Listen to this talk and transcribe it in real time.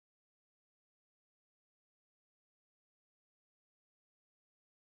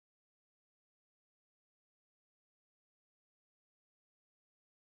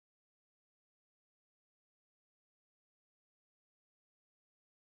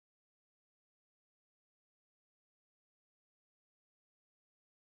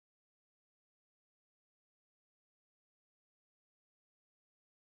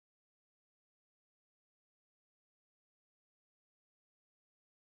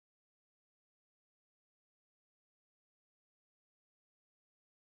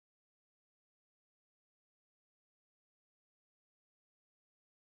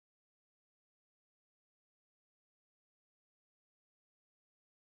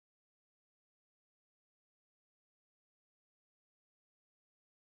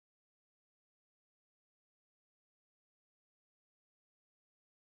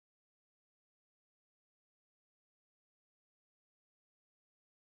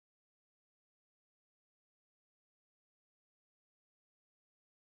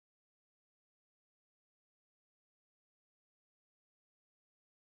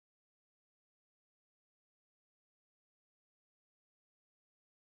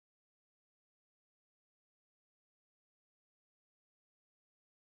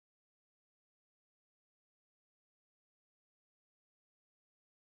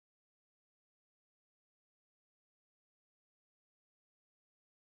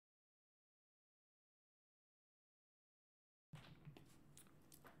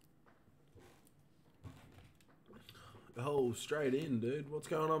Oh, straight in, dude. What's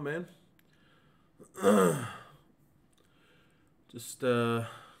going on, man? Just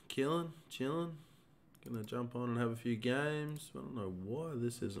chilling. Gonna jump on and have a few games. I don't know why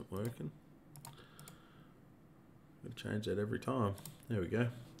this isn't working. Gotta change that every time. There we go.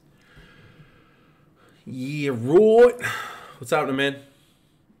 Yeah, right. What's happening, man?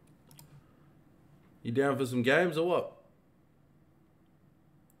 You down for some games or what?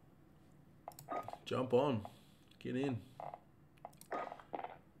 Jump on. Get in.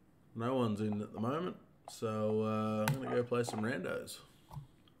 No one's in at the moment, so I'm gonna go play some randos.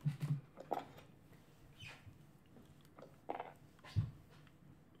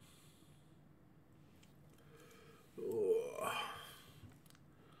 Oh.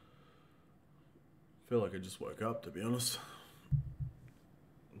 Feel like I just woke up, to be honest.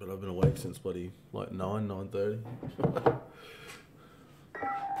 But I've been awake since bloody like 9:30.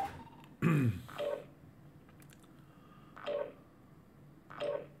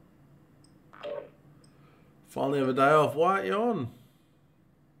 Finally have a day off. Why aren't you on?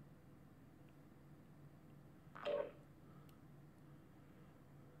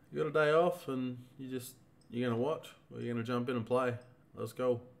 You got a day off and you're gonna watch or you're gonna jump in and play. Let's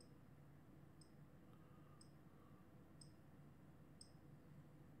go.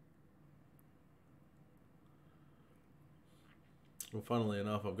 Well, funnily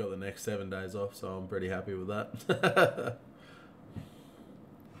enough, I've got the next 7 days off, so I'm pretty happy with that.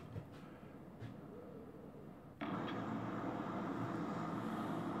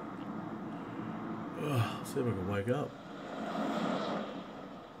 See if I can wake up.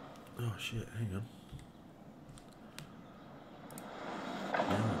 Oh shit, hang on.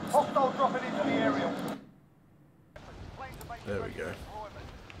 Hostile dropping into the area. There we go.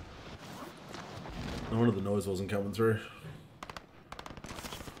 No wonder the noise wasn't coming through.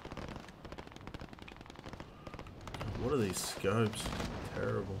 What are these scopes?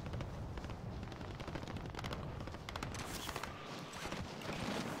 Terrible.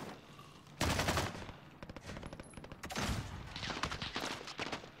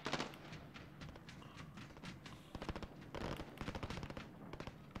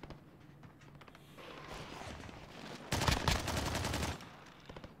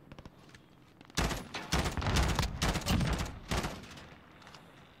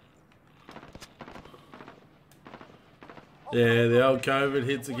 Yeah, the old COVID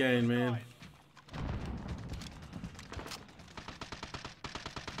hits again, man.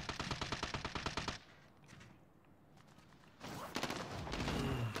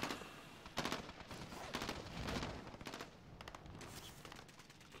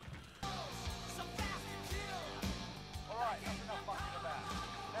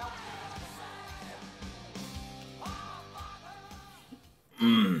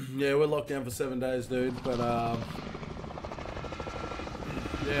 Yeah, we're locked down for 7 days, dude, but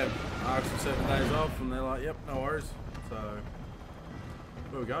yeah, I asked for 7 days off and they're like, yep, no worries. So,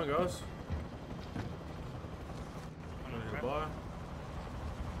 where we going, guys? Goodbye.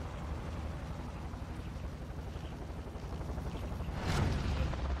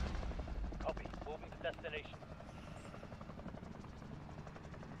 Copy. Moving to destination.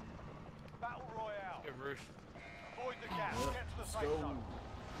 Battle Royale. Good roof. Avoid the gas. Yep, Get to the let's safe go. zone.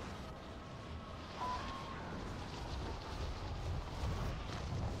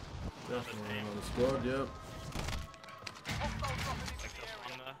 Definitely on the squad, yep. Hostile dropping into the area.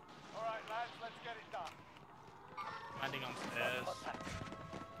 On there. Alright, lads, let's get it done. Landing on stairs.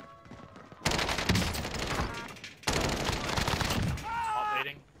 Hot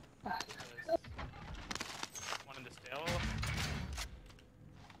beating. One in the stairwell.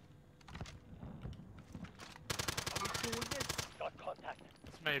 Got contact.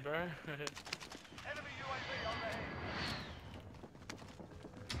 It's me, bro. Enemy UAV on the head.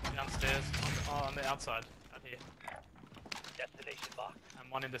 Downstairs. On the outside. Out here. Destination marked. And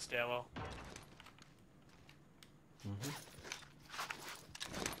one in the stairwell.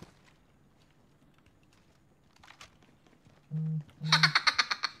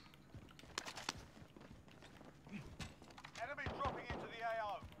 Enemy dropping into the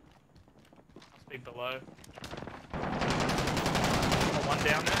AO. Must be below. Oh, one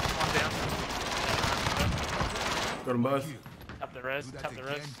down there. One down. Got them both. Tap the res. Tap the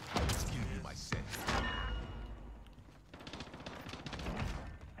res.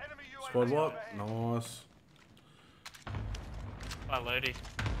 Enemy UAV Squad what? overhead. Nice. By Lodi.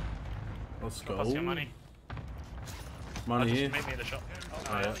 Let's go. Cost your money. Money Just here. meet me at the shop.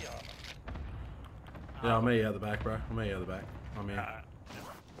 Oh, yeah. Yeah, I'll meet you at the back, bro. I'll meet you at the back. I'm here. Alright.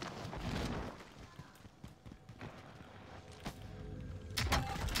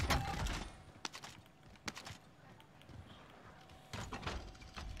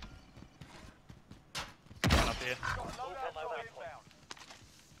 here. Got a loadout drop inbound.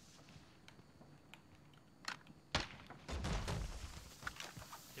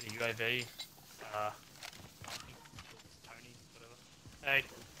 Did a UAV. I think it's Tony, whatever. Hey.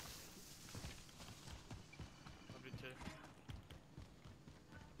 Love you too.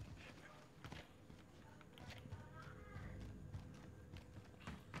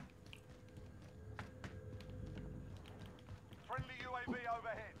 Friendly UAV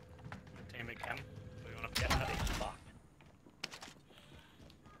overhead. Team at Chem. So we want to get that.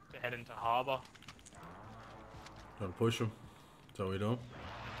 To head into harbour. Gotta push him. That's what we doing.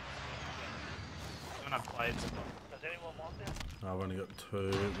 We don't have blades. Does anyone want this? I've only got 2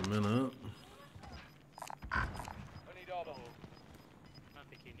 at the minute. I need armor. I don't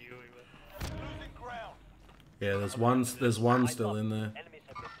think he knew we were. Losing ground. Yeah, there's one still in there. Enemies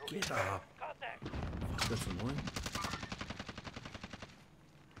have been Get up. Contact. Fuck, that's annoying.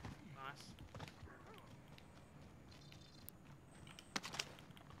 Nice.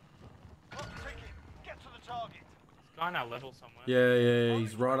 Clock ticking. Get to the target. There's a guy on our level somewhere. Yeah,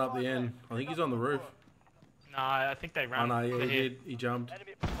 he's right up the end. I think he's on the roof. No, I think they Oh ran. no, yeah, They're he here. did. He jumped.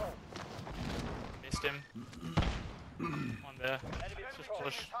 Enemy patrol. Missed him. One there. Enemy Let's just patrol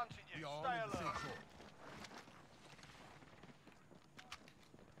push. is hunting you. We are all Stay in the alert. safe zone.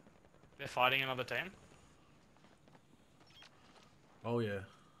 They're fighting another team. Oh yeah.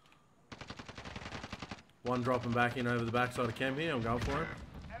 One dropping back in over the backside of Chem here. I'm going for him.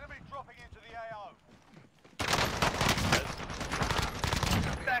 Enemy dropping into the AO.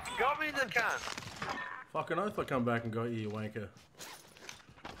 Back and got me in the can. Fucking oath I come back and got you, you wanker.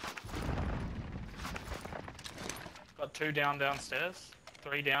 Got 2 down downstairs.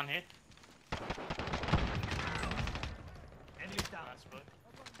 3 down here. Enemy down. Nice, bro.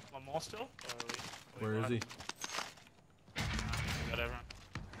 One more still? Or are we Where is he? We got everyone.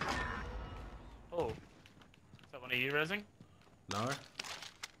 Oh. Is that one of you resing? No?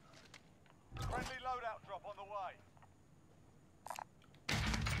 Friendly loadout drop on the way.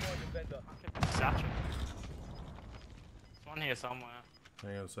 Satchel. There's one here somewhere.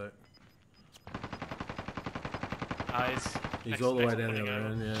 Hang on a sec. He's He's all the way next down the building other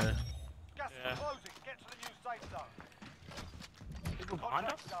over. end, yeah. Gas Yeah. is closing. Get to the new safe zone. People behind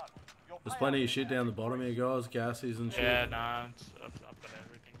us? Contract's done. Your There's payout plenty of is shit down the bottom here, guys. Gassies and shit. Yeah, nah, I've got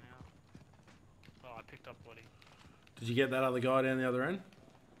everything now. Oh, I picked up bloody. Did you get that other guy down the other end?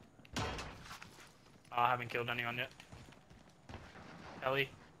 Oh, I haven't killed anyone yet. Ellie.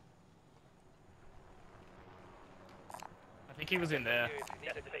 I think he was in there.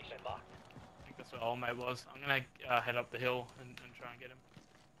 Destination locked. I think that's where old mate was. I'm gonna head up the hill and try and get him.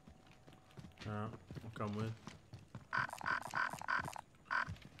 Alright, I'll come with.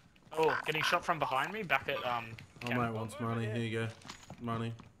 Oh, getting shot from behind me, back at Oh Chem. mate wants money. Here you go.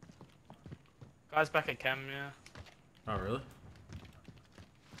 Money. Guy's back at Chem, yeah. Oh really?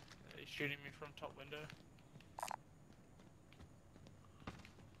 He's shooting me from top window.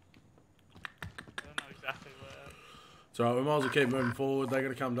 I don't know exactly where. It's alright, we might as well keep moving forward. They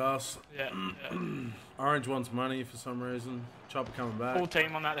gotta come to us. Yeah, yeah. Orange wants money for some reason. Chopper coming back. Full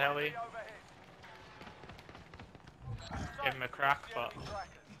team on that heli. Overhead. Gave him a crack, but Trackers.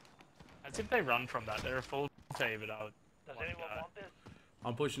 as if they run from that. They're a full team, but I would. Does want to anyone go. want this?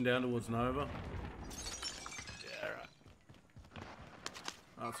 I'm pushing down towards Nova. Yeah, right.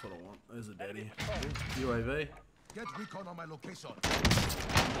 That's what I want. There's a daddy. Patrol. UAV. Get recon on my location. 2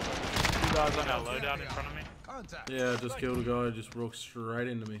 guys on our loadout in front of me. Contact. Yeah, just killed a guy. Just walked straight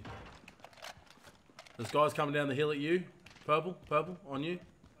into me. There's guys coming down the hill at you. Purple, on you.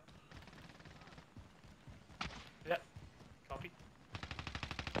 Yep. Copy.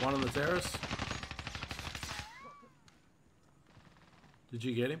 One on the terrace. Did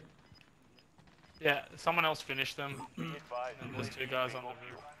you get him? Yeah, someone else finished them. Be advised, And there's 2 guys on the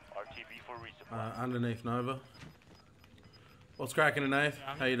roof. RTB for resupply. Underneath Nova. What's cracking, Nath?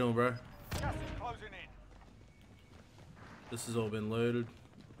 Yeah, How you doing, bro? Gas is closing in. This has all been looted.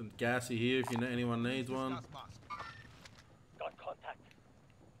 Been gassy here if anyone needs one. Gas mask. Got contact.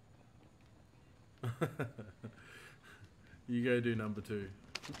 You go do number 2.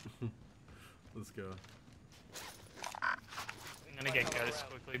 Let's go. I'm gonna get ghosts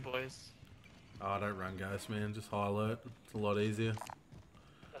quickly, boys. Oh, don't run ghost, man. Just high alert. It's a lot easier.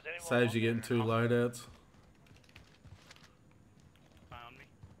 Does anyone Saves want you getting 2 loadouts. Eye on me.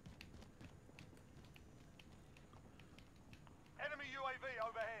 Enemy UAV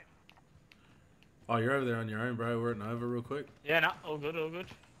overhead. Oh, you're over there on your own, bro. We're at Nova real quick. Yeah, no, all good, all good.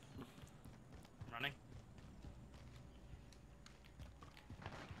 Running.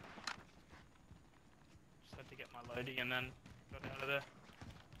 Just had to get my loading and then got out of there.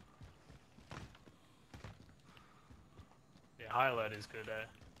 high alert is good, eh?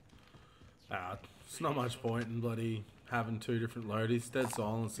 It's not much point in bloody having two different loadies. Dead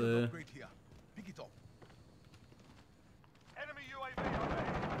silence Field there. upgrade here. Pick it up. Enemy UAV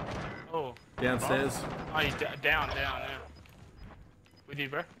overhead. Oh. Downstairs. Oh, he's down, yeah. With you,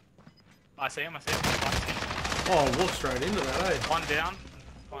 bro. I see him. I see him. Oh, walk straight into that, eh? One down.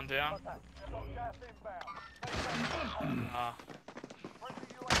 Gas inbound. Friendly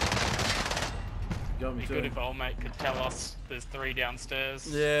UAV. Got me Be good too. if old mate could tell us there's 3 downstairs.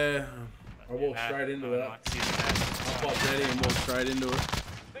 Yeah. I walked Yeah, straight into no one that. likes using that. I popped Eddie and walked straight into it.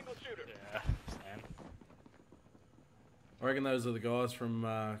 Single shooter. Yeah, same. I reckon those are the guys from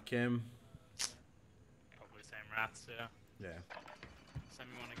Chem. Probably same rats, yeah. Yeah. Same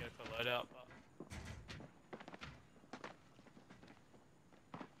you want to go for loadout, but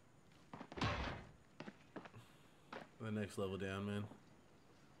The next level down, man.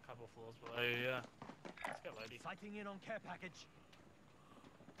 couple floors below you, yeah. Let's go, lady. Sighting in on care package.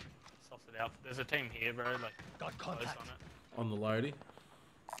 Suss it out. There's a team here, bro, like, Got close contact. on it. On the loadie.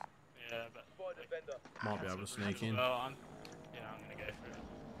 Yeah, but Might be able to sneak in. well, I'm gonna go for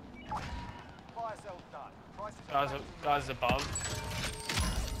it. Fire sales done. Prices Guys above. I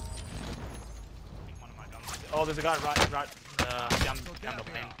think one of my guns. Oh, there's a guy right down the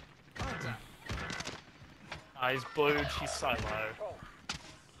lane. He's blued. He's so low.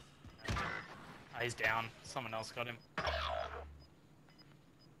 He's down. Someone else got him.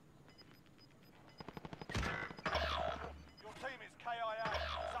 Your team is KIA.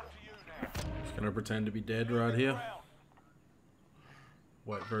 It's up to you now. Just gonna pretend to be dead right here.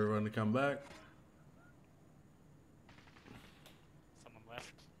 Wait for everyone to come back. Someone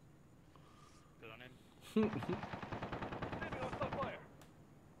left. Good on him.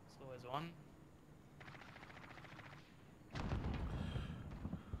 There's always one.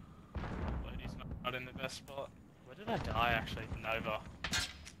 Lady's not in the best spot. Where did I die actually? Nova.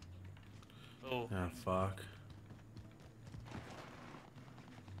 Oh. Ah, fuck.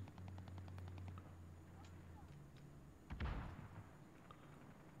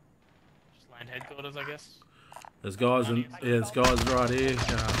 Just land headquarters, I guess. There's guys in. Yeah, there's guys right here.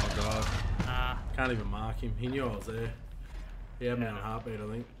 Oh my god. Nah. Can't even mark him. He knew I was there. He had me on heartbeat, I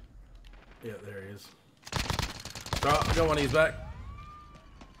think. Yeah, there he is. Right, I got one of his back.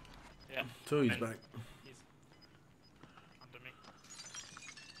 Yeah. Two of his I'm in. back. He's under me.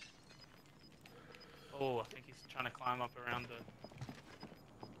 Oh, I think he's trying to climb up around the.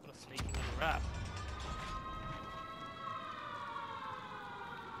 What a sneaky little rat.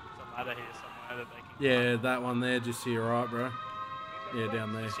 There's a ladder here somewhere that they can. Yeah, that one there, just to your right, bro. Yeah,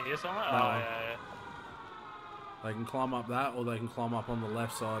 down there. Is he here somewhere? No. Oh, yeah. They can climb up that, or they can climb up on the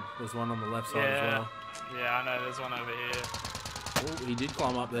left side. There's one on the left side as well. Yeah, I know. There's one over here. Oh, he did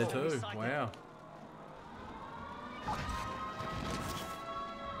climb up there too. Wow.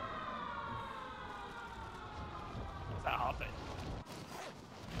 What's that heartbeat?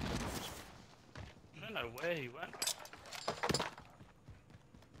 I don't know where he went.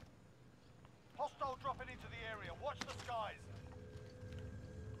 Hostile dropping into the area. Watch the skies.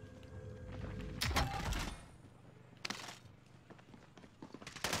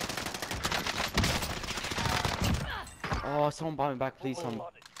 Oh, someone buy me back, please. Someone.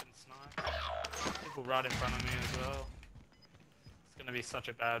 Couldn't snipe. People right in front of me as well. It's gonna be such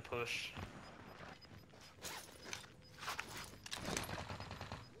a bad push.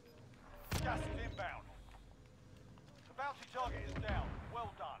 Gas is inbound. The bounty target is down.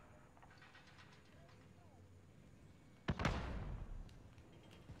 Well done.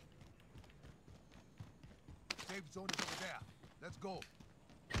 Safe zone is over there. Let's go.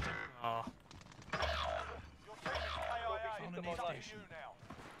 Oh, Your team is KIA. On It's an up to station. you now.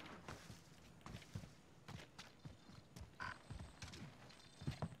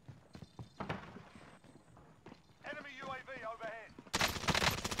 Enemy UAV overhead.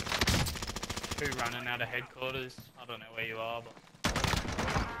 two running out of headquarters. I don't know where you are, but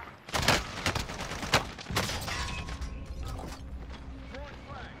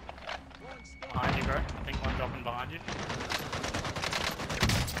behind you, bro. I think one dropping behind you.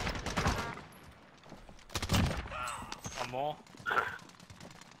 One more.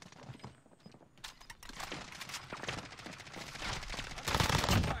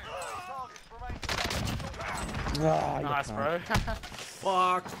 Targets remain. Nice, bro.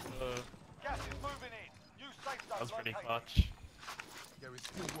 Fuck. Gas is moving in. New safe zone That was pretty located. clutch. There is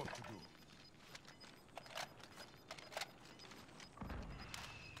still work to do.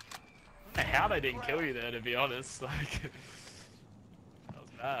 I don't know how they didn't kill you there, to be honest. Like, that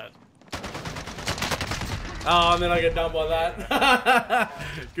was bad. Oh, and then I get done by that.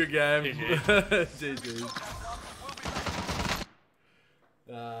 Good game. GG. GG.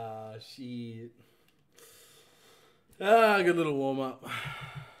 Ah, shit. Ah, good little warm up.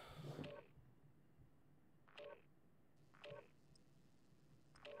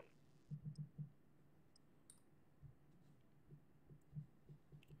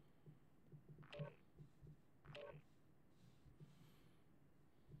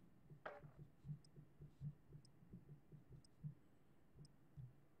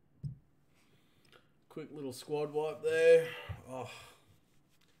 Quick little squad wipe there. Oh.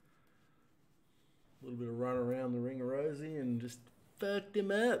 A little bit of run around the ring of Rosie and just fucked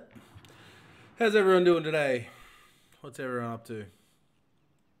him up. How's everyone doing today? What's everyone up to?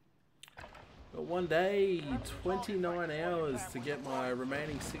 Got 1 day, 29 hours to get my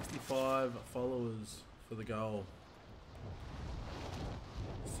remaining 65 followers for the goal.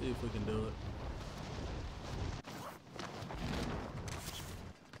 Let's see if we can do it.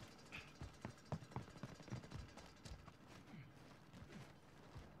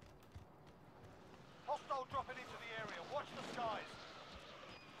 Hostile dropping into the area. Watch the skies.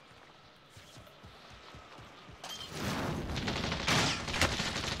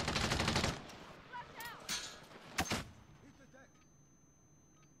 Hit the deck.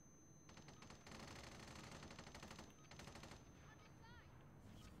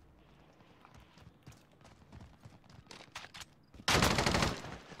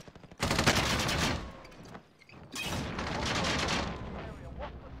 Area.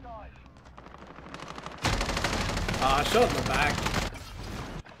 Watch the skies. Ah, shot in the back.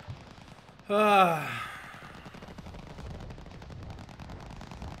 Ah.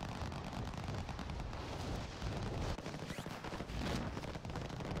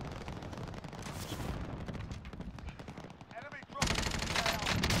 Enemy dropping into the area.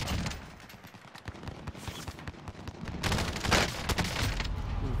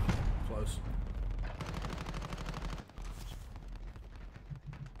 Close.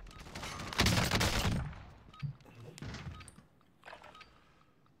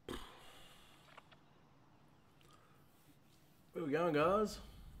 Where we going, guys?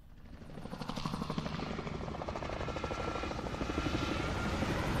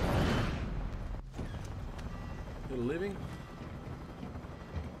 Bit of living.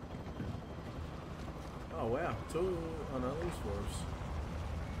 Oh wow, 2 on these floors.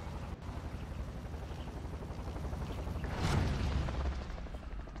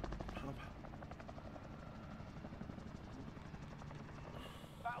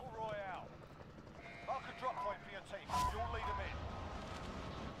 Battle Royale. Mark a drop point for your team. You'll lead them in.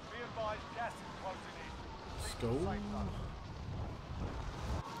 Be advised, gas is closing in. Let's Keep go. it safe, though.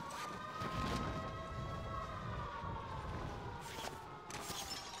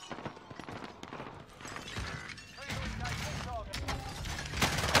 Trigger engaged on target.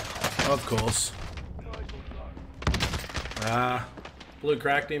 Of course. Ah, blue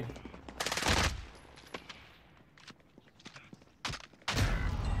cracked him.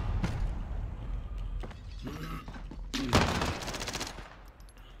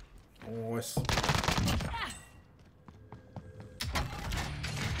 Nice. Supply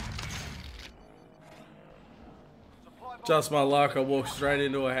box Just my luck, I walked straight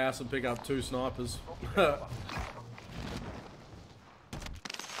into a house and pick up 2 snipers. objectives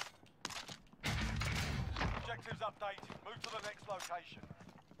updated. Move to the next location.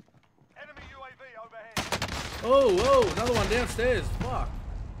 Enemy UAV overhead. Oh, whoa, another one downstairs. Fuck.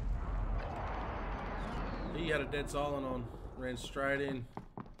 He had a dead silent on. Ran straight in.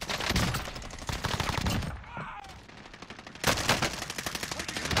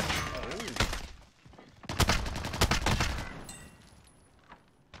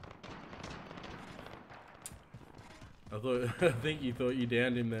 I think you thought you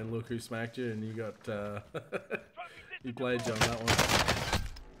downed him then. Look who smacked you, and you got you played you on that one.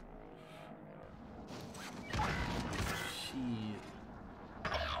 Shit.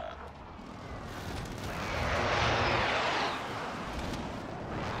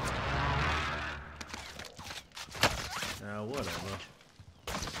 Whatever.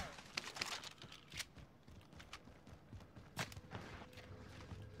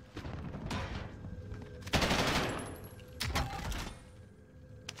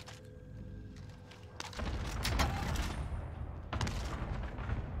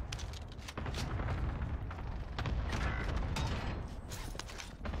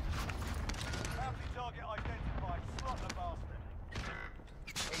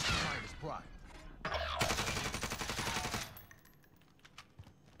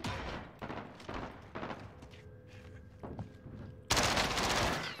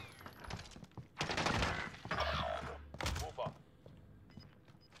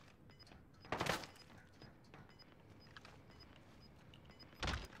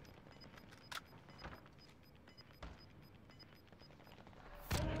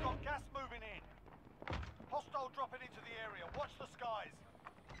 Hostile dropping into the area. Watch the skies.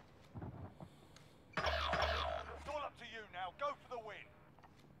 It's all up to you now. Go for the win.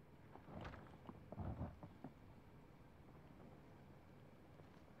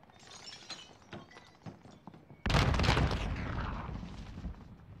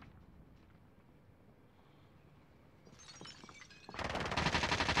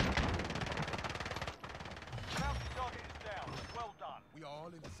 Bounty target is down. Well done. We are all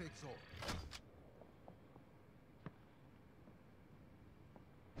in the safe zone.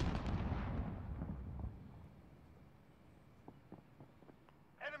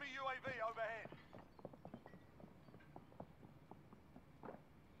 Enemy UAV overhead.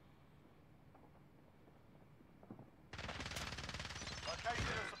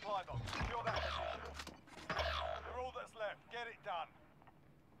 Located a supply box. Secure that position. You're all that's left. Get it done.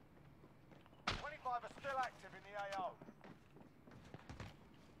 25 are still active in the AO.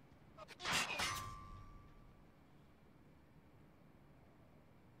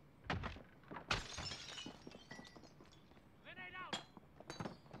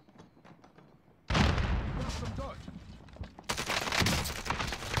 Got some dodge.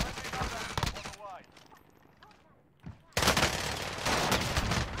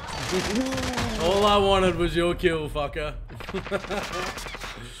 All I wanted was your kill, fucker.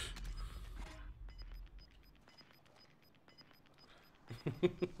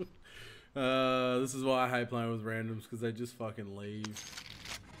 This is why I hate playing with randoms, because they just fucking leave.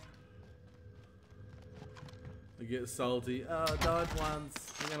 They get salty. Oh, died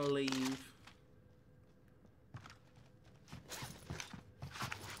once. I'm gonna leave.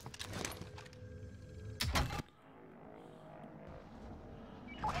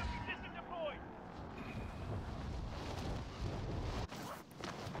 System deployed.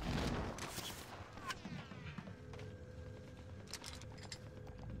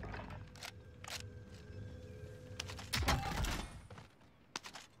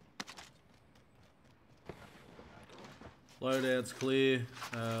 Loadout's clear.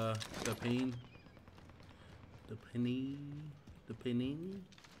 The penny.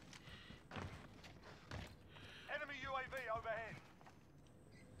 Enemy UAV overhead.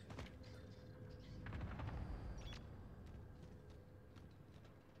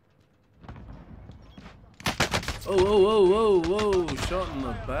 Whoa. Shot in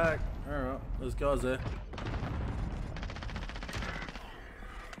the back. Alright, there's guys there.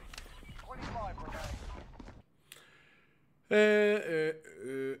 25 remain.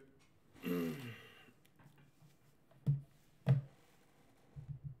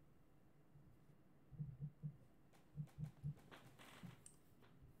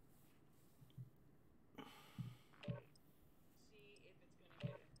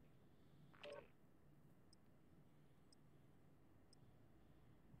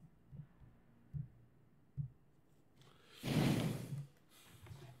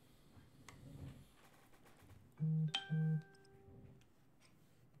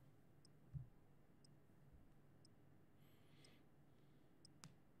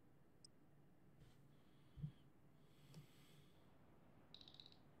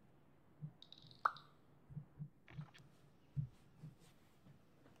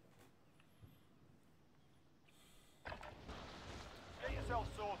 Get yourself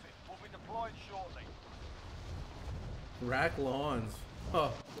sorted. We'll be deployed shortly. Rack lines.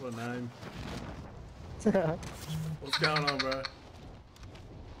 Oh, what a name. What's going on, bro?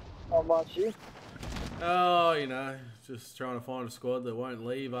 How much you? Oh, you know, just trying to find a squad that won't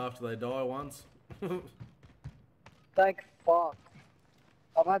leave after they die once. Thank fuck.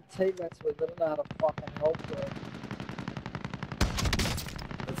 I've had teammates with that don't know how to fucking help them.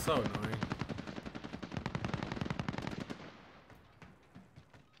 That's so annoying.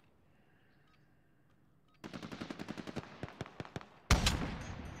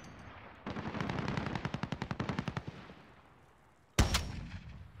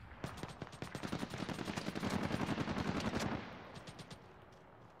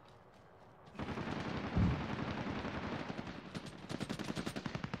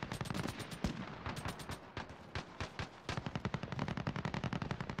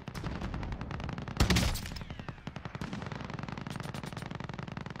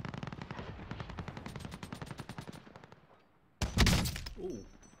 Ooh,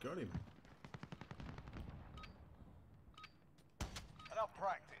 got him. Enough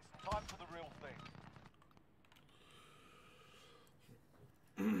practice. Time for the real thing.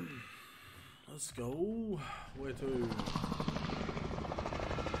 Let's go. Where to?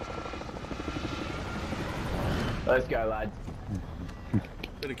 Let's go, lads.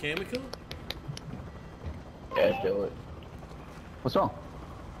 Bit of chemical? Yeah, do it. What's wrong?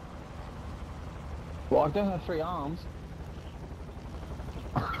 Well, I don't have 3 arms.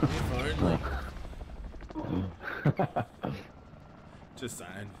 If only. Just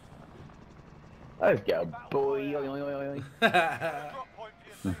saying. Let's go, boy. Drop point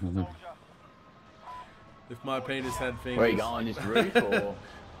for your team, soldier. If my penis had fingers. Where are you going? Just roof or?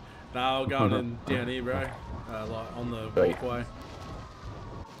 No, I'm going in down here, bro. Like on the Right. walkway.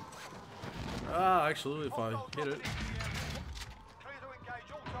 Ah, actually, if I hit it. Clear to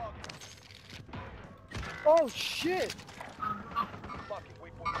engage all targets. Oh shit! Marking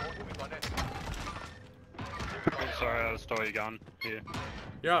waypoint coordinates on it. Oh, sorry, I stole your gun. Here.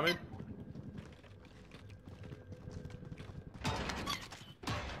 Yeah, I mean.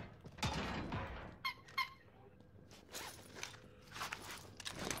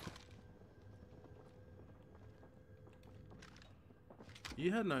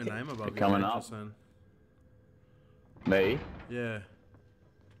 You had no name above your coming name up. just then. Me? Yeah.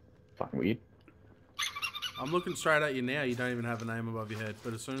 Fucking weird. I'm looking straight at you now, you don't even have a name above your head.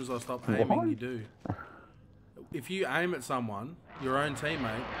 But as soon as I stop aiming, What? you do. If you aim at someone, your own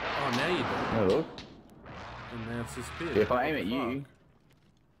teammate, oh, now you do. Oh, look. And now it's disappeared. If I What aim the at you, fuck?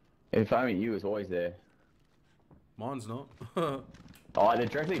 if I aim at you, it's always there. Mine's not. Oh, they're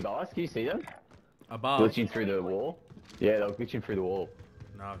directly above us. Can you see them? Above. Glitching through the wall. Yeah, they're glitching through the wall.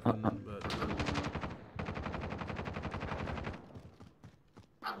 No, I couldn't, but...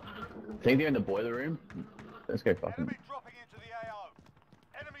 I think they're in the boiler room. Let's go fucking. Enemy dropping into the AO.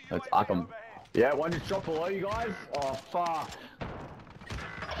 Enemy Let's UAV arc 'em. overhead. Yeah, one just dropped below you guys. Oh, fuck.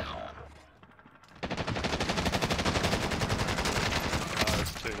 Oh,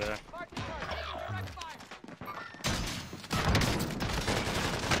 there's 2 there.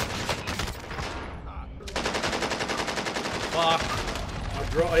 Fuck.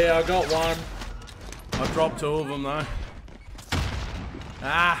 Yeah, I got one. I dropped 2 of them though.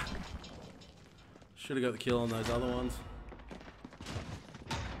 Ah! Should have got the kill on those other ones.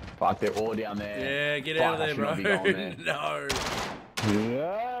 Fuck, they're all down there. Yeah, get Fuck, out of I there, should not bro. be going there. No.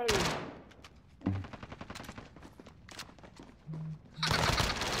 No.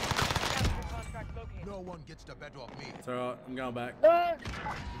 No one gets the better of me. It's alright, I'm going back. No!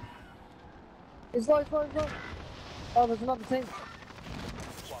 It's low. Oh, there's another team.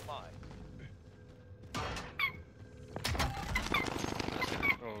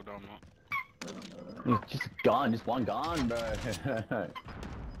 Oh, damn not. Just a gun, just one gun, bro.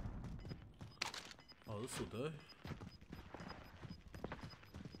 Oh, this will do.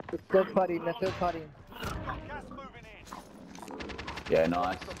 The third party. Gas moving in. Yeah,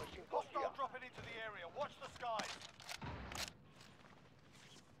 nice. Hostile dropping into the area. Watch the skies.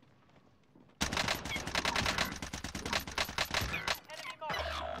 Enemy marked.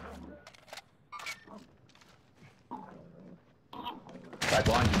 Back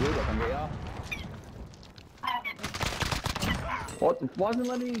line, you good? I can get ya. What? Why isn't it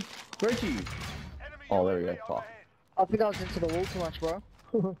letting me reach you? Enemy Oh, there we go. UAV Fuck. overhead. I think I was into the wall too much, bro.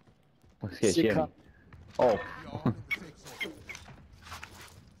 Let's get Sick Jimmy. cut. Oh, We are all in the safe zone.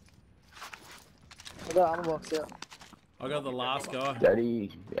 I got ammo box, yeah. I got the last guy.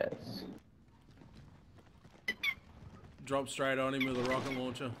 daddy, yes. Dropped straight on him with a rocket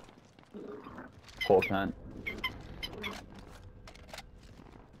launcher. Poor cunt.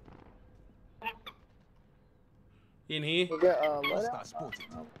 In here. We got Hostile loadout.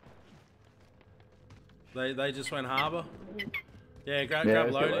 spotted. They just went harbour. Yeah, grab Yeah,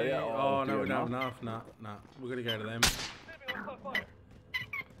 let's get loading. loadout. Oh, Oh, no, we good don't have enough. Nah. We're gonna go to them.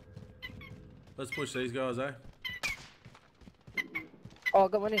 Let's push these guys, eh? Oh, I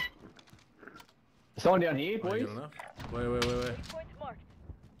got money. Someone down here, Oh, you please. got enough? Where?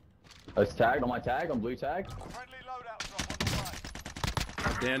 It's tagged on my tag, on blue tag. Friendly loadout drop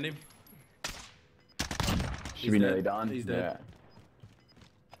on the way. Downed him. Should He's be dead. nearly done. He's dead.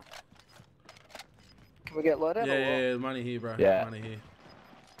 Can we get loadout or what? Yeah, money here, bro. Yeah. Money here.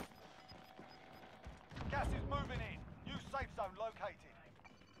 Gas is moving in. New safe zone located.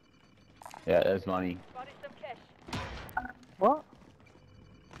 Yeah, there's money. What?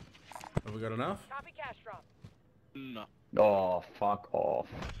 Have we got enough? No. Oh, fuck off.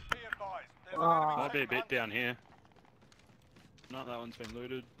 Be advised. There's Ah. Might be a bit down here. No, that one's been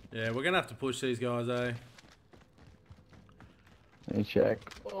looted. Yeah, we're gonna have to push these guys, eh? Let me check.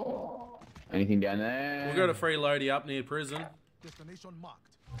 Anything down there? We'll go to free loady up near prison. Destination marked.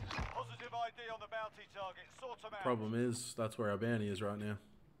 positive ID on the bounty target. Sort them out. Problem is, that's where our bounty is right now.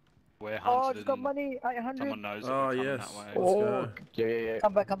 We're Oh, I hunted just got and money. 800. someone knows that Oh, we're coming yes. that way. Let's Oh. go. Yeah.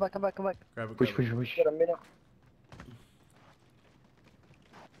 Come back. Grab it, Push, grab it. push. Got a minute.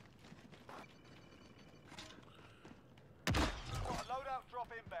 Got a loadout drop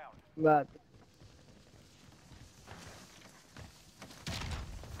inbound. Mad.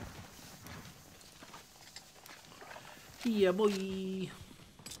 Yeah, boy.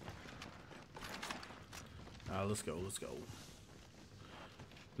 Let's go, let's go.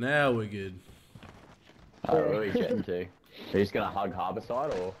 Now we're good. Where are we jetting to? Are you just gonna hug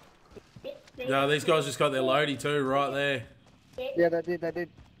Harborside or? No, these guys just got their loadie too, right there. Yeah, they did, they did.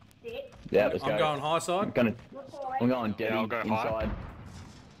 Yeah, let's go. I'm going high side. I'm going dead I'll go high. inside.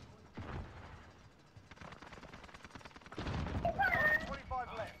 25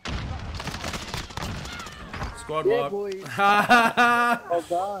 left. Squad Yeah, wipe. boy. Well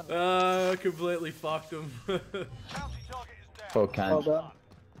Well done. Completely fucked them. Bounty target is down. Full Well can. done.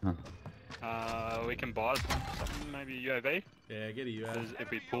 We can buy something, maybe UAV, Yeah, get a U if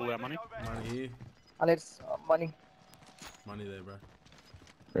we pull our money. Money here. I need money. Money there, bro.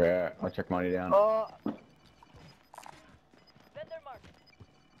 Yeah, I'll check money down. Oh,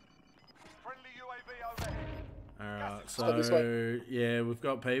 Friendly UAV overhead. Alright, go this so yeah, we've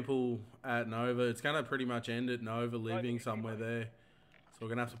got people at Nova. It's gonna pretty much end at Nova living somewhere there. So we're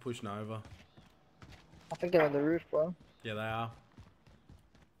gonna have to push Nova. I think they're on the roof, bro. Yeah, they are.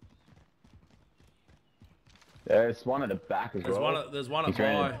 There's one at the back as There's well. there's one at He's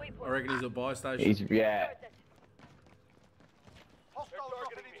running. buy. I reckon he's at buy station. He's, yeah, Hostiles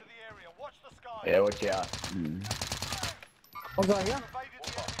dropping into the area. Watch the sky. yeah, watch out. One's right here. Evaded the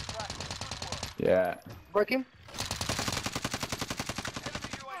enemy track. Good work. Yeah. Break him. Enemy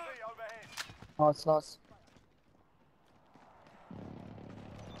UAV overhead. Oh, it's nice.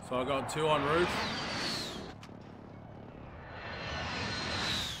 So I got 2 on roof.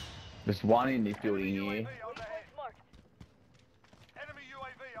 There's one in this building UAV here. overhead. Enemy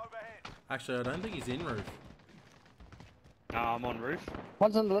UAV overhead. Actually, I don't think he's in roof. No, I'm on roof.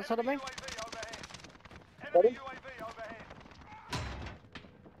 One's on the left side of me. UAV overhead. Got Enemy him. UAV overhead.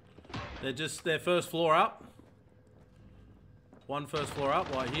 They're just their first floor up. One first floor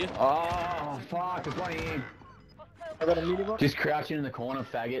up, right here. Oh, fuck, there's one here. I got a mini box. Just crouching in the corner,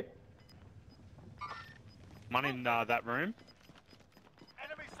 faggot. One in that room.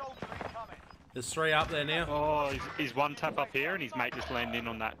 Enemy soldier incoming. There's 3 up there now. Oh, he's one tap up here, and his mate just landed in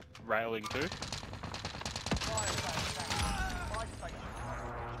on that railing too.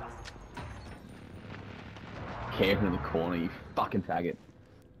 Camping in the corner, you fucking faggot.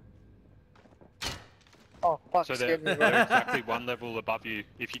 Oh, fuck, So scared me. they're exactly one level above you.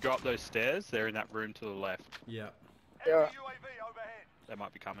 If you go up those stairs, they're in that room to the left. Yeah. Yeah. UAV overhead. They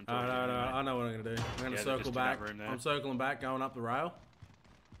might be coming No, towards you. no, anyway. I know what I'm gonna do. I'm gonna Yeah, they're circle just in back. that room there. I'm circling back, going up the rail.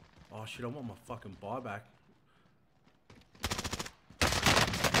 Oh shit! I want my fucking buyback.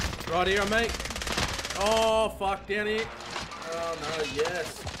 Right here, mate. Oh fuck, down here. Oh no,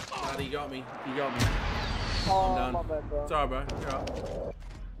 yes. No, he got me. He got me. Oh, done. my bad, bro. Sorry, bro. You're right.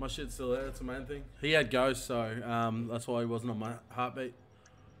 My shit's still there. That's the main thing. He had ghosts, so that's why he wasn't on my heartbeat.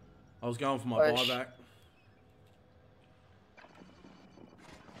 I was going for my Oh, buyback.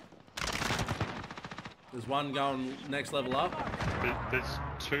 There's one going next level up. There's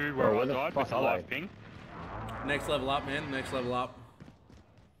 2 where Bro, I where the died fuck with a are live they? ping. Next level up, man. Next level up.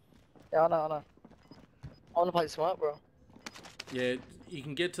 Yeah, I know, I know. I wanna play smart, bro. Yeah, you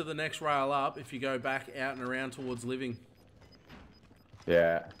can get to the next rail up if you go back out and around towards living.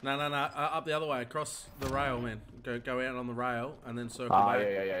 Yeah. No, up the other way, across the rail, man. Go out on the rail and then circle Ah, back.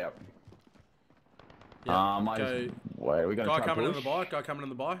 yeah. Yeah, I go. just, wait, are we gonna Guy try coming in push? the buy. Guy coming in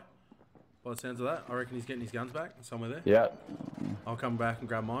the buy. By the sounds of that, I reckon he's getting his guns back somewhere there. Yeah. I'll come back and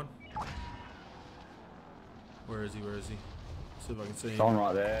grab mine. Where is he? Where is he? See if I can see him. Someone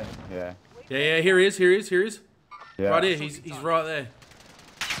right there. Yeah. Yeah, here he is. Here he is. Here he is. Yeah. Right here. He's right there.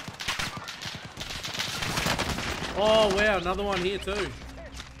 Oh wow, another one here too.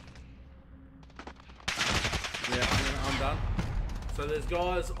 Yeah, I'm done. So there's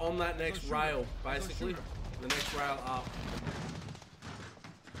guys on that next rail, basically. The next rail up.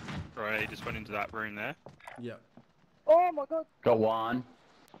 Right, he just went into that room there. Yep. Oh my god. Got one.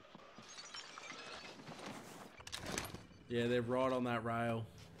 Yeah, they're right on that rail.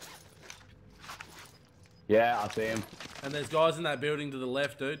 Yeah, I see him. And there's guys in that building to the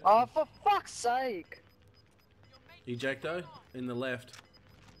left, dude. Oh, for fuck's sake. Ejecto in the left.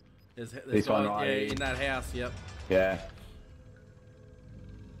 There's This one guys, right yeah, here. in that house. Yep. Yeah.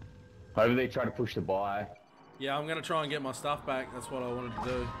 Hopefully they try to push the buy. Yeah, I'm gonna try and get my stuff back. That's what I wanted to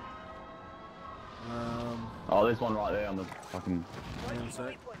do. Oh, there's one right there on the fucking. Hang on a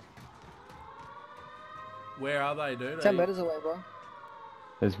sec. Where are they, dude? 10 meters away, bro.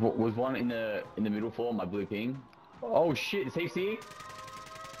 Was one in the middle floor, my blue ping. Oh shit, is he here?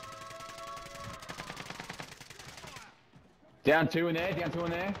 Down 2 in there, down 2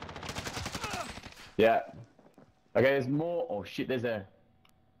 in there. Yeah. Okay, there's more. Oh shit, there's a.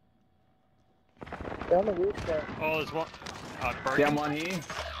 They're on the roof, bro. Oh, there's one. Broken. Down one here.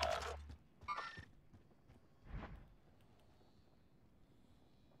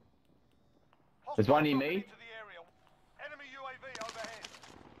 There's one near me. Into the area. Enemy UAV overhead.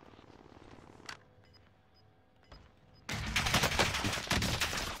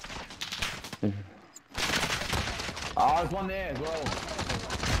 Oh, there's one there as well.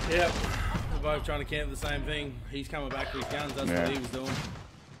 Yep. We're both trying to camp the same thing. He's coming back with his guns. That's Yeah. what he was doing.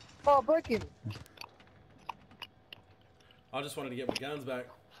 Oh, break him. I just wanted to get my guns back.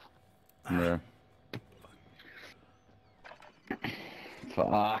 Yeah.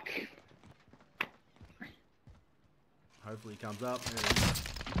 Fuck. Hopefully he comes up.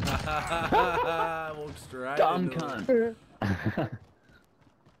 Walk straight Dumb into it. cunt.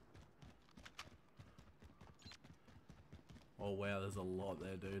 Oh wow, there's a lot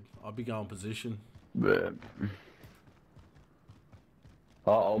there, dude. I'll be going position. But...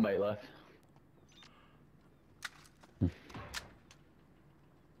 Oh, old mate left.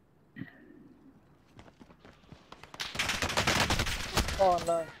 Oh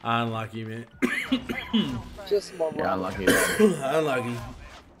no. Unlucky, man. Just my Yeah, luck. unlucky. Unlucky.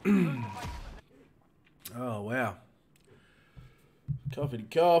 Oh wow. Coffee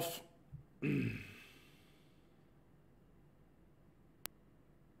cough.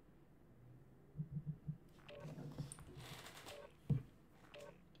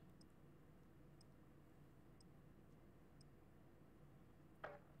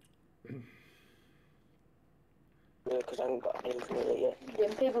 Because I haven't got anything with it yet.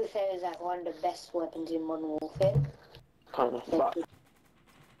 Then people say it's like one of the best weapons in Modern Warfare. Kind of. But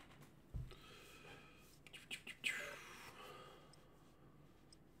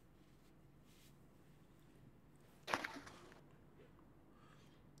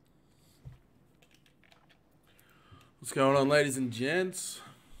What's going on, ladies and gents?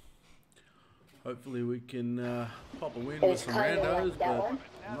 Hopefully we can pop a win with It's some kind of randos, like that but one.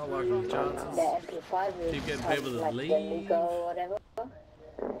 I'm not liking the The chances. MP5 is Keep getting kind people of to like leave. the Lugo or whatever.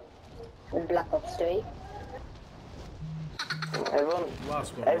 In Black Ops 3. Last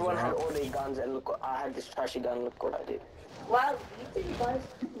squad was everyone had alright. all their guns, and look, I had this trashy gun. Look what I did. Wow, you think guys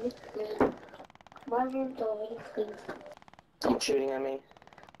look good. My room told me to leave. Someone shooting at me.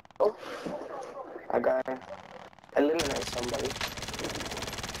 Oh, I gotta eliminate somebody.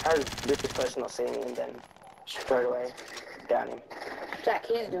 How does this person not see me and then straight away down him? Jack,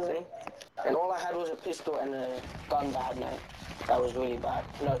 he's doing See? it. And all I had was a pistol and a gun that I had no. That was really bad.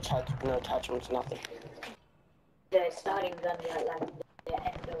 No attachments, nothing. The starting gun, like the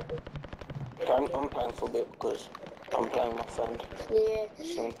end of it. I'm playing for a bit because I'm playing with my friend. Yeah.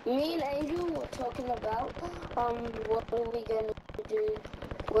 So, Me and Angel were talking about what are we gonna do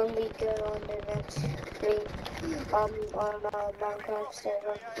when we go on the next week on Minecraft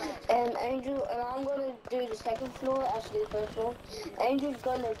server. And Angel and I'm gonna do the second floor, actually the first floor. Angel's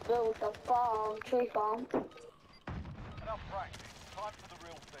gonna build a farm, tree farm. Enough practice. Time for the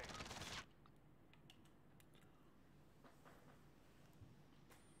real thing.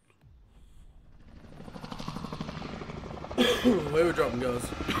 Where we dropping, guys?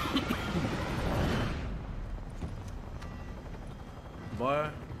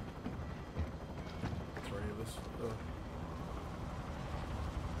 Bio. 3 of us. Oh.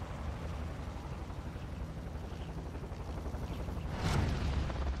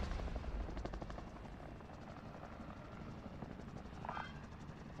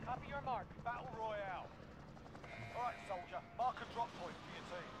 Copy your mark. Battle Royale. Alright, soldier. Mark a drop point for your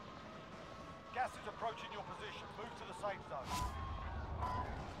team. Gas is approaching your position. Move to the safe zone.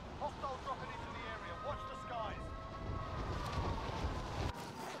 Hostiles dropping into the area. Watch the skies.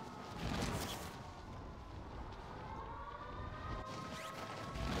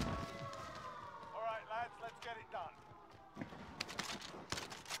 Alright, lads. Let's get it done.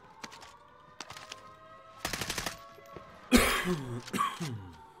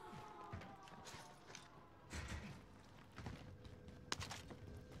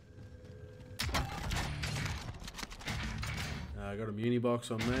 I got a muni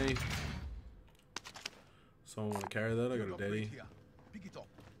box on me. Someone want to carry that? I got a daddy. Here. Pick it up.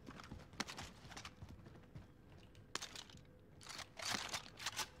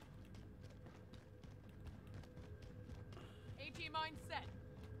 AT mine set.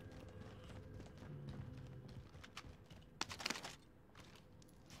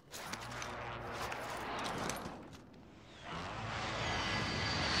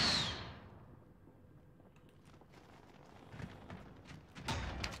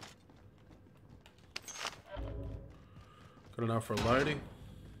 Got enough for loading.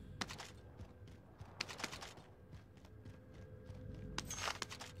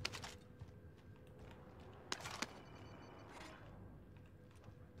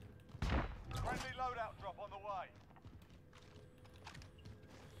 Friendly loadout drop on the way.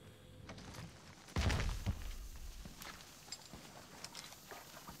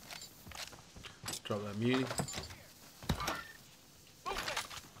 Drop that muni.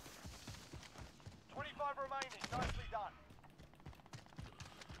 25 remaining. Nicely done.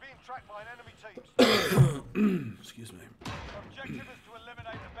 Being tracked by an enemy team. Excuse me. Objective is to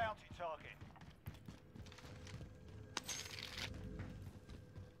eliminate the bounty target.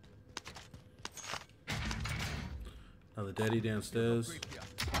 Another daddy downstairs.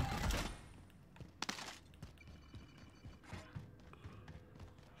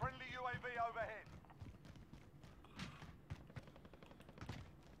 Friendly UAV overhead.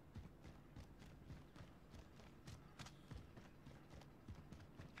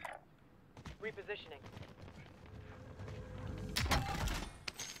 Repositioning.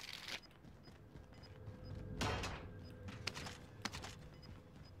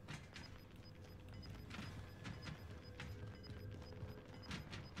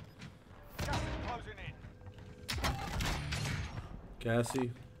 Gas is closing in. Gassy.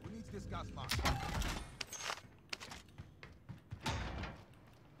 Who needs this gas mask?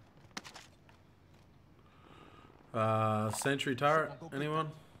 Sentry turret.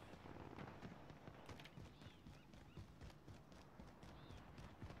 Anyone?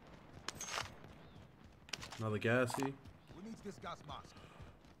 Another gassy. Who needs this gas mask?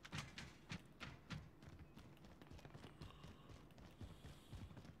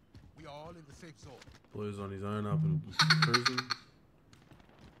 We are all in the safe zone. Blue's on his own up in prison.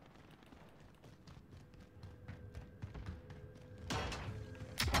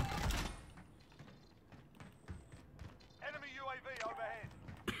 Enemy UAV overhead.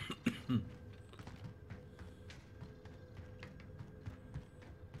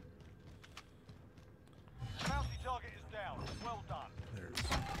 Bounty target is down. Well done. There it is.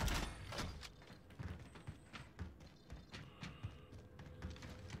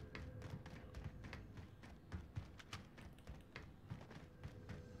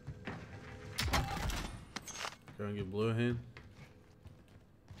 Go and get Blue a hand.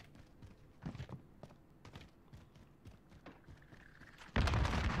 Got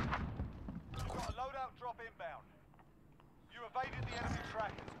a loadout drop inbound. You evaded the enemy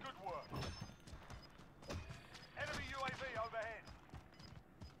trackers. Good work. Enemy UAV overhead.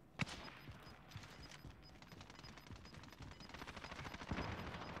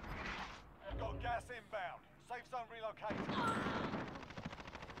 Got gas inbound. Safe zone relocated.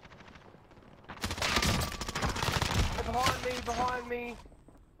 Behind me.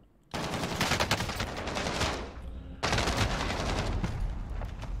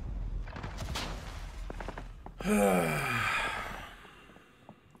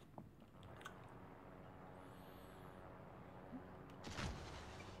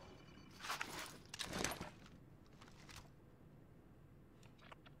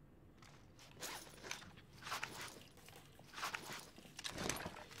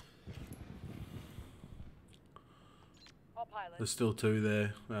 There's still two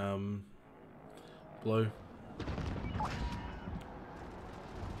there. Blue.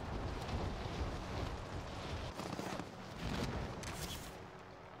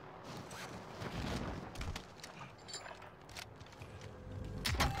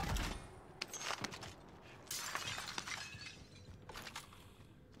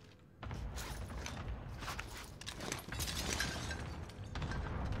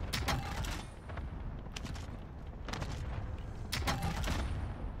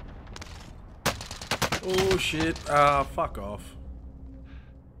 Oh shit. Fuck off.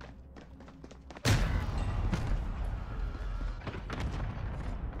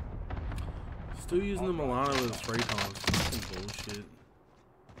 Still using the Milano with 3 times. Fucking bullshit.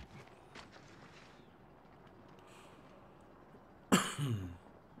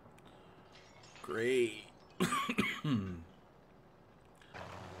 Great.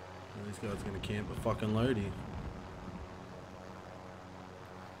 This guy's gonna camp a fucking loadie.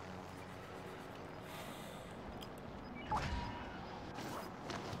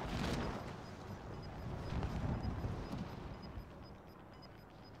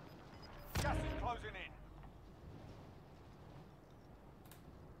 Gas is closing in.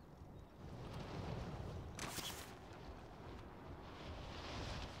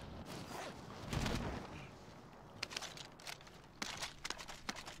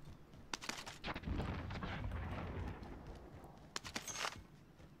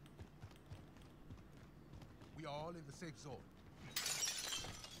 We are all in the safe zone.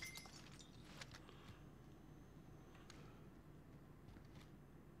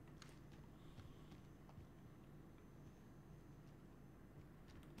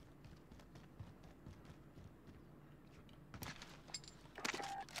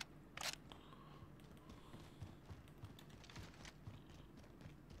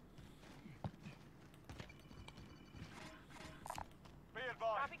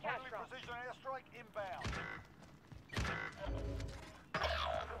 Friendly precision airstrike inbound.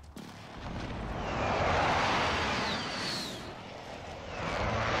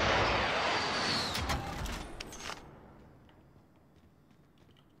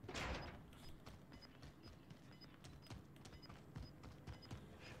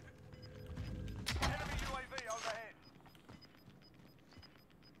 Enemy UAV overhead.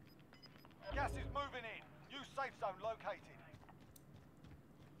 Gas is moving in. New safe zone located.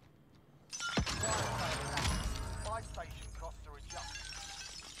 Buy station costs are adjusted.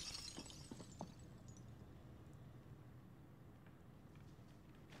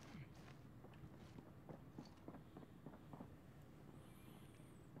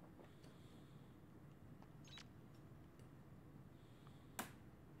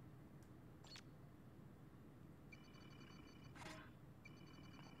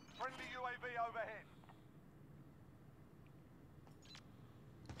 Friendly UAV overhead.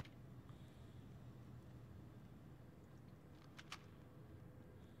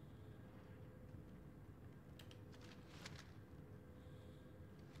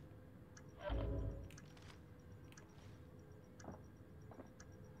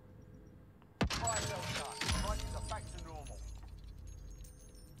 Fire cell shut. Prices are back to normal.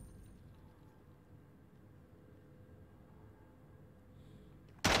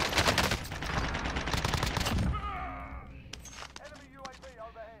 Enemy UAV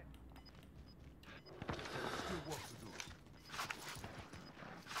overhead. Still work to do.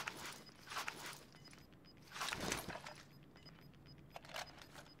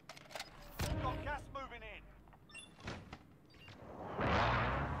 Got gas moving in.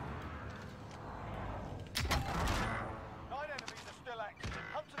 Nine enemies are still active.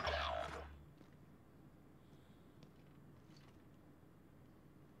 Hunt them down.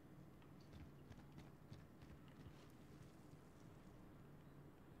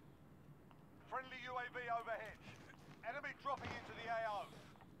 Friendly UAV overhead. Enemy dropping into the AO.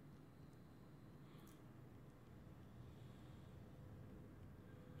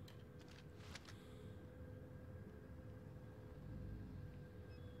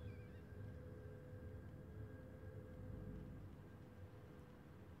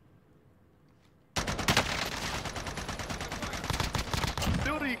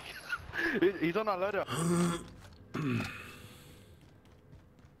 Building! He's on that ladder.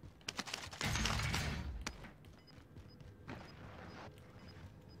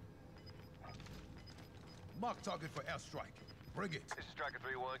 Mark target for airstrike. Bring it. This is Striker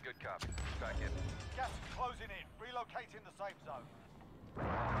 3-1, good copy. Back in. Gas is closing in. Relocating the safe zone.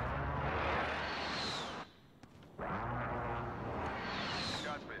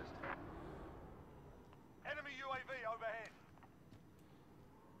 Shots missed. Enemy UAV overhead.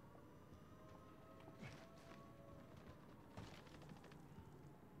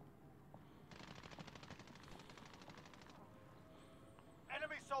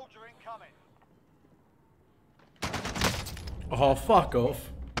 Enemy soldier incoming. Oh, fuck off.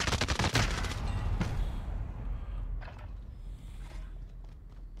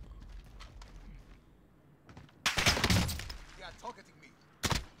 They are targeting me.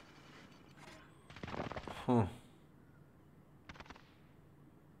 Huh.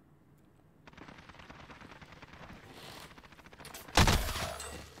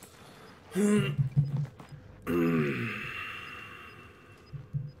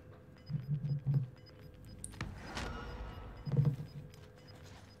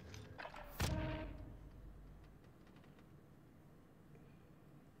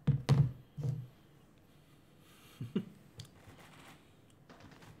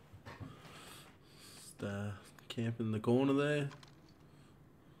 Camp in the corner there.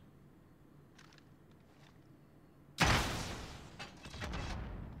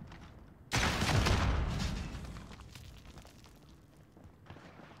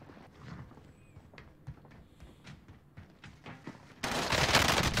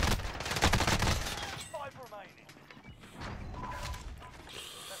 Five remaining.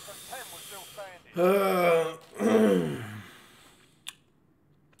 Less than 10 was still standing.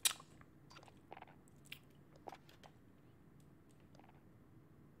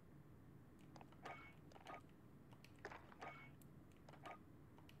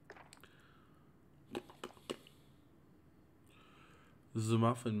 This is a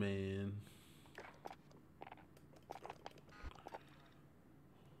Muffin Man.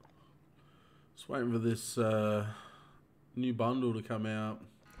 Just waiting for this new bundle to come out.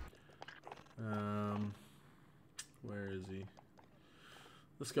 Where is he?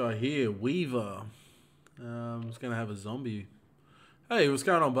 This guy here, Weaver. He's gonna have a zombie. Hey, what's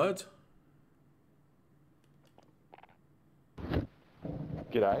going on, buds?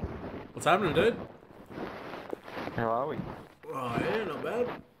 G'day. What's happening, dude? How are we? Oh, yeah, not bad.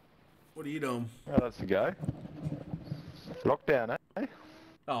 What are you doing? Oh, that's the go. Lockdown, eh?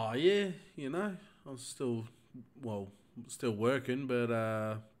 Oh, yeah, you know, I'm still, well, still working, but,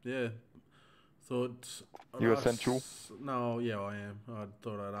 yeah, thought... You essential? No, yeah, I am. I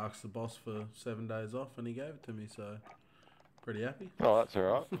thought I'd ask the boss for 7 days off, and he gave it to me, so pretty happy. Oh, that's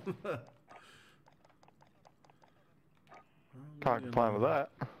alright. Can't complain with that.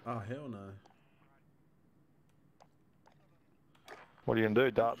 Oh, hell no. What are you going to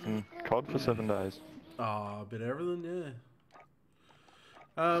do? Darts and COD for 7 days? Oh, a bit of everything,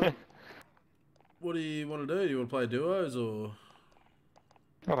 yeah. What do you want to do? Do you want to play duos, or...?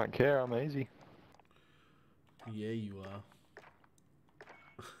 I don't care, I'm easy. Yeah, you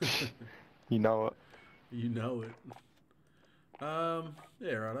are. You know it. You know it.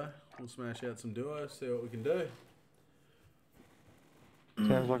 Yeah, righto. We'll smash out some duos, see what we can do.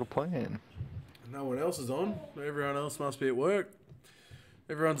 Sounds like a plan. No one else is on. Everyone else must be at work.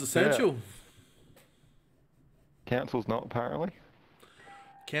 Everyone's essential. Yeah. Council's not, apparently.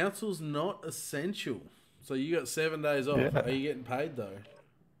 Council's not essential. So you got 7 days off. Yeah. Are you getting paid, though?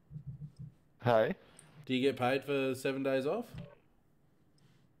 Hey? Do you get paid for 7 days off?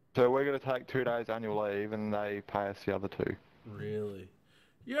 So we're going to take 2 days annual leave and they pay us the other 2. Really?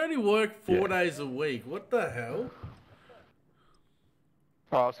 You only work 4 days a week. What the hell?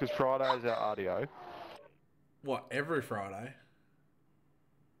 Oh, it's because Friday's our RDO. What, every Friday?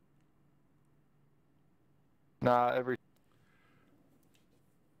 Nah, every...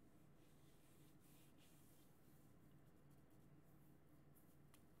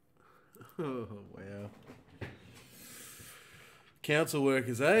 Oh, wow. Council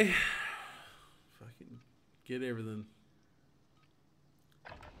workers, eh? Fucking get everything.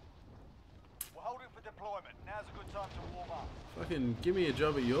 We're holding for deployment. Now's a good time to warm up. Fucking give me a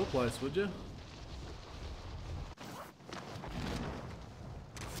job at your place, would you?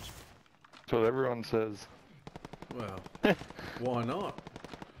 That's what everyone says. Well, why not?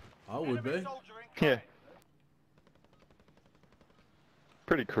 I would be. Yeah.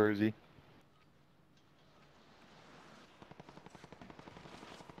 Pretty cruisy.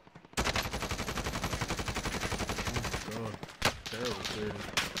 God, terrible shooting.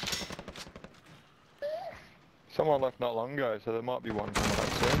 Someone left not long ago, so there might be one coming up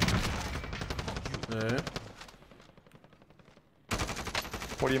soon. Yeah.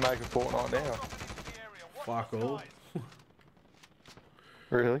 What do you make of Fortnite now? Fuck all.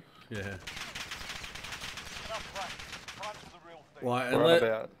 Really? Yeah. We're Like, We're on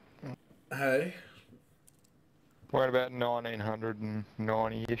about... Hey? We're at about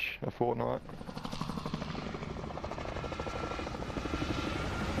 1990-ish a fortnight.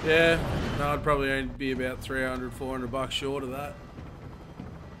 Yeah, no, I'd probably only be about 300, 400 bucks short of that.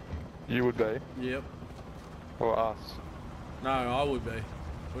 You would be? Yep. Or us? No, I would be.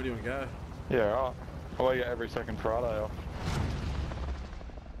 Where do you want to go? Yeah, right. Well, we get every second Friday off.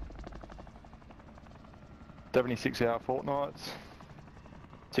 76-hour fortnights.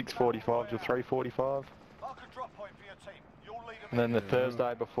 6:45 to 3:45. And then the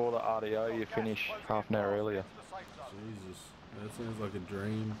Thursday before the RDO, you finish half an hour earlier. Jesus, that sounds like a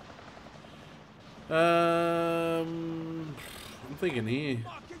dream. I'm thinking here.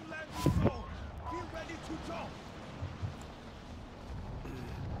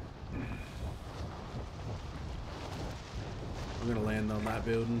 I'm gonna land on that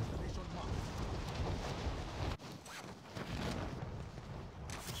building.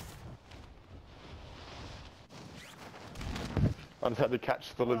 I just had to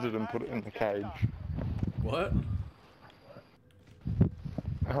catch the lizard and put it in the cage. What?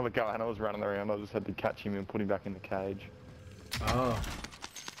 Oh, the guy was running around, I just had to catch him and put him back in the cage. Oh.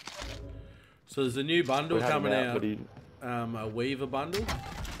 So there's a new bundle coming out, a Weaver bundle.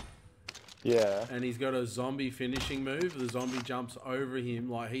 Yeah. And he's got a zombie finishing move. The zombie jumps over him,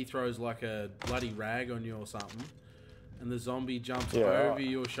 like he throws like a bloody rag on you or something. And the zombie jumps over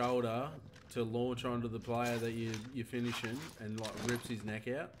your shoulder to launch onto the player that you're finishing and like rips his neck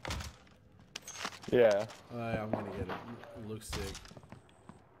out. Yeah. Oh, yeah, I'm gonna get it. It looks sick.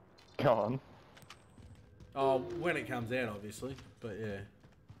 Go on. Oh, when it comes out, obviously. But yeah.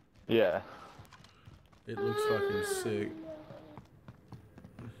 Yeah. It looks fucking sick.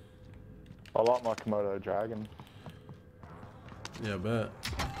 I like my Komodo dragon. Yeah, I bet.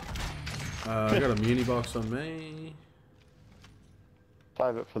 I got a muni box on me.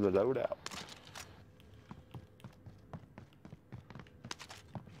 Save it for the loadout.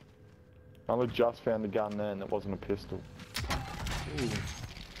 I just found a gun then that wasn't a pistol. Ooh.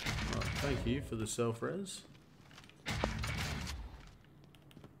 Oh, thank you for the self-res.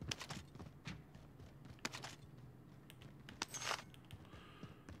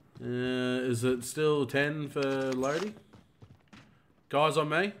 Is it still 10 for Lodi? Guys on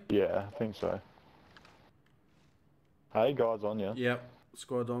me? Yeah, I think so. Hey, guys on you. Yep,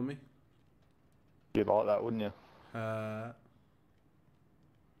 squad on me. You'd like that, wouldn't you? Yeah,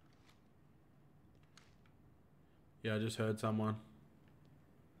 I just heard someone.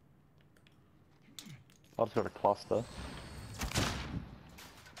 I've just got a cluster.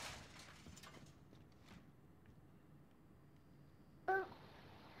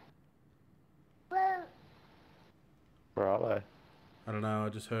 Where are they? I don't know, I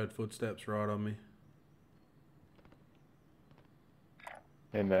just heard footsteps right on me.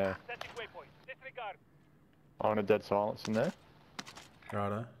 In there. Setting waypoint. Disregard. On a dead silence in there.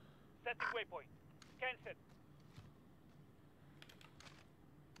 Righto. Setting waypoint. Cancel.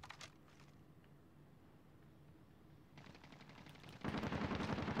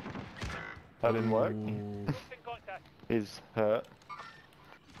 That didn't work. Ooh. In contact. He's hurt.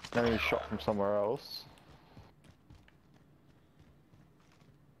 Now he's shot from somewhere else.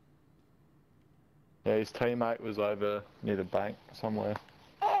 Yeah, his teammate was over near the bank somewhere.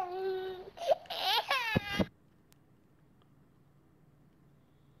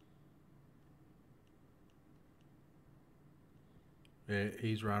 Yeah,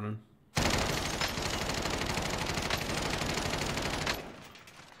 he's running.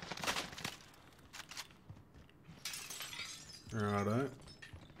 Righto. Your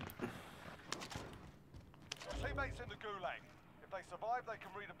teammates in the gulag. If they survive, they can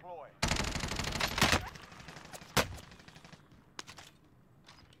redeploy.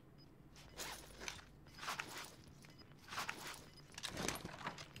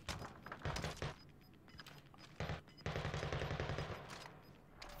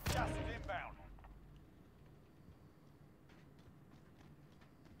 Gas is inbound.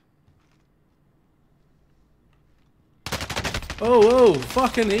 Oh,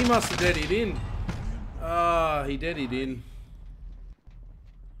 fucking, he must have deadied in. Ah, he deadied in.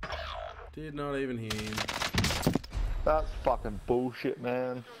 Did not even hear him. That's fucking bullshit,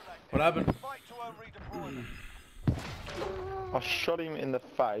 man. What happened? Fight to earn redeployment. I shot him in the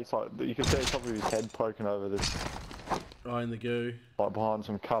face, like you could see the top of his head poking over this, Oh, in the goo. like behind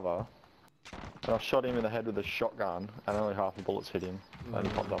some cover. And I shot him in the head with a shotgun, and only half the bullets hit him. And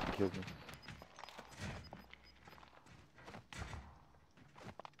he popped up and killed me.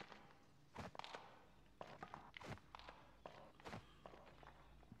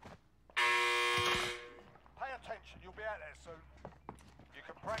 Pay attention, you'll be out there soon. You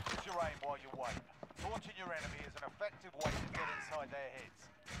can practice your aim while you wait. Taunting your enemy is an effective way to get inside their heads.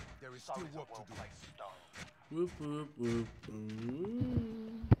 There is So still is a work to do. well-placed stone. Whoop, whoop, whoop.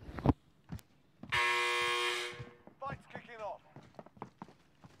 Ooh. Fight's kicking off.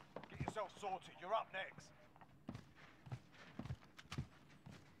 Get yourself sorted, you're up next.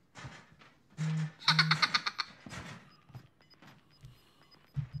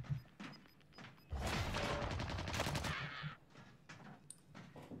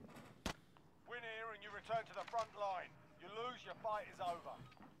 Win here and you return to the front line. You lose, your fight is over.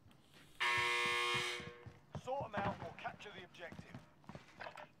 Sort them out or capture the objective.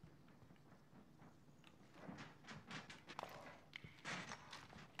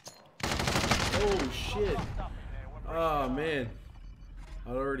 Oh, shit. Oh, man.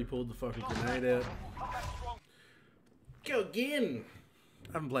 I already pulled the fucking grenade out. Go again.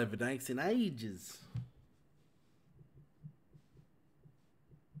 I haven't played Verdansk in ages.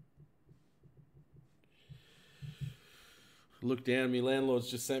 Look down, my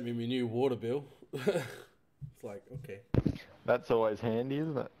landlord's just sent me my new water bill. It's like, okay. That's always handy,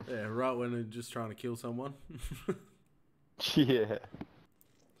 isn't it? Yeah, right when they're just trying to kill someone. Yeah.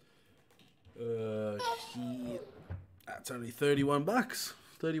 Shit. That's only $31.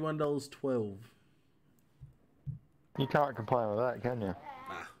 $31.12. You can't complain with that, can you? Nah,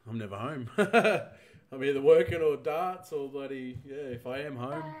 I'm never home. I'm either working or darts or bloody, yeah, if I am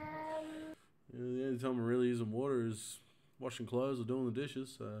home. The only time I'm really using water is washing clothes or doing the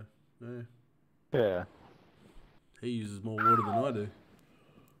dishes, so, yeah. Yeah. He uses more water than I do.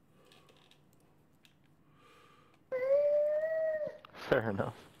 Fair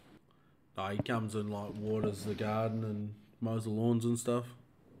enough. Oh, he comes and, like, waters the garden and mows the lawns and stuff.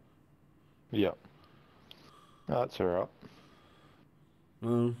 Yep. That's alright.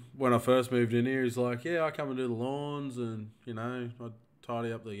 When I first moved in here, he's like, yeah, I come and do the lawns and, you know, I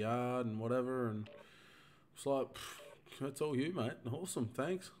tidy up the yard and whatever. And it's like, that's all you, mate. Awesome,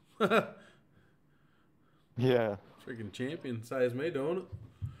 thanks. Yeah. Freaking champion, saves me doing it.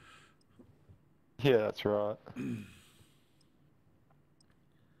 Yeah, that's right.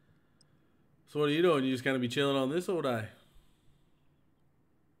 So what are you doing? You just going to be chilling on this all day?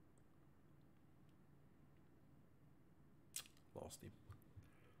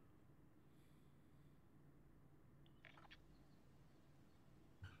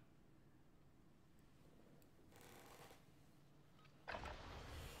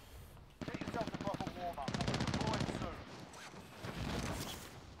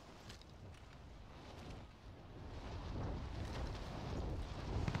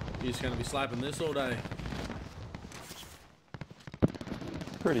 You're just gonna be slapping this all day.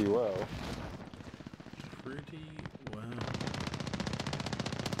 Pretty well. Pretty well.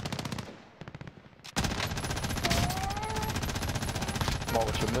 Might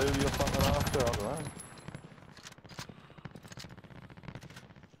watch a movie or something after, I don't know.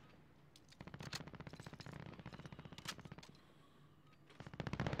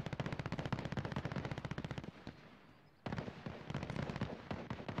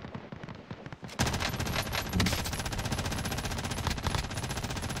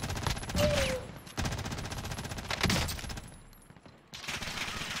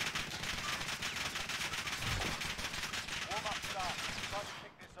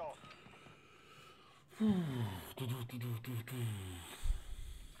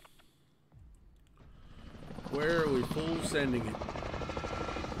 Where are we full sending it?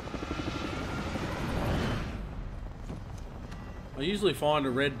 I usually find a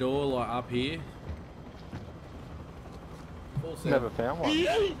red door like up here. Full send. Never found one.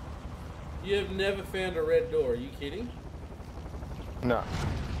 You have never found a red door, are you kidding? No.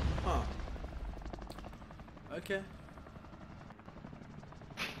 Huh. Okay.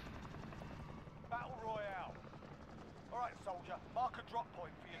 Battle Royale. Alright, soldier, mark a drop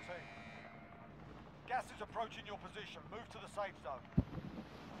point for your team. Gas is approaching your position. Move to the safe zone.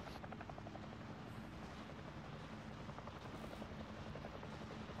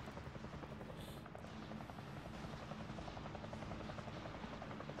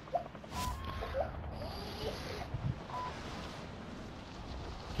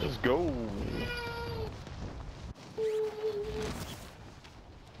 Let's go.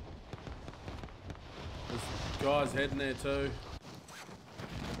 There's guys heading there too.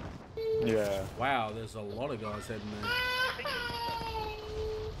 Yeah. Wow, there's a lot of guys heading there.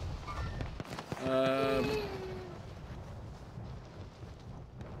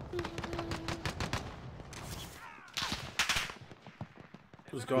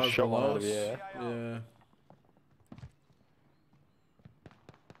 There's guys shot one below out us. of the air. Yeah.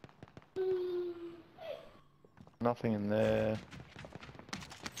 Nothing in there.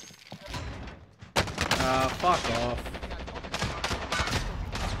 Fuck off.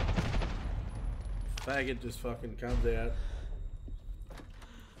 Faggot just fucking comes out.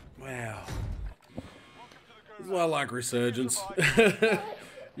 Wow. This is why I like Resurgence.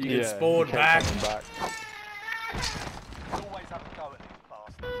 You get spawned you back. keep coming back. Always have a go at these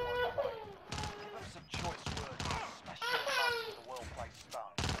bastards while you're away. Give them some choice words and smash your heart with a well-placed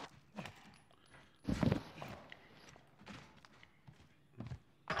stone.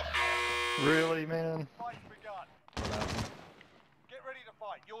 Really, man? Fight's begun. Get ready to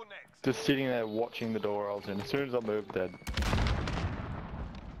fight. You're next. Just sitting there watching the door I was in. As soon as I moved, dead.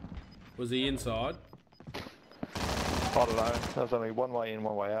 Was he inside? I don't know. There was only one way in,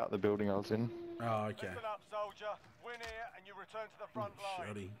 one way out the building I was in. Oh, okay. Listen up, soldier. Win here and you return to the front line.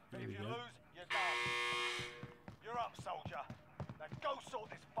 Shoddy. But There if we you go. lose, you're done. You're up, soldier. Now go sort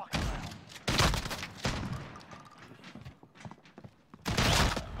this fucking out.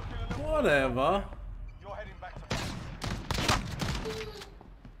 Whatever. You're heading back to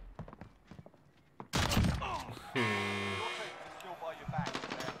Your team can still buy you back if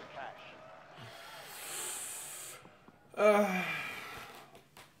they have the cash.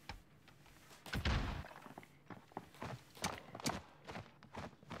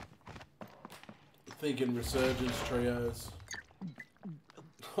 Thinking Resurgence trios.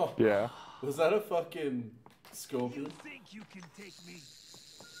 Oh, Yeah. was that a fucking scorpion? Think you can take me?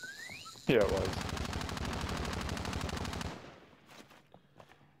 Yeah, it was.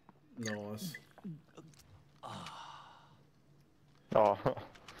 Nice. Oh.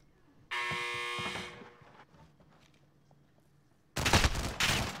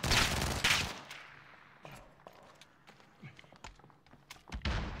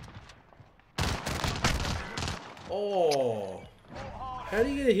 Oh. How do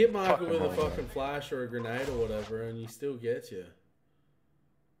you get a hit marker with a Fucking fucking flash or a grenade or whatever and he still gets you?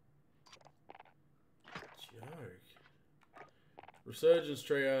 Joke. Resurgence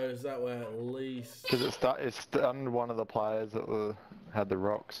trio, is that way at least... Because it stunned one of the players that had the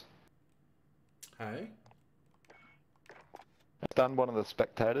rocks. Hey? It stunned one of the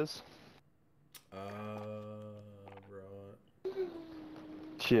spectators. Right.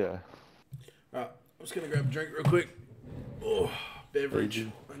 Yeah. Alright, I'm just gonna grab a drink real quick. Oh, beverage.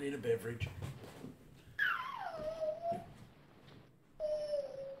 Easy. I need a beverage. A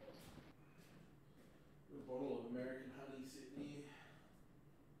bottle of American honey sitting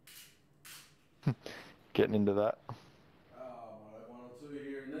here. Getting into that. Oh, might have one or two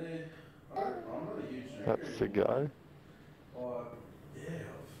here and there. I'm not a huge drinker. That's the go. Yeah,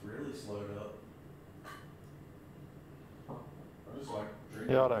 I've really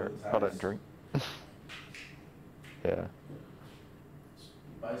Yeah, for I don't drink. Yeah.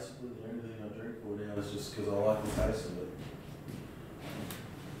 Basically, the only thing I drink for now is just because I like the taste of it.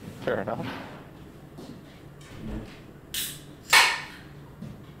 Fair enough.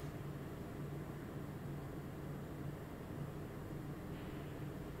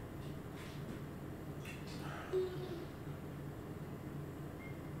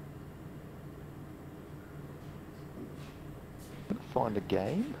 Find a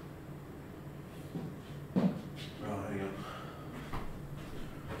game? Oh, hang on.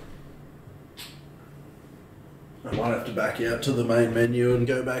 I might have to back out to the main menu and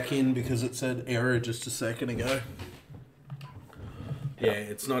go back in because it said error just a second ago. Yeah,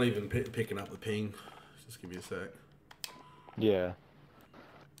 it's not even picking up the ping. Just give me a sec. Yeah.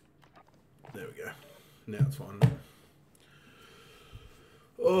 There we go. Now it's fine.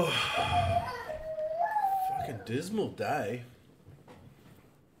 Oh, fucking dismal day.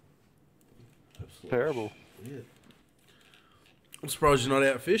 Absolute Terrible. shit. I'm surprised you're not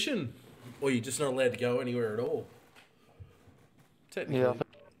out fishing, or you're just not allowed to go anywhere at all. Technically, Yeah,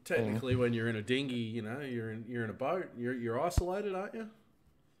 technically, when you're in a dinghy, you know, you're in a boat. You're isolated, aren't you?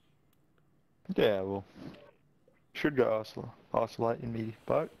 Yeah, well, should go isolate in me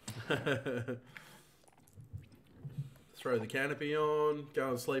boat. Throw the canopy on, go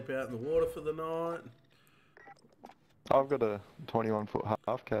and sleep out in the water for the night. I've got a 21-foot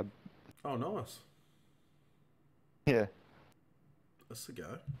half cab. Oh, nice. Yeah. That's the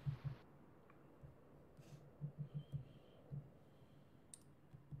go.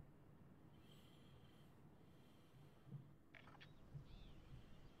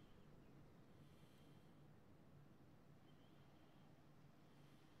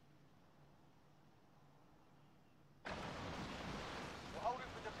 We're holding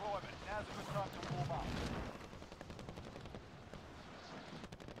for deployment. Now's a good time to warm up.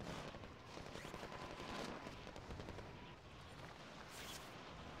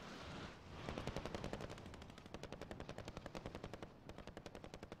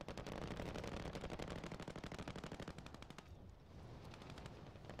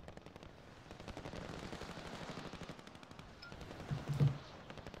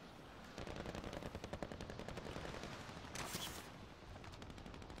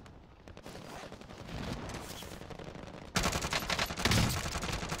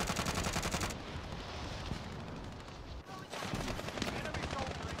 Enemy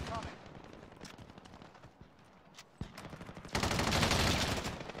soldier incoming.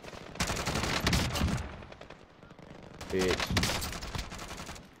 Bitch.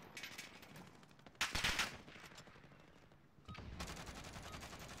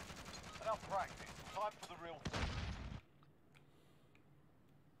 Enough practice. Time for the real thing.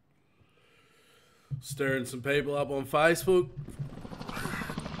 Stirring some people up on Facebook.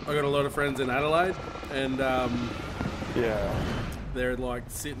 I got a lot of friends in Adelaide, and Yeah. they're like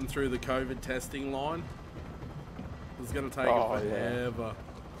sitting through the COVID testing line. It's gonna take Oh, it forever.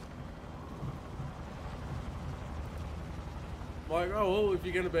 Like, oh well, if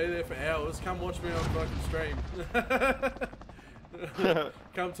you're gonna be there for hours, come watch me on fucking stream.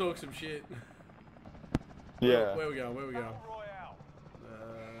 Come talk some shit. Yeah. Where we going? Where we going? Battle Royale.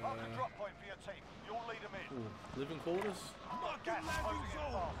 Mark a drop point for your team. You'll lead them in. Living quarters? Gas closing in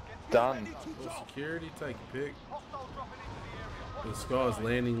fast. Get Done. Or security? Take a pick. hostile dropping into the area. The sky's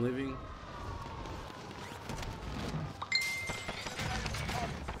landing living.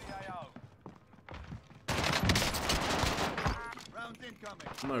 Round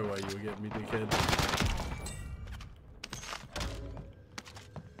incoming. No way you were getting me, dickhead.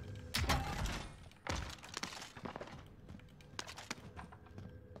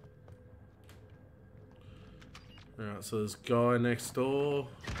 Alright, so there's a guy next door.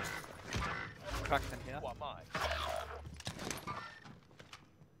 Cracked in here. What am I?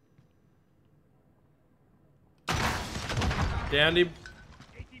 Downed him.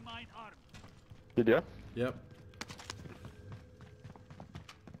 Did you? Yep.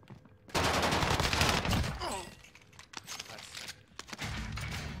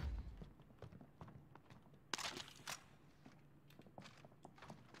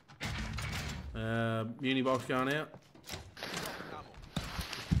 Muni box going out.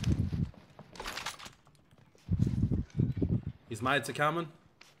 His mates are coming.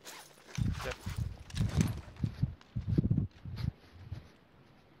 Yep.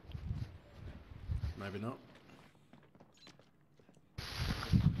 Maybe not.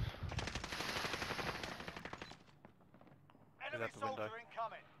 Enemy out the window. soldier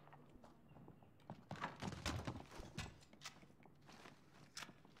incoming.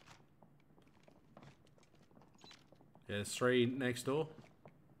 Yeah, there's three next door.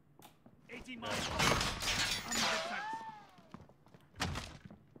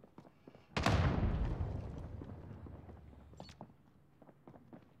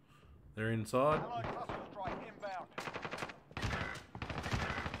 They're inside. Allied cluster strike inbound.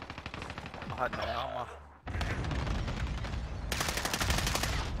 I had no armor.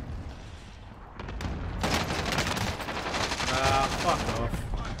 Fuck off.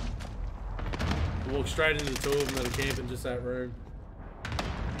 Walk straight into the two of them that are camping just that room.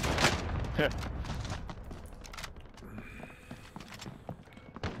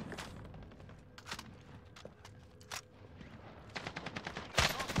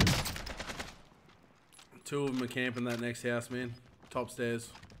 Two of them are camping that next house, man. Top stairs.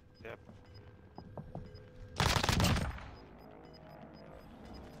 Yep.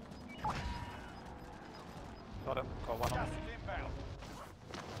 Got him. Got one on. Gas is inbound.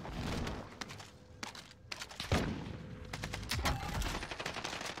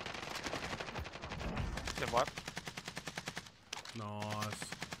 Team wipe. Nice.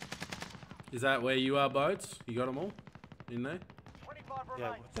 Is that where you are, Boats? You got them all in there? 25 Yeah,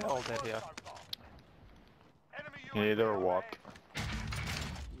 remain. they're all dead here. Enemy Yeah, UAV they're overhead. wiped.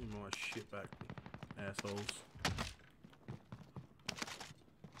 You my shit back, assholes.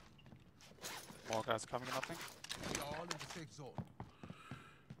 More guys coming in, I think. We are all in the safe zone.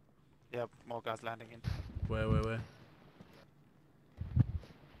 Yep, more guys landing in. Where?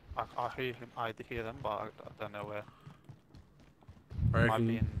 I hear him. I did hear them, but I don't know where. I Might be reckon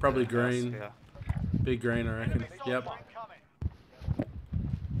in probably the house, green. Yeah. Big green, I reckon. Enemy Yep. soldier incoming.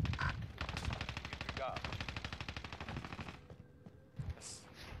 Yes.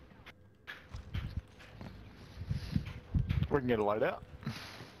 We can get a load out.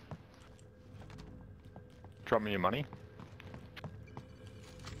 Drop me your money.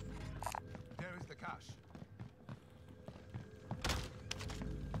 There is the cash.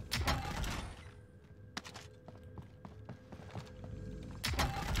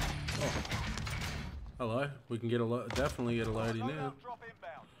 Hello. We can get a load. Definitely get a load in now. Loadout drop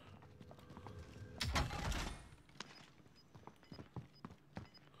inbound.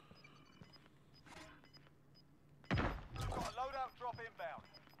 Got a loadout drop inbound.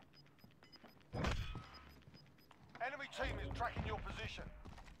 Enemy team is tracking your position.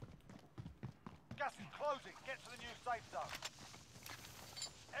 Gas is closing. Get to the new safe zone.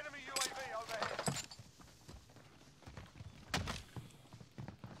 Enemy UAV overhead.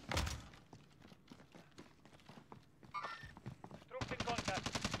 Troops in contact.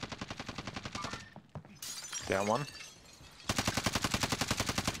 Down one.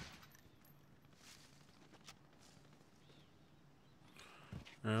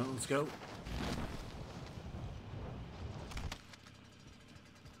 Alright, let's go.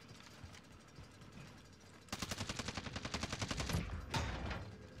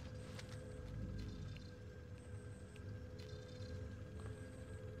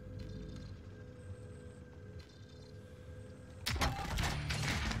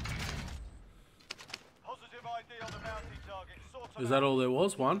 Positive ID on the bounty target. Sort them Is that out. all there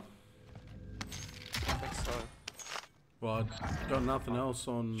was? One? I think so. Well, I got nothing else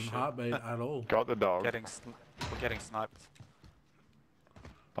on heartbeat at all. Got the dog. We're getting sniped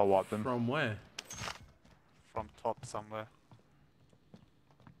I'll wipe them. From where? from top somewhere.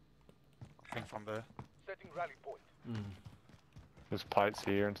 I think from there. Setting rally point. There's plates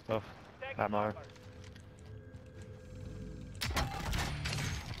here and stuff. Ammo.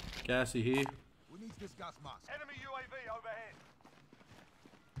 Gassy here. Who needs this gas mask? Enemy UAV overhead.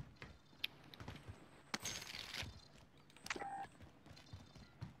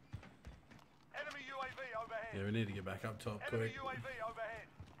 Enemy UAV overhead. Yeah, we need to get back up top Enemy quick. UAV overhead.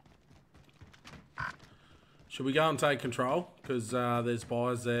 Should we go and take control? Because there's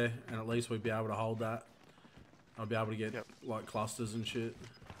buyers there, and at least we'd be able to hold that. I'll be able to get like clusters and shit.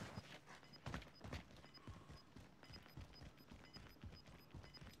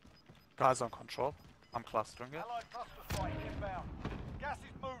 Guys on control. I'm clustering it. Allied cluster strike inbound. Gas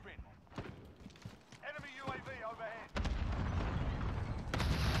is moving. Enemy UAV overhead.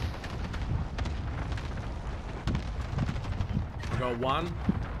 I got one.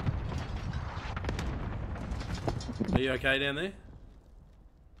 Are you okay down there?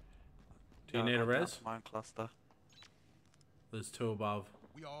 Do you need a res? Mine cluster. There's two above.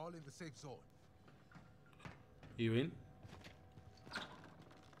 We are all in the safe zone. You in? I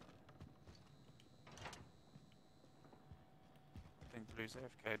think blue's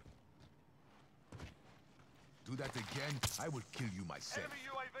AFK. Do that again, I will kill you myself. Enemy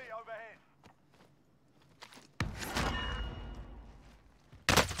UAV overhead.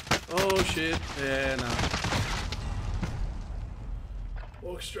 Oh shit. Yeah, no.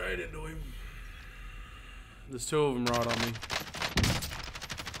 Walk straight into him. There's two of them right on me.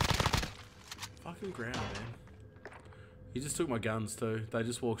 Fucking ground, man. He just took my guns too. They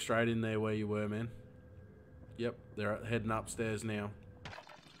just walked straight in there where you were, man. Yep, they're heading upstairs now.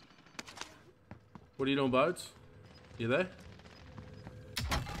 What are you doing, Boats? You there?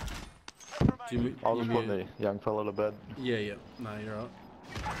 I'll just put the young fella to bed. Yeah. No, you're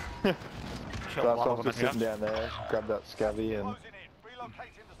right. So I was just sitting down there, grab that scabby and...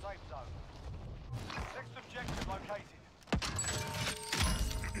 Relocating the safe zone. Next objective located.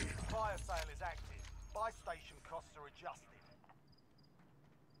 Fire sale is active. Buy station costs are adjusted.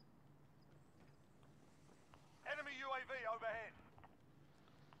 Enemy UAV overhead.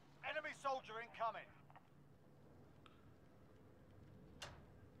 Enemy soldier incoming.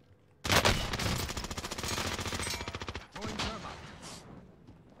 Throwing thermite.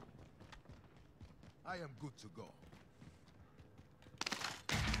 I am good to go.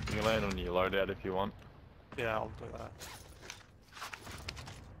 You can land on your loadout if you want. Yeah, I'll do that.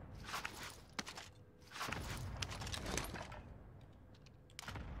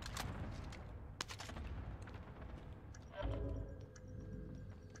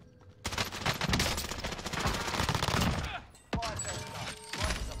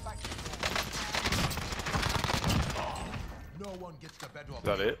 No one gets the better of Is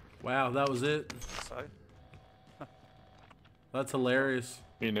that me. it? Wow, that was it. So, That's hilarious.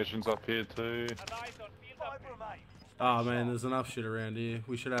 Munitions up here too. Oh man, there's enough shit around here.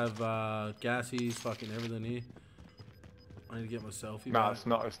 We should have gassies, fucking everything here. I need to get my selfie No, back.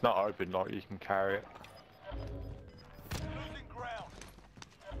 it's not open, like you can carry it. Losing ground.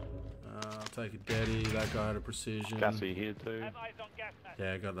 I'll take a daddy. That guy had a precision. Gassy here too.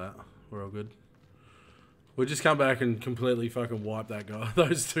 Yeah, I got that. We're all good. We'll just come back and completely fucking wipe that guy.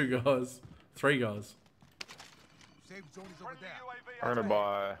 Those two guys. Three guys. Safe zone is over there. I'm gonna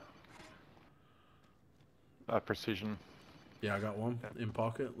buy a precision. Yeah, I got one in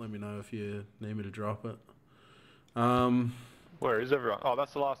pocket. Let me know if you need me to drop it. Where is everyone? Oh,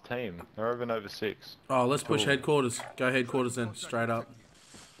 that's the last team. They're over 6. Oh, let's push Cool. headquarters. Go headquarters then, straight up.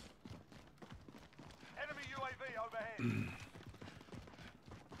 Enemy UAV overhead.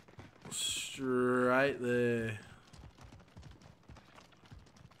 Straight there.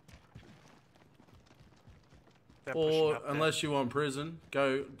 they're pushing Or up there. unless you want prison,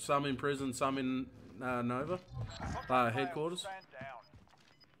 go some in prison, some in Nova. Headquarters. Stand down.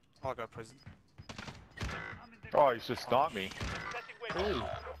 I'll go prison. Oh, he's just sniped me. Ooh.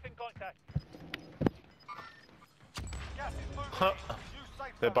 Gas is moving. Use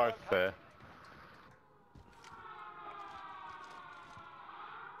safe They're zone both located. there.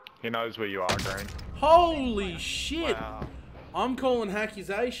 He knows where you are, Green. Holy shit! Wow. I'm calling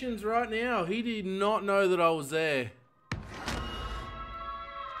accusations right now. He did not know that I was there. I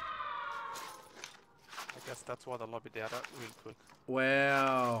guess that's why the lobby did that real quick.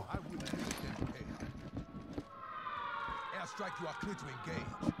 Wow. I will let them pay. Airstrike, you are clear to engage.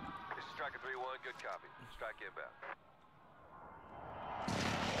 This is Striker 3-1, good copy. Strike inbound.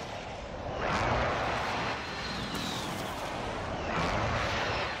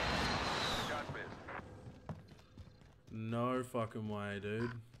 Shots missed. No fucking way,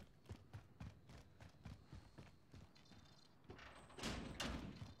 dude.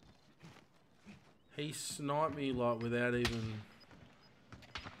 He sniped me like without even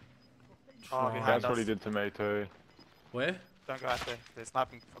Oh, trying. behind That's what he us. did to me too. Where? Don't go out there. They're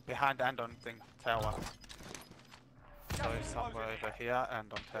sniping behind and on thing tower. So somewhere over here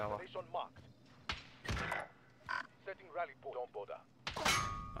and on tower. Setting rally point. Don't bother.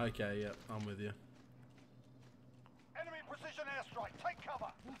 Okay, yep, I'm with you. Enemy precision airstrike. Take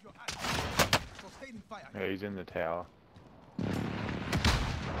cover. Move your hands. Sustaining fire. Yeah, he's in the tower.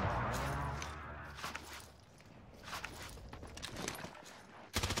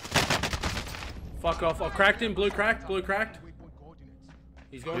 Fuck off. I cracked him. Blue cracked. Blue cracked. Waypoint coordinates.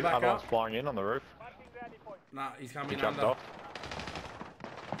 He's going The back other one's up. flying in on the roof. Nah, he's He coming jumped under. off.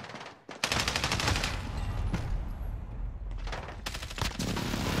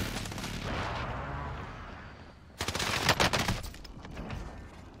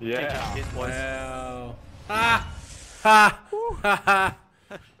 Yeah. It was. Wow. Ha! Ha! Ha! Ha!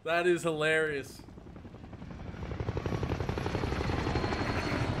 That is hilarious.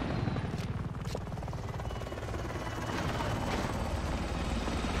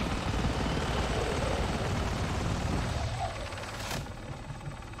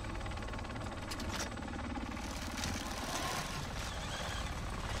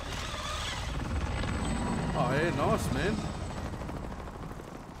 Oh, yeah, nice, man.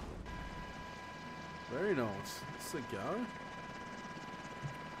 Very nice. Let's go.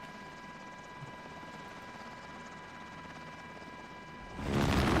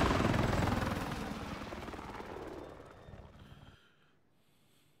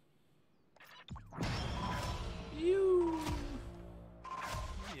 You.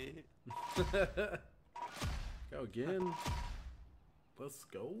 Yeah. Go again. Let's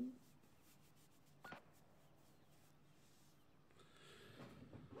go.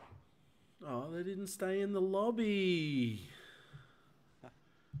 Oh, they didn't stay in the lobby. I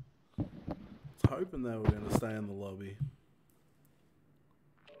was hoping they were going to stay in the lobby.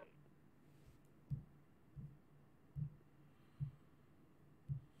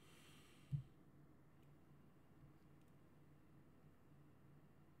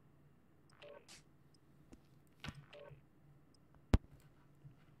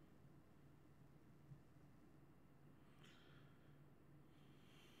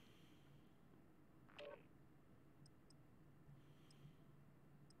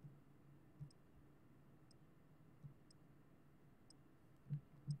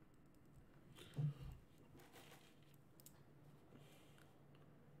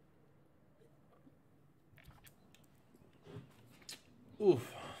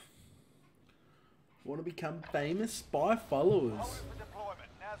 Oof. Want to become famous? Buy followers. Hold it for deployment.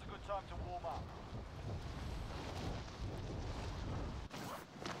 Now's a good time to warm up.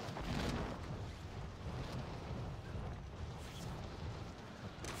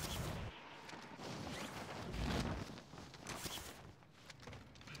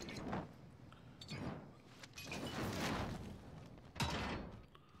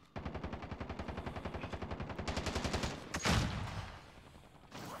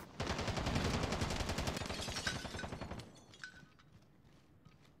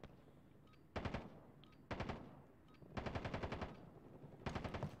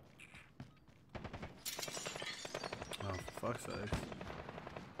 Oh, for fuck's sake.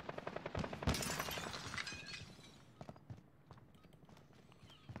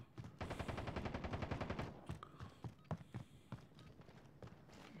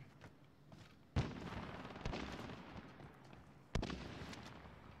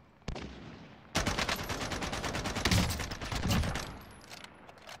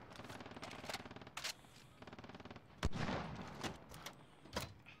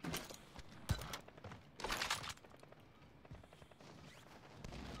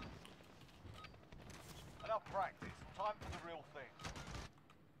 Enough practice. Time for the real thing.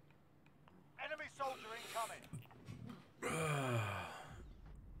 Enemy soldier incoming.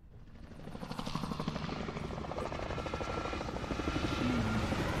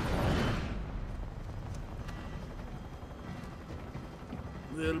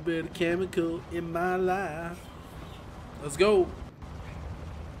 Little bit of chemical in my life. Let's go.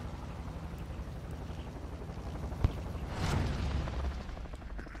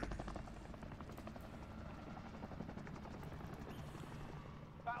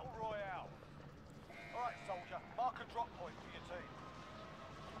 Battle Royale. Alright, soldier. Mark a drop point for your team.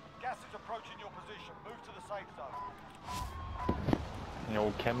 Gas is approaching your position. Move to the safe zone. The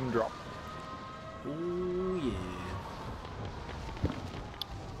old chem drop. Ooh, yeah.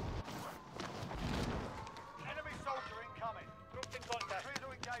 Enemy soldier incoming. Group in contact. Clear to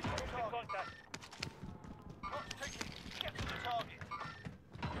engage the Group in target. contact. Clock's ticking. Get to the target.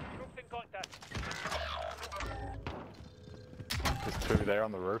 Group in contact. There's two there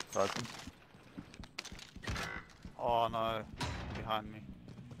on the roof, open. Oh no, behind me.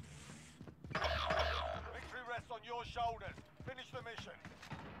 Victory rests on your shoulders. Finish the mission.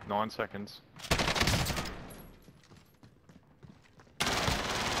 9 seconds.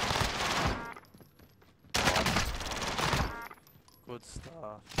 Good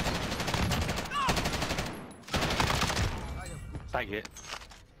stuff. Take it.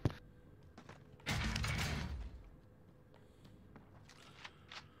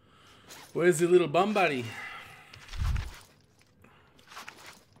 Where's the little bum buddy?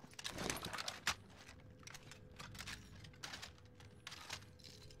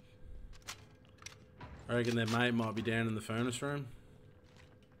 I reckon their mate might be down in the furnace room.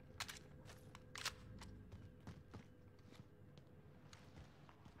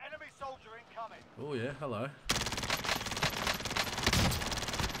 Enemy soldier incoming. Oh yeah, hello.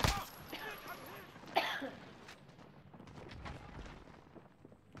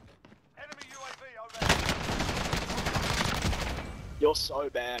 Enemy UAV overhead. You're so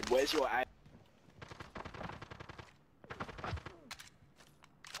bad. Where's your aim?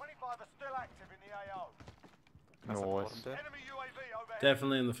 25 are still active in the AO. Nice. Enemy UAV overhead.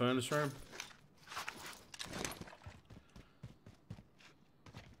 Definitely in the furnace room.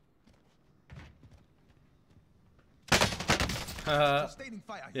 Sustaining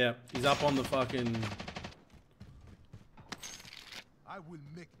fire. Yeah, he's up on the fucking. I will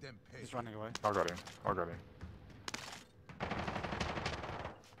make them pay. He's running away. I got him. I got him.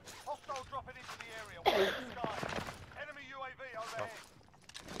 Hostile dropping into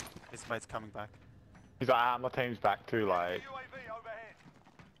mate's coming back. He's like, ah, my team's back too late. UAV overhead.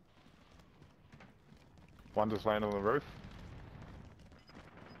 One just landed on the roof.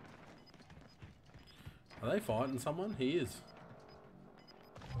 Are they fighting someone? He is.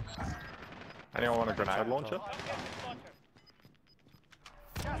 Anyone want a grenade launcher? One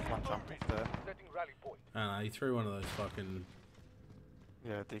jump off there. Setting rally point. No, he threw one of those fucking...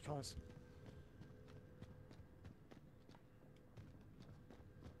 Yeah, decoys.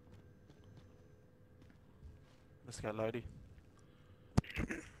 Let's get loady.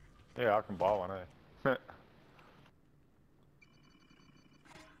 Yeah, I can buy one, eh?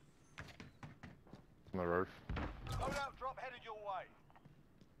 On the roof. Loadout drop headed your way.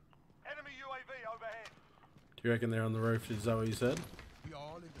 Enemy UAV overhead. Do you reckon they're on the roof? Is that what you said? We are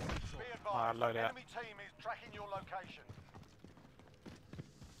all in the safe zone. Be advised, load out. enemy team is tracking your location.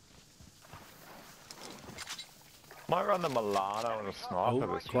 Might run the Milano and a sniper Oh, this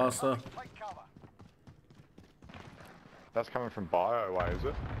one. cluster. Take cover. That's coming from Bio way, is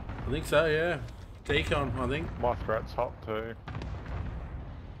it? I think so, yeah. Decon, I think. My threat's hot too.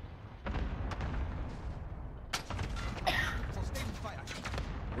 Sustaining fire.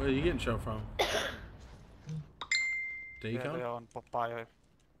 Where are you getting shot from? Yeah, they're Decon? on bio,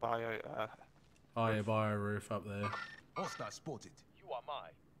 Oh yeah, bio roof up there. Hostile spotted. You are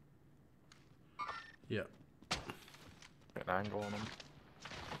mine. Yep. Get an angle on them.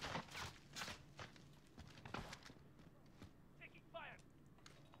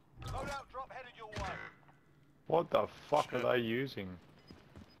 Loadout drop headed your way. What the fuck are they using?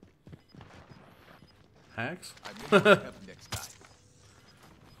 Hacks? I may not help next time.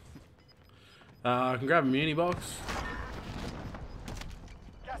 I can grab a muni box.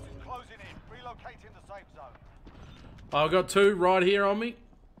 Gas is closing in. Relocating the safe zone. I've got two right here on me.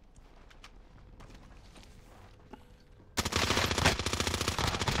 There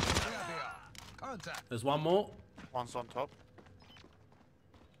they are. Contact. There's one more. one's on top.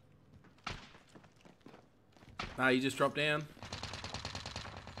 Nah, you just dropped down.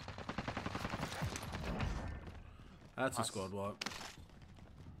 That's a squad wipe.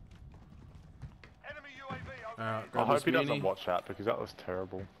 Enemy UAV overhead. Alright, I grab hope this he doesn't muni. watch that because that was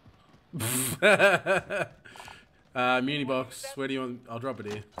terrible. Muni box. Where do you want? I'll drop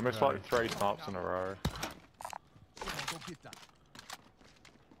it here. I missed like 3 snipes in a row. Someone go get that.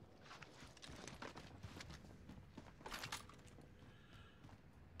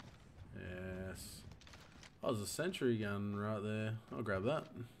 Yes. Oh, there's a sentry gun right there. I'll grab that.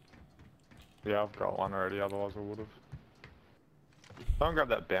 Yeah, I've got one already, otherwise I would have. Don't grab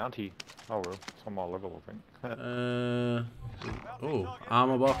that bounty. Oh well, it's on my level, I think. Oh,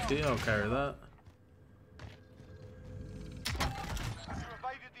 armor box here. I'll carry that. You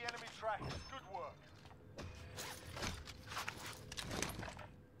evaded the enemy track. Good work.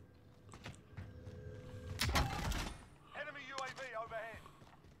 Enemy UAV overhead.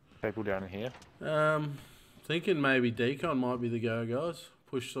 People down here. Thinking maybe decon might be the go, guys.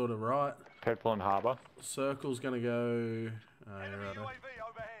 Push sort of right. People in harbour. Circle's gonna go. Oh, yeah, Enemy right. UAV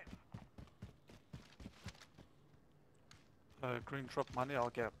overhead. Green drop money, I'll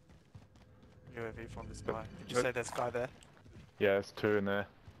get UAV from this guy. Did you say there's a guy there? Yeah, there's 2 in there.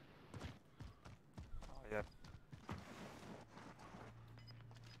 Oh, yeah.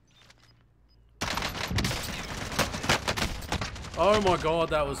 Oh my god,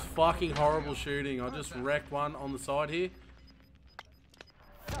 that was fucking horrible shooting. I just wrecked one on the side here.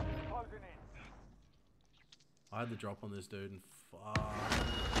 Closing in. I had the drop on this dude and fuck.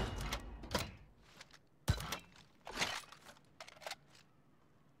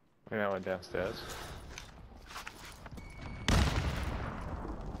 I think I went downstairs.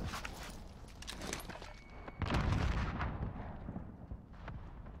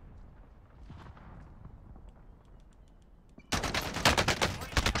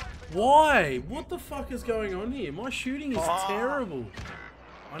 Why? What the fuck is going on here? My shooting is terrible.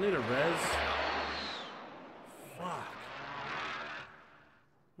 I need a res. Fuck.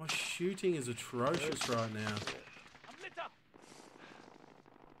 My shooting is atrocious right now.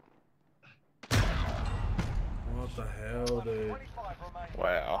 What the hell, dude? 25 remain.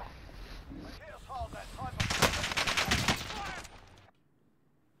 Wow. Hit us hard that time.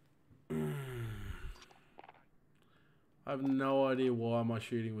 I have no idea why my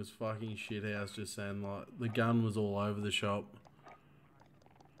shooting was fucking shithouse just saying, like, the gun was all over the shop.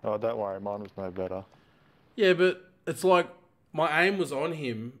 Oh, don't worry, mine was no better. Yeah, but it's like my aim was on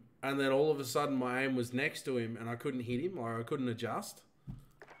him, and then all of a sudden my aim was next to him, and I couldn't hit him, like I couldn't adjust.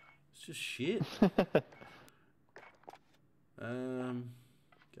 It's just shit.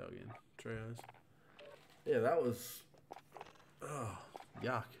 Go again. Trios. Yeah, that was... Oh,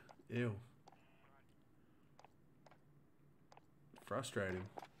 yuck. Ew. Frustrating.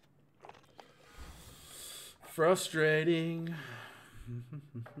 Frustrating.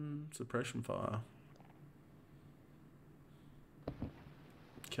 Suppression fire.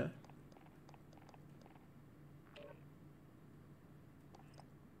 Okay.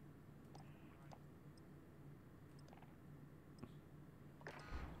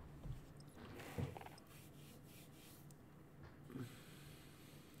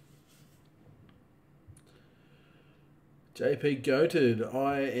 JP Goated,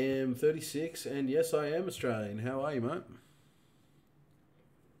 I am 36 and yes, I am Australian. How are you, mate?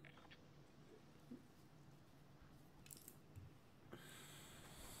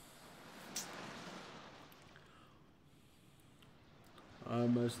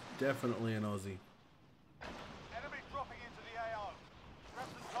 I'm most definitely an Aussie. Enemy dropping into the AO. Grab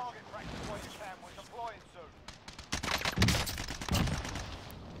some target practice while you can. We're deploying soon.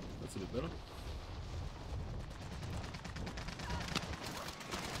 That's a bit better.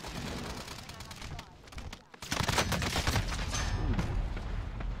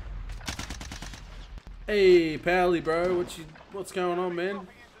 Hey, Pally, bro, what's going on, man?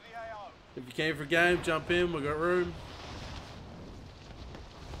 If you came for a game, jump in. We got room.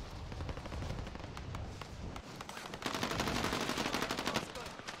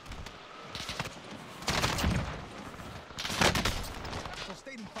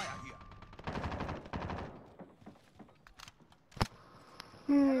 Sustaining fire here.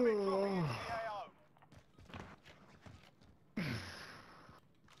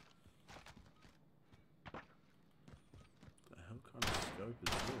 The hell kind of scope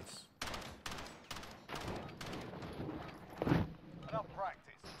is this? Enough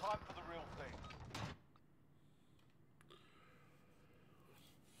practice. Time for the real thing.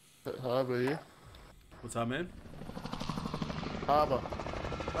 Harbour here. What's up, man? Harbour.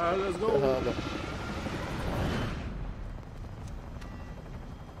 Alright, let's go. Harbour.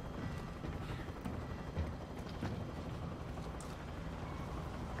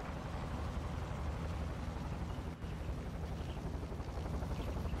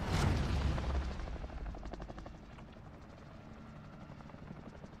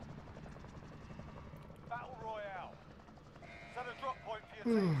 Battle Royale. Set a drop point for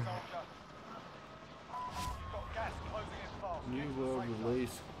your team, soldier. You've got gas closing in fast. New world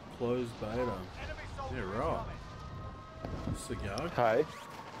release, closed beta. Yeah, right. This a go. Hey.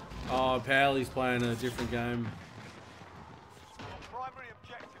 Oh, Pally's playing a different game. Your primary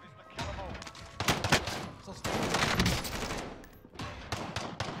objective is to kill them all.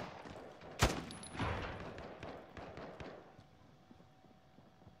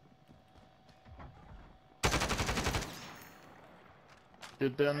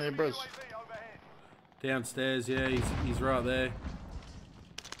 Get down there, bros. Downstairs, yeah, he's right there.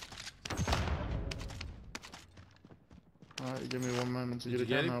 Alright, give me 1 moment to Did get you a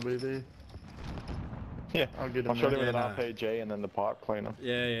get gun, him? I'll be there. Yeah, I'll get him. I'll shot him now. with an Yeah, RPG and then the pipe cleaner.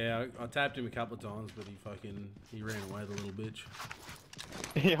 Yeah, I tapped him a couple of times, but he ran away, the little bitch.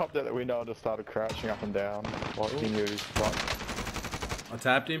 He hopped out the window and just started crouching up and down like he knew his spot. I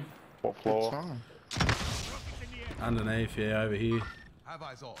tapped him. What floor? Underneath, yeah, over here. Have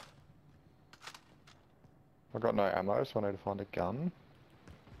eyes all. I got no ammo, so I need to find a gun.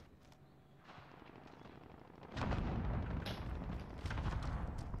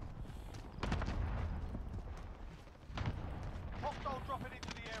 Hostile dropping into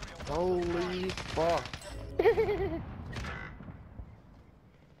the area. Holy fuck.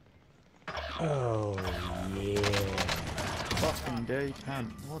 Oh, yeah. Fucking gay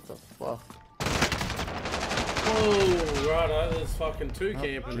cunt. What the fuck? Oh, righto, there's fucking two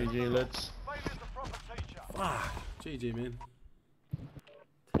camping. GG, let's. Fuck. GG, man.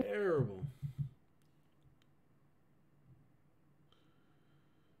 Terrible.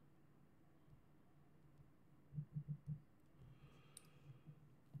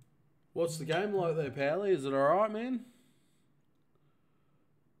 What's the game like there, Pally? Is it alright, man?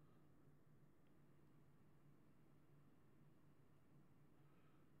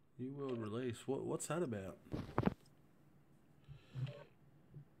 New world release. What's that about?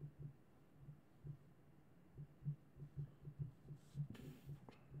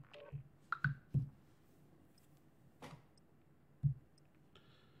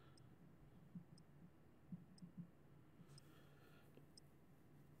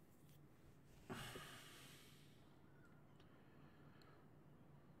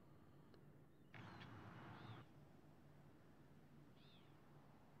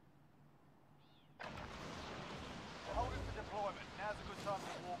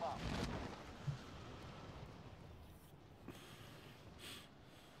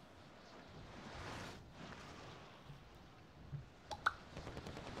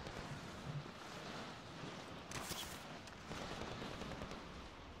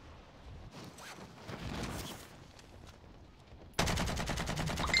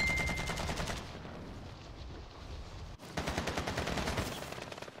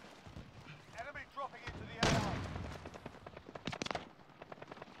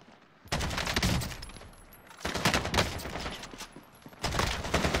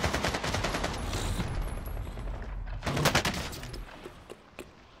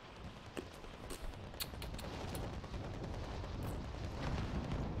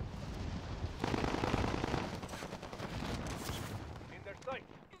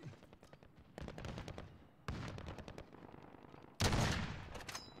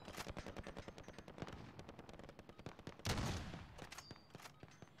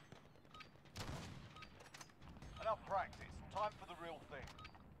 enough practice. Time for the real thing.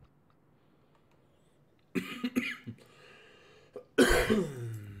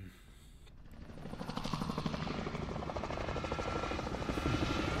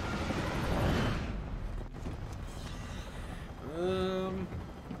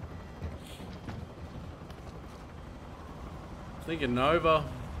 Thinking Nova.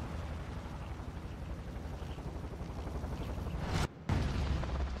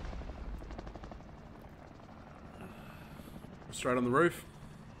 Straight on the roof.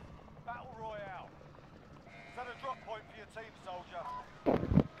 Battle Royale. Set a drop point for your team, soldier.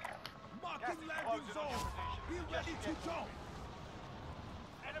 Marking landing zone. Be ready to jump.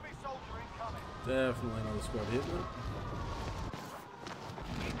 Enemy soldier incoming. Definitely another squad hit.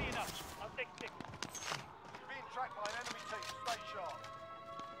 Easy enough. I'll take six. You're being tracked by an enemy team. Stay sharp.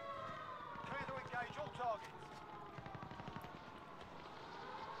 Clear to engage all targets.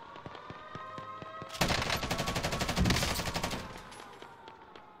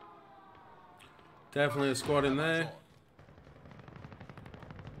 Definitely a squad in there.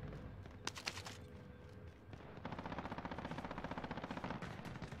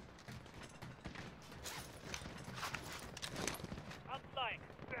 I'm flying.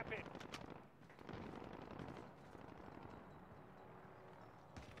 Grab it.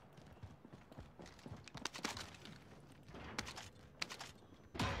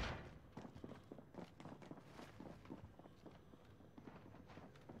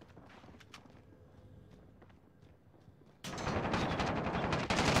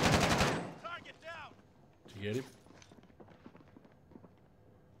 Did you get him?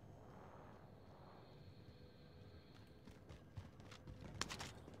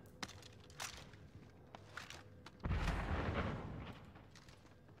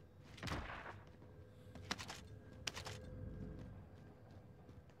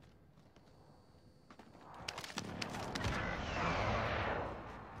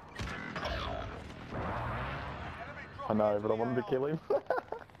 I know, but I wanted to kill him.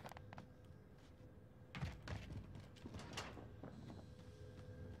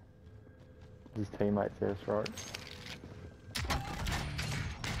 His teammates there, right?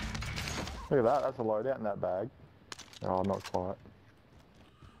 Look at that, that's a loadout in that bag. Oh, not quite.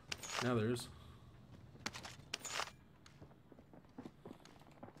 Now there is.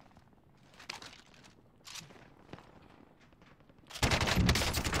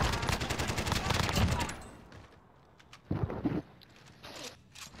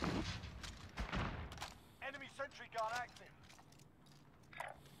 Enemy sentry gun active.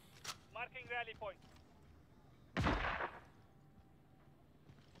 Marking rally point.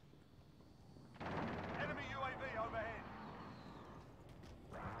 Enemy UAV overhead.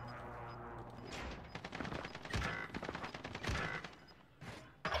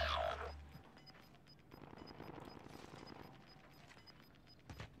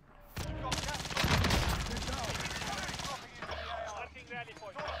 You've got gas. Dropping into the AR. Marking rally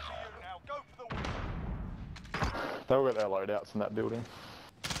point. It's all up to you now. Go for the win. They'll get their loadouts in that building.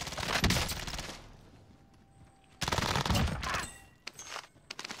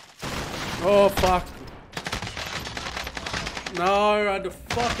 Oh fuck. No, I had to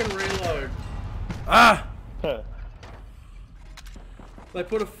fucking reload. Ah! They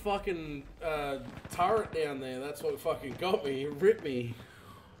put a fucking turret down there. That's what fucking got me. It ripped me.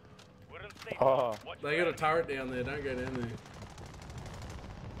 Oh. They got a turret down there. Don't go down there.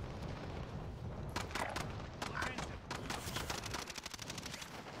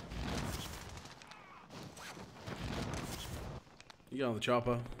 You go on the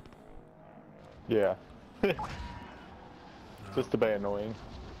chopper. Yeah. Just to be annoying.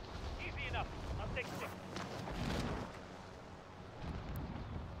 Easy enough. I'll take six.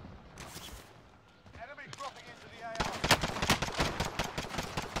 Enemy dropping into the AR.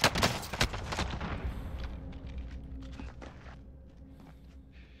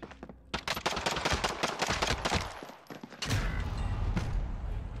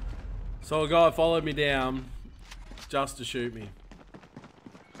 So a guy followed me down just to shoot me.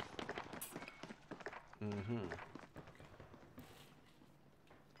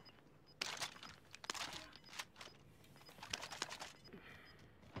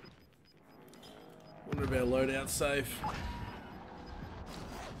 Wonder if our loadout's safe.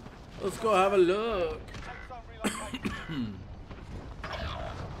 Let's go have a look.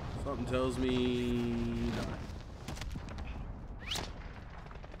 Something tells me no.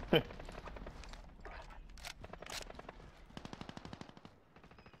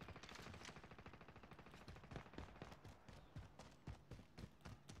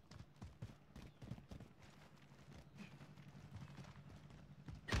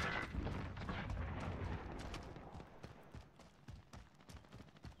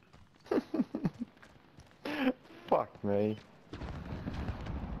 Fuck me.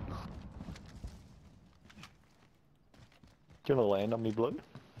 Do you wanna land on me, Blue?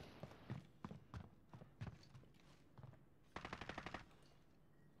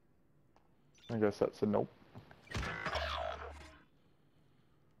 I guess that's a nope.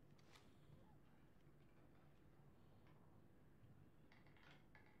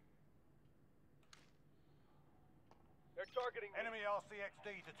 They're targeting enemy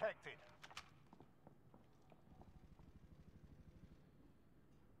RCXD detected.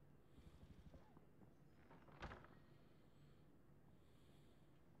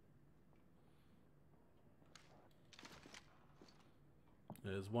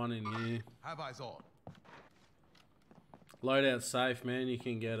 There's one in here. Have eyes on. Loadout safe, man. You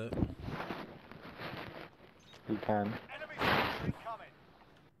can get it. You can. Enemy soldier incoming.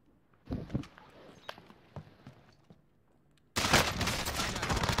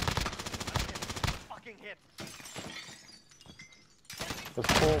 Fucking hit.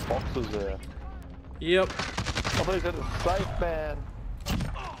 There's 4 boxes there. Yep. I thought you said it's safe, man.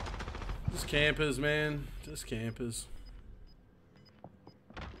 Just campers, man. Just campers.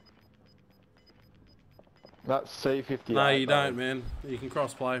 That's C58. No, you though. don't, man. You can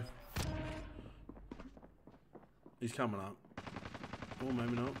cross-play. He's coming up. Or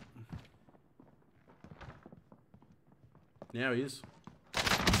maybe not. Now he is.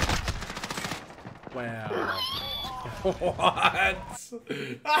 Wow. What?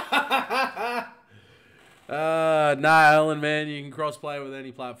 Nah, Alan, man. You can cross-play with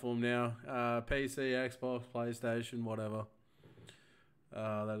any platform now. PC, Xbox, PlayStation, whatever.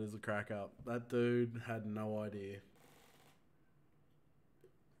 That is a crack up. That dude had no idea.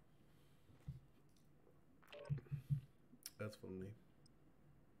 That's funny.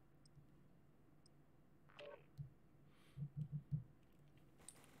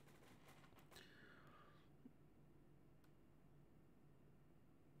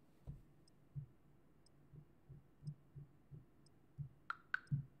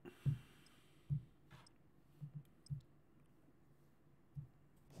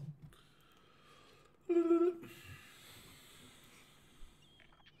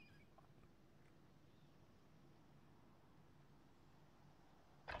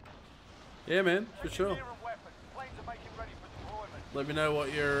 Yeah, man, for sure. Let me know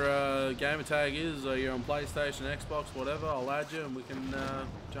what your gamer tag is, or you're on PlayStation, Xbox, whatever. I'll add you and we can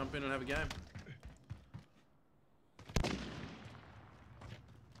jump in and have a game.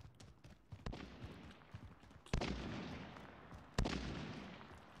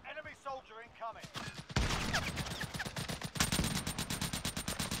 Enemy soldier incoming.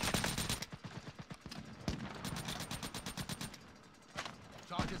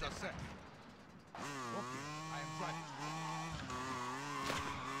 Charges are set. Okay, I am ready.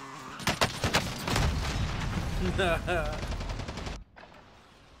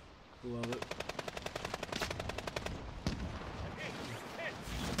 Love it.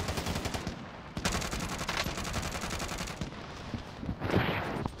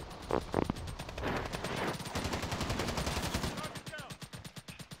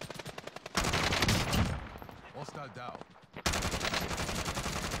 Hostile down.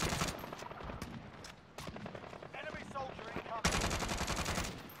 Enemy soldier incoming.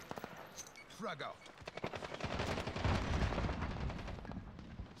 Frag out.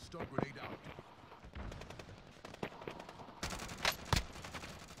 Stun grenade out.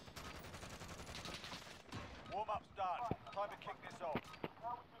 Warm-up's done. Time to kick this off.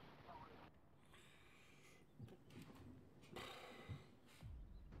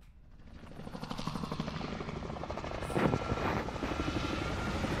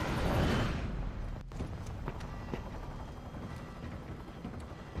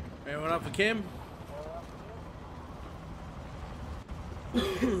 Anyone up for Kim?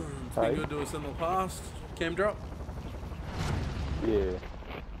 It's been good to us in the past. Cam drop? Yeah.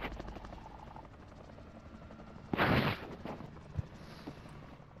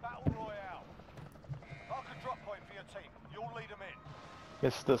 Battle Royale. Mark a drop point for your team. You'll lead them in.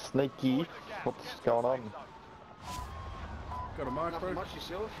 Mr. Sneaky, what's going on? Got a mic, bro? Much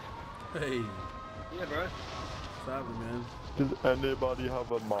yourself? Hey. Yeah, bro. What's happening, man? Does anybody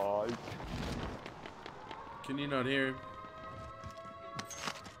have a mic? Can you not hear him?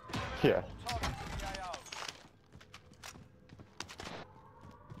 Yeah.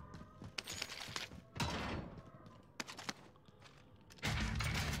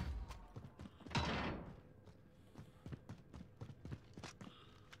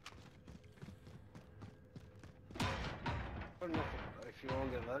 If you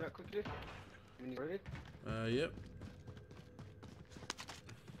want to get loaded out quickly, when you're ready. Yep.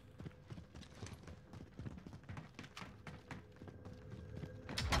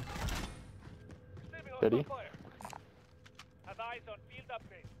 Ready? Have eyes on field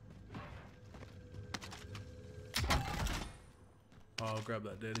upgrade. Oh, I'll grab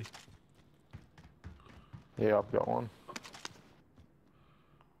that, Daddy. Yeah, I've got one.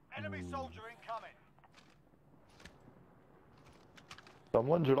 Enemy soldier incoming.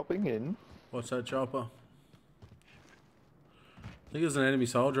 Someone dropping in. What's that chopper? I think there's an enemy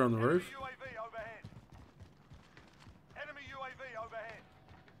soldier on the roof. UAV overhead. Enemy UAV overhead.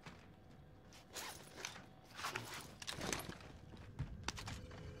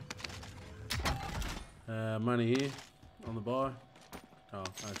 Money here on the buy. Oh,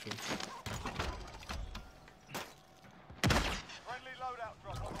 actually. Friendly loadout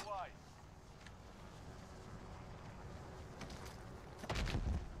drop on the way.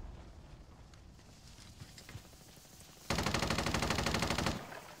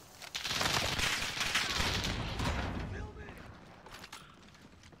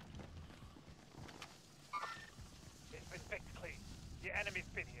 Inspect clean. The enemy's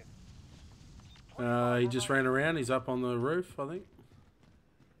been here. He just ran around. He's up on the roof, I think.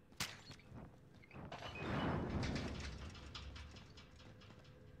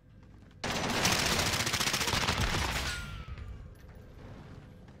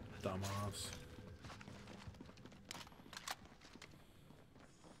 Dumbass.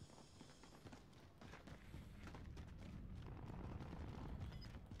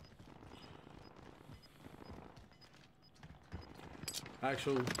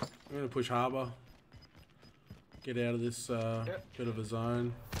 Actual, I'm going to push harbour. Get out of this bit of a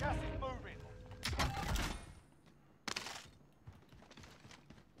zone. Gas is moving.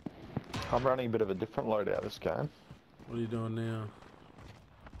 I'm running a bit of a different loadout this game. What are you doing now?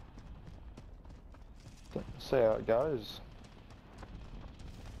 See how it goes.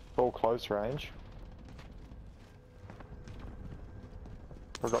 All close range.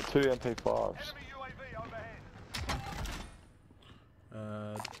 I've got 2 MP5s. Enemy UAV overhead.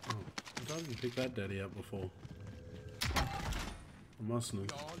 I didn't pick that daddy up before. I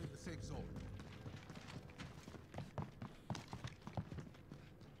mustn't have. All in the safe zone.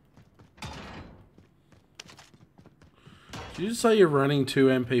 Did you just say you're running 2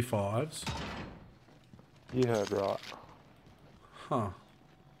 MP5s? You heard right. Huh.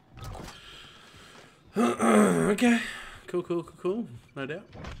 Okay. Cool. No doubt.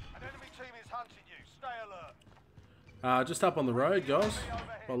 An enemy team is hunting you. Stay alert. Just up on the road, guys.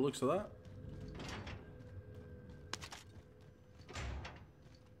 By the looks of that.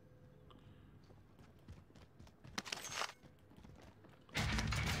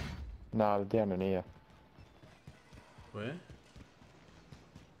 Nah, they're down in here. Where?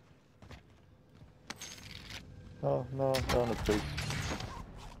 Oh, no, they're on the beach.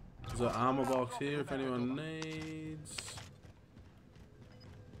 There's an armor box here if anyone needs.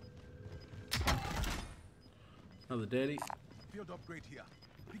 Another daddy. Field upgrade here.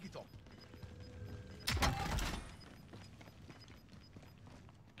 Pick it up.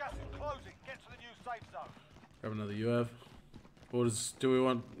 Gas is closing. Get to the new safe zone. Grab another UAV. Or do we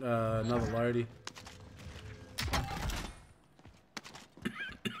want another loadie?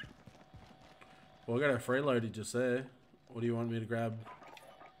 Well, I got a free loadie just there. What do you want me to grab?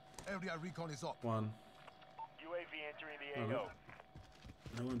 Area recon is up. One. UAV entering the Oh, AO.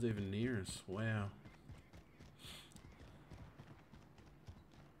 no one's even near us. Wow.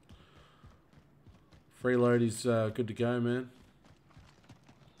 Free loadie's good to go, man.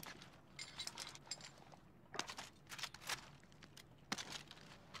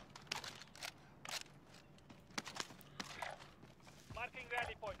 Marking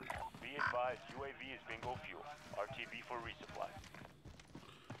rally point. Be advised, UAV is bingo fuel. RTB for resupply.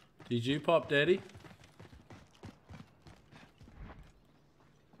 Did you pop, daddy?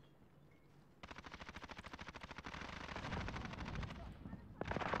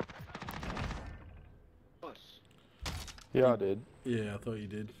 Yeah, I did. Yeah, I thought you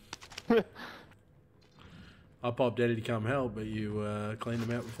did. I popped daddy to come help, but you cleaned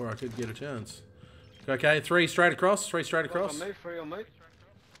him out before I could get a chance. Okay, 3 straight across. 3 straight across. Free on me.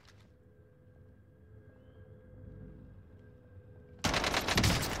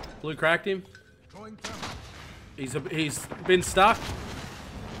 Blue cracked him. Going down. He's been stuck.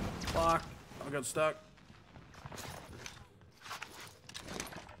 Fuck. I got stuck.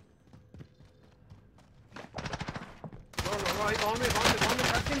 Right, on me,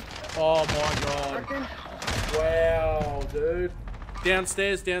 cracking. Oh my god. Cracking. Wow, dude.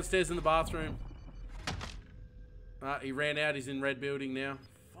 Downstairs in the bathroom. He ran out. He's in red building now.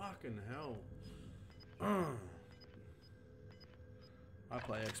 Fucking hell. I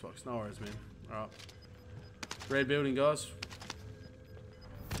play Xbox. No worries, man. Alright. Red building, guys.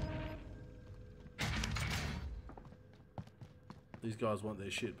 These guys want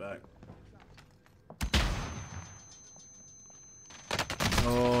their shit back.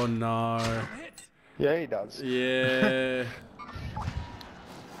 Oh no. Yeah, he does. Yeah.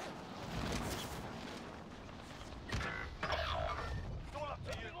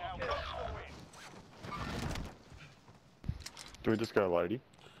 Do we just go lady?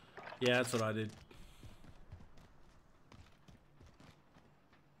 Yeah, that's what I did.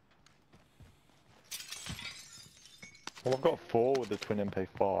 Well, I've got 4 with the twin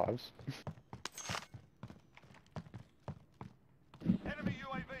MP5s. Enemy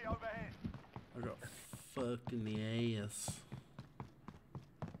UAV overhead. I got fucked in the ass.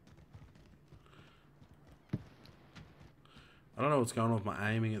 I don't know what's going on with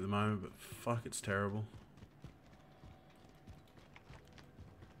my aiming at the moment, but fuck, it's terrible.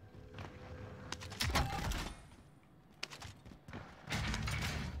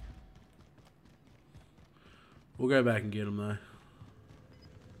 We'll go back and get him though.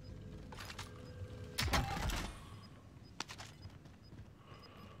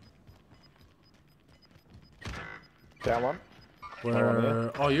 Down one.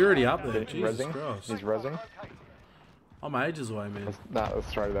 Where? Oh, you're already up there. He's Jesus rezzing. Christ. He's rezzing. I'm ages away, man. Nah,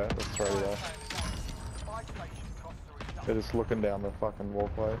 let's throw that. Let's throw that. They're just looking down the fucking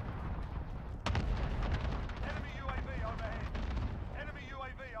walkway. Enemy UAV overhead. Enemy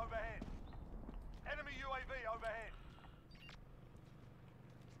UAV overhead. Enemy UAV overhead.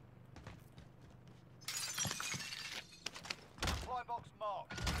 Supply box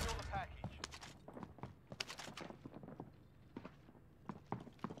marked. Secure the package.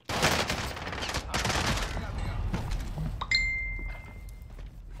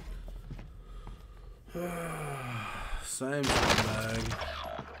 Same bag.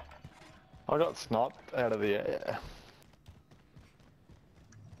 I got sniped out of the air.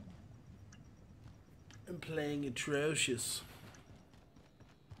 I'm playing atrocious.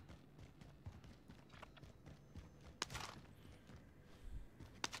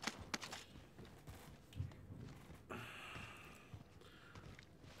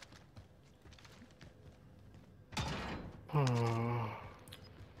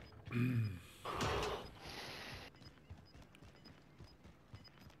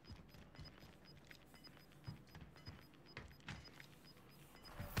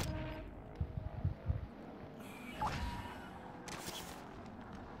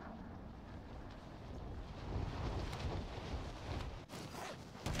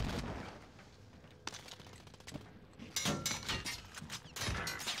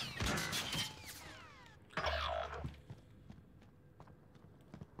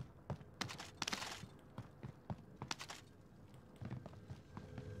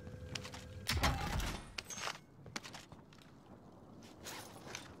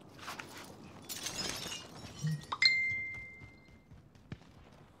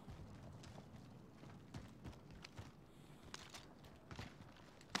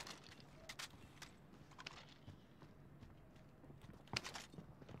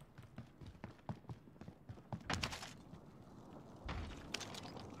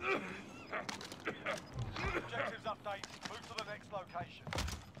 Objectives update. Move to the next location.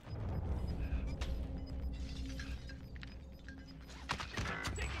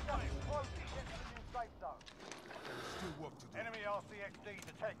 Close. Get to the new safe zone. Still work to do. Enemy RCXD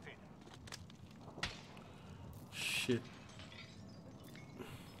detected. Shit.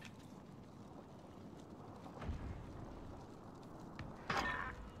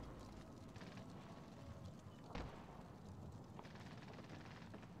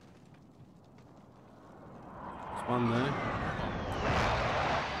 There's one there.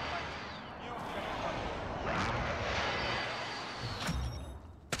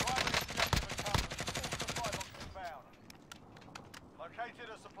 Located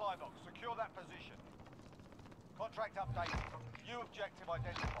a supply box. Secure that position. Contract updated. New objective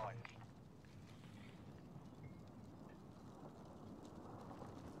identified.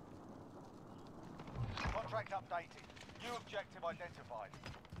 Contract updated. New objective identified.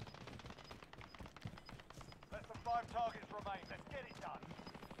 Less than 5 targets remain. Let's get it done.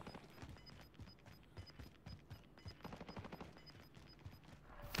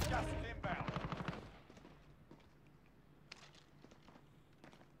 Gas is inbound.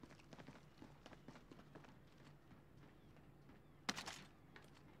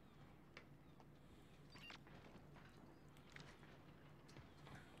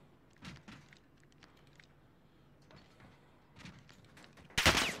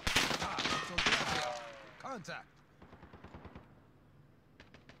 Contact.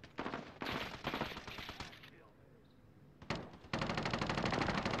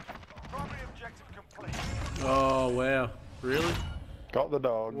 Primary objective complete. Oh wow. Really? Got the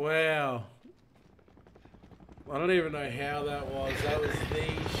dog. Wow. I don't even know how that was. That was the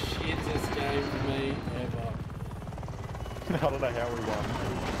shittest game for me ever. I don't know how we won.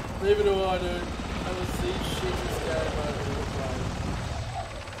 Neither do I, dude. That was the shittest game I've ever played.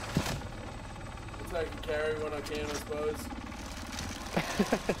 I'll take a carry when I can, I suppose.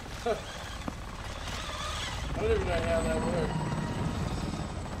 I don't even know how that worked.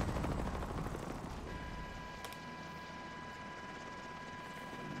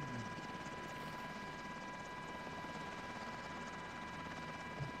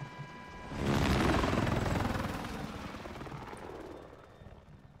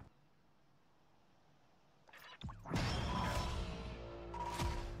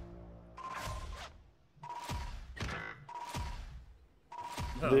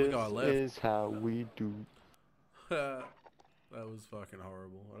 This is how we do. That was fucking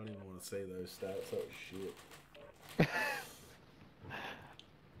horrible. I don't even want to say those stats. That was shit.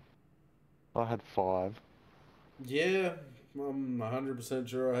 I had 5. Yeah, I'm 100%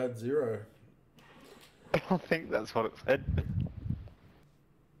 sure I had 0. I think that's what it said.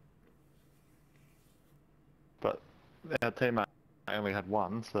 But our teammate only had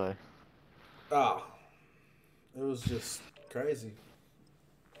 1, so... Ah. It was just crazy.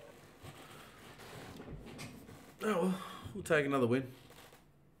 Oh, well, we'll take another win.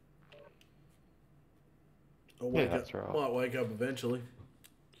 I'll wake up. Right. Might wake up eventually.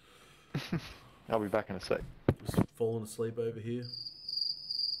 I'll be back in a sec. Just falling asleep over here.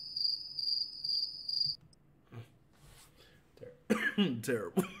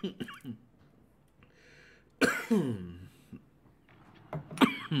 Terrible.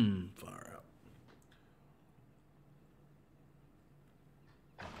 Far out.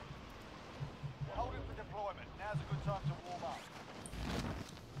 Hold it for deployment. Now's a good time to warm up.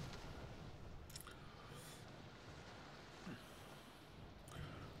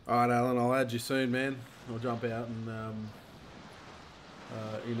 Alright, Alan, I'll add you soon, man. I'll jump out and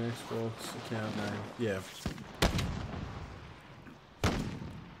in Xbox account name. Yeah.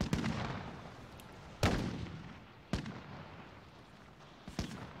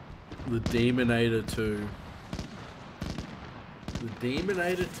 The Demonator 2. The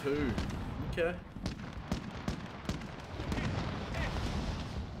Demonator 2. Okay.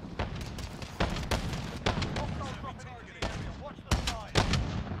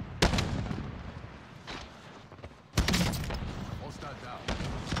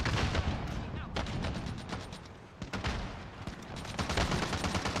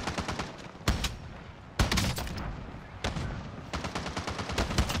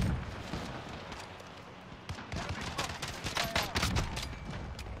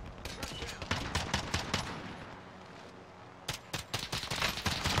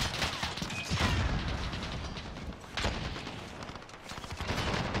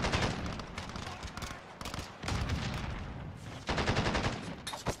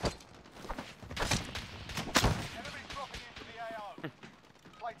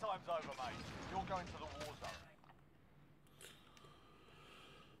 Playtime's over, mate. You're going to the war zone.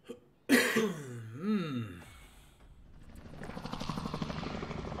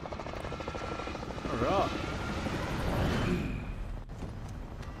 Alright.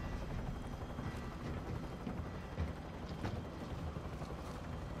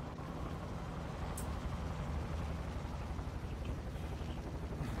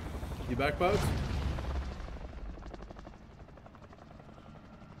 You back, folks?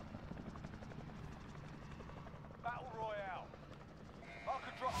 Battle Royale. Mark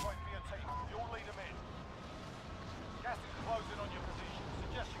a drop point for your team. You'll lead them in. Gas is closing on your position.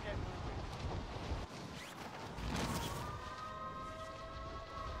 Suggest you get moving.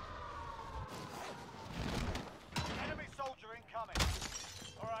 Enemy soldier incoming.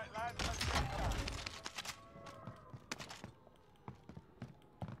 Alright, lads, let's get going.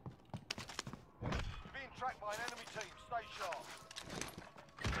 You're being tracked by an enemy team. Stay sharp.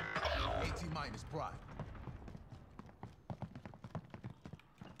 80 minus prime.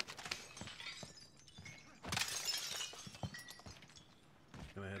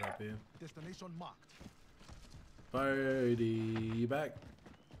 Gonna head up here. Destination marked. Bodie, you back?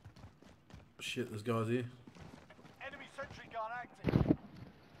 Shit, there's guys here. Enemy sentry gun active.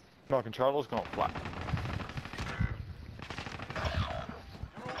 My controller's gone flat.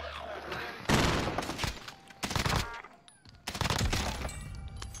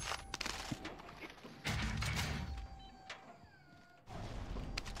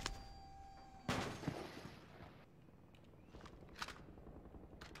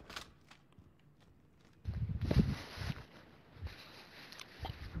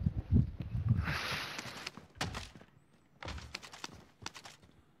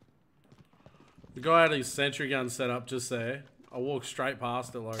 The guy had his sentry gun set up just there. I walked straight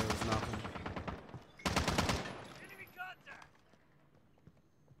past it like it was nothing.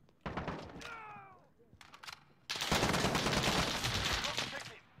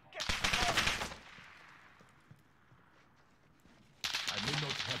 I may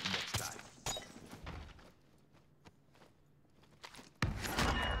not help next time.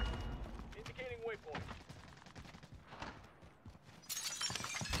 Indicating waypoint.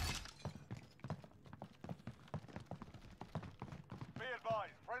 Be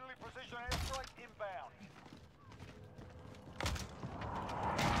advised, friendly precision airstrike inbound.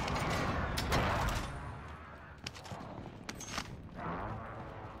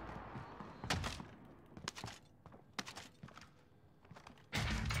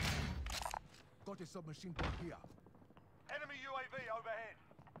 Got a submachine gun here. Enemy UAV overhead.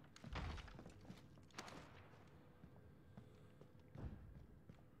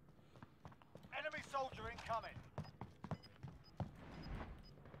 Enemy soldier incoming.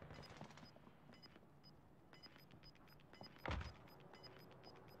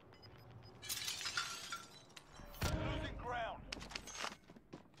 Losing ground.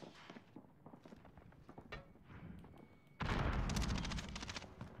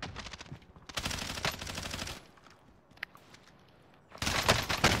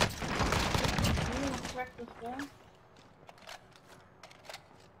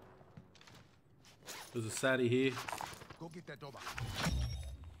 There's a Sadie here. Go get that over.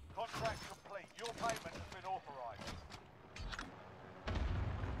 Contract complete. Your payment has been authorized.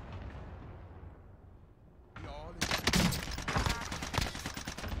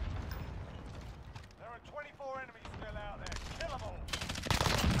 There are 24 enemies still out there. Kill them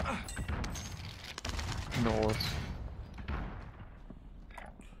all. Nice.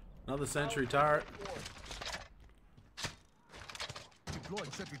 Another sentry turret.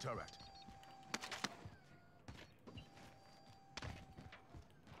 Deploying sentry turret.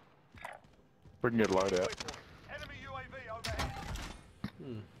 We can get a load out. Enemy UAV overhead.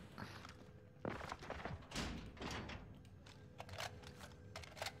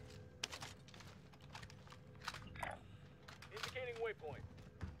 Indicating waypoint.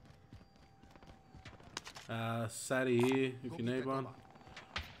 Sadie here if you need one.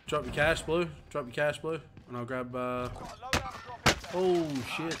 Drop your cash, Blue. Drop your cash, Blue. And I'll grab, oh,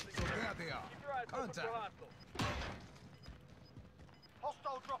 shit. There they are. Contact.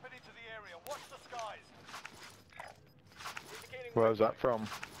 Hostile dropping into the area. Watch the skies. Indicating Where's that from?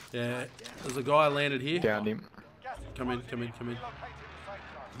 Yeah, there's a guy landed here. Downed him. gas is Come in, closing come in, come in. Relocating the safe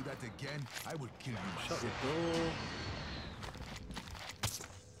zone. Do that again, I will kill you. Shut the door.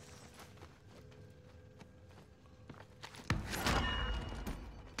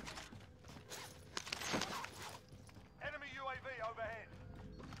 Enemy UAV overhead.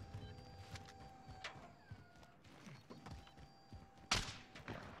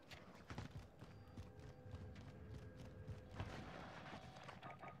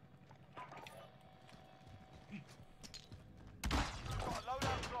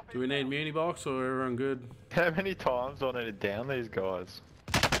 Do we need muni box or everyone good? How many times do I need to down these guys?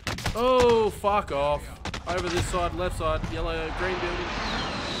 Oh, fuck off. Over this side, left side, yellow, green building.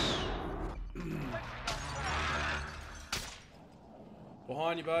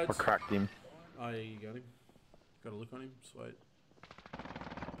 Behind you, I Bodes. cracked him. Oh, yeah, you got him. Got a look on him. Sweet.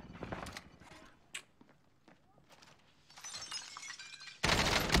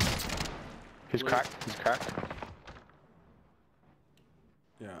 He's cracked. He's cracked.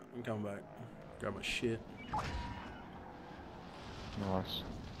 Yeah, I'm coming back. Grab my shit. Nice.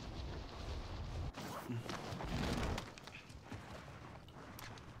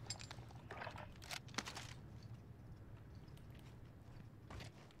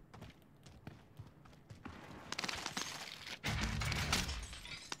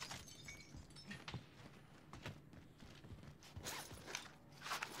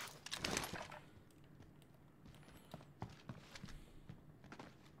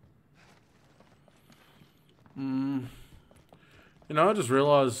 You know, I just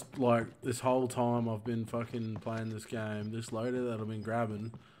realised, like, this whole time I've been fucking playing this game, this loader that I've been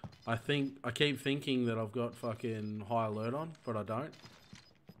grabbing, I keep thinking that I've got fucking high alert on, but I don't.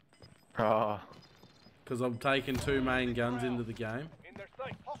 Ah. Because I'm taking 2 main guns into the game. In their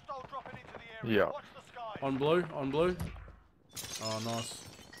sight. Hostile dropping into the area. Yeah. Watch the skies. On blue, on blue. Oh, nice.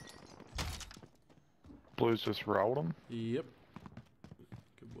 Blues just rolled him. Yep.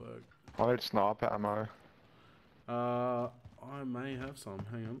 Good work. I need sniper ammo. I may have some.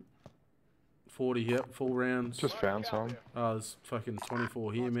 Hang on. 40, yep, full rounds. Just found some. There's fucking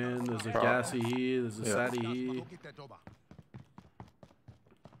 24 here, man. There's a gassy here. There's a satty here.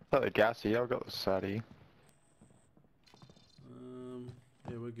 Got the gassy, I've got the Sadie.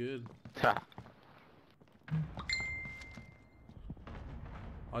 Yeah, we're good. Ha!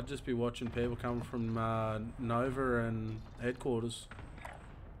 I'd just be watching people coming from Nova and headquarters.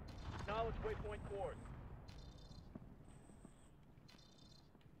 Knowledge waypoint course.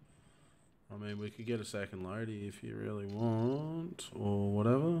 I mean, we could get a second loadie if you really want, or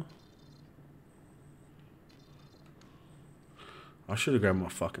whatever. I should have grabbed my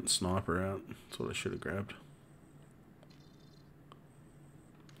fucking sniper out. That's what I should have grabbed.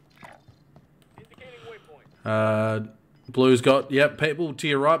 Blue's got, yep, people to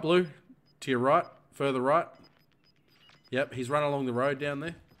your right, Blue. To your right, further right. Yep, he's run along the road down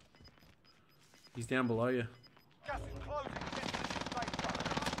there. He's down below you.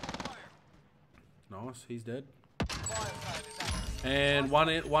 Nice, he's dead. And one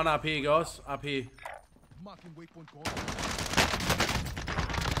up here, guys. Up here.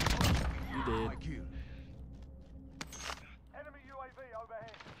 You dead. Enemy UAV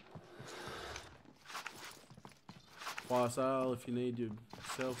overhead. Fire sale if you need your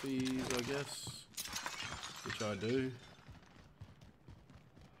selfies, I guess. Which I do.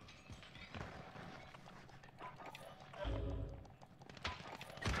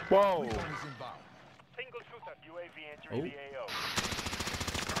 Whoa! Single shooter. UAV entering the AO.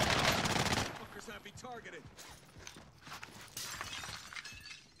 Fuckers have been targeted.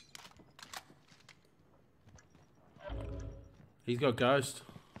 He's got ghost.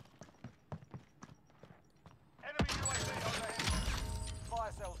 Enemy UAV overhead.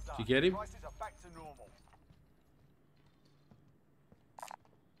 Fire cells done. Did you get him? Prices are back to normal.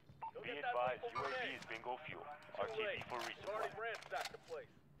 Be advised, UAV is bingo fuel. RTB for resupply. Already ransacked the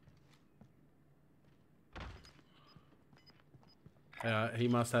place. He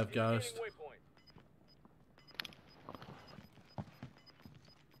must have ghost.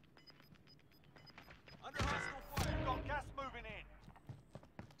 Under hostile fire. Got gas moving in.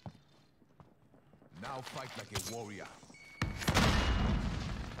 Now fight like a warrior.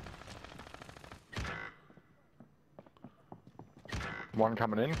 One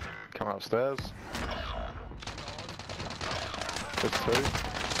coming in, coming upstairs. There's two.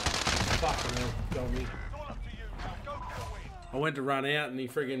 Fucking hell, got me. I went to run out and he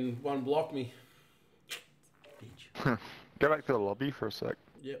friggin' one blocked me. Bitch. Go back to the lobby for a sec.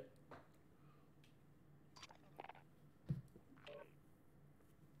 Yep.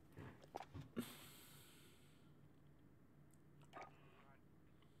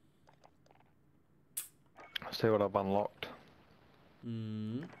 See what I've unlocked.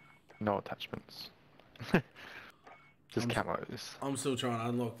 Mm. No attachments. Just camos. I'm still trying to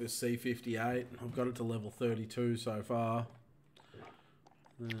unlock this C58. I've got it to level 32 so far.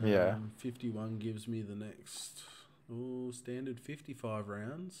 Yeah. 51 gives me the next standard 55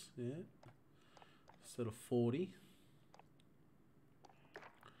 rounds. Yeah. Instead of 40.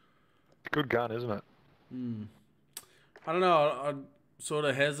 Good gun, isn't it? Hmm. I don't know. I'm sort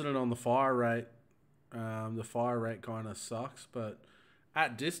of hesitant on the fire rate. The fire rate kind of sucks, but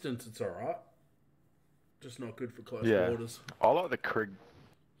at distance it's alright. Just not good for close quarters. I like the Krig.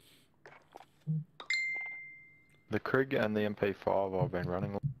 The Krig and the MP5 I've been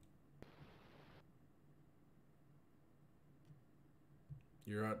running.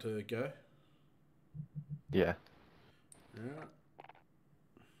 You right to go? Yeah. Yeah.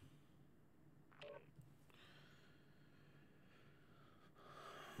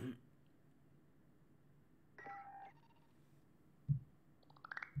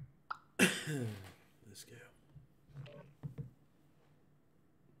 Let's go.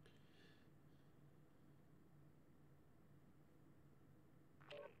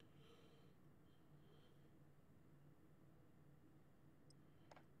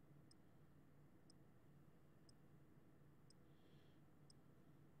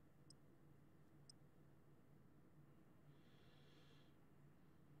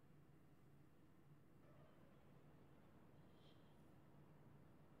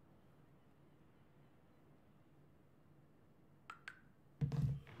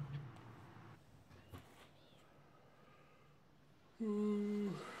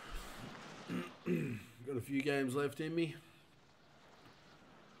 Got a few games left in me.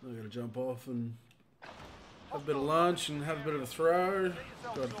 I'm going to jump off and have a bit of lunch and have a bit of a throw.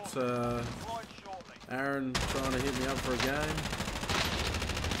 Got Aaron trying to hit me up for a game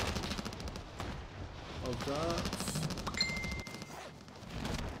of darts.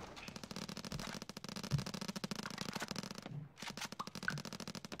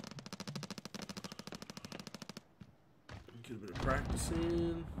 Get a bit of practice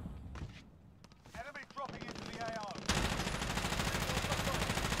in. Enemy dropping into the AO.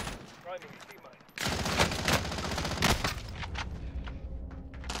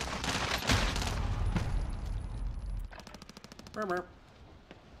 Murmur.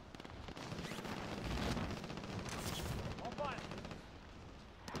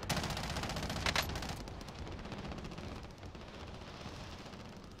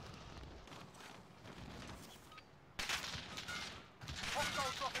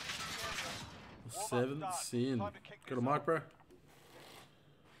 Seventh sin. Got a mic, bro?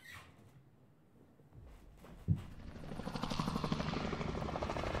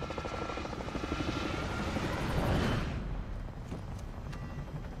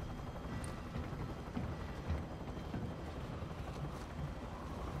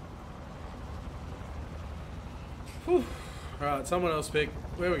 Whew. Alright, someone else pick.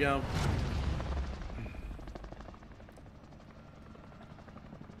 Where we going?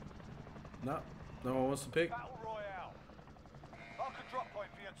 No, no one wants to pick. Battle Royale. Mark a drop point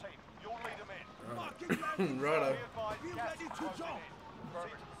for your team. You'll lead them in. Righto. Be advised, gas is closing in.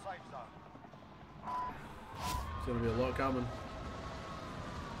 Proceed to the safe zone. There's gonna be a lot coming.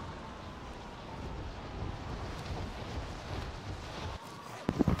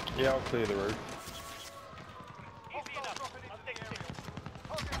 Yeah, I'll clear the roof. Easy enough. I'll take it.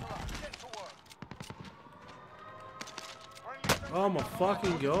 Targets are up. Get to work. Oh my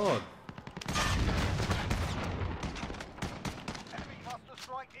fucking god. Enemy cluster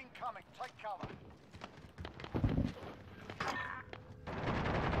strike incoming. Take cover.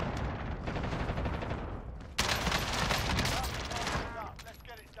 Let's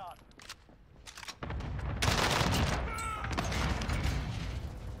get it done.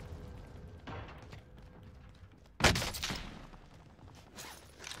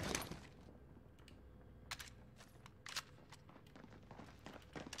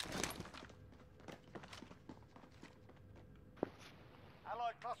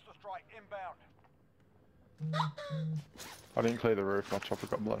 Allied cluster strike inbound. I didn't clear the roof, my chopper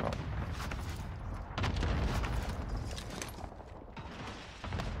got blown up.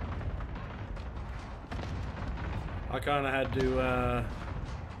 I kind of had to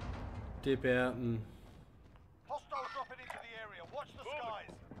dip out and. Hostile dropping into the area. Watch the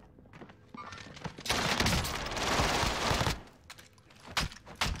skies.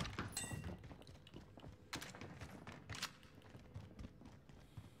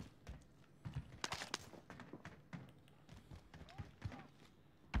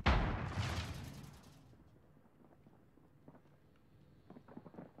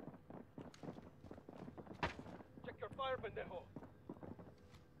 Check your fire, pendejo.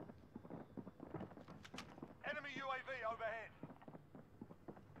 Enemy UAV overhead.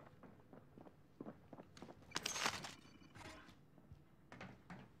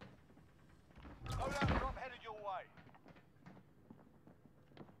 Loadout drop headed your way.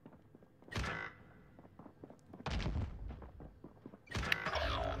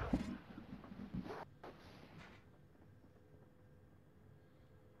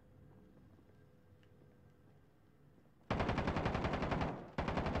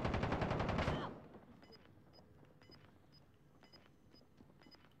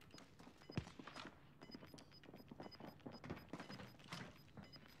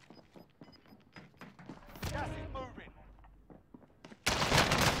 Gas is moving.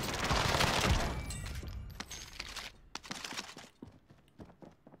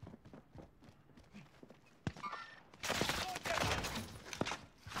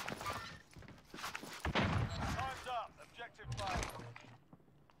 Time's up. Objective failed.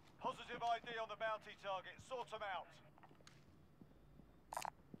 Positive ID on the bounty target. Sort them out.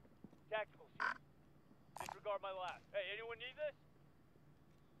 Tactical. Disregard my last. Hey, anyone need this?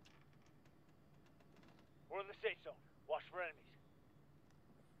 We're in the safe zone. Watch for enemies.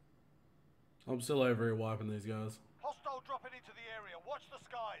 I'm still over here wiping these guys. Hostile dropping into the area. Watch the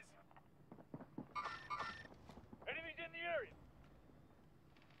skies. Enemies in the area.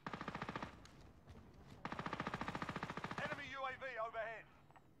 Enemy UAV overhead.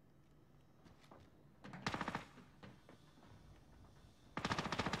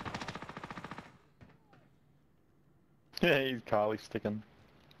 Yeah, he's Carly sticking.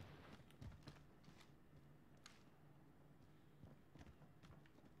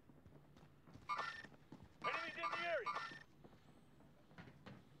 Enemies in the area.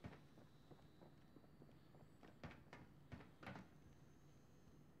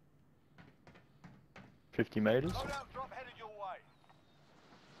 50 meters. Loadout drop headed your way.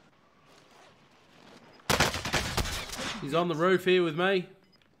 He's on the roof here with me.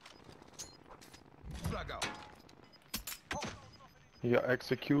 He got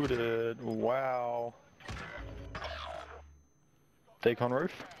executed. Wow. Decon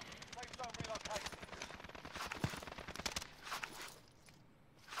roof.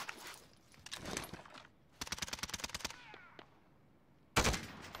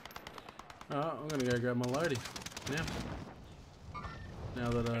 grab my loadie. Now. Now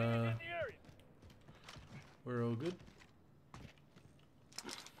that we're all good.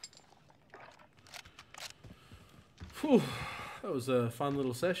 Whew, that was a fun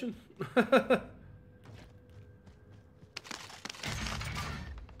little session.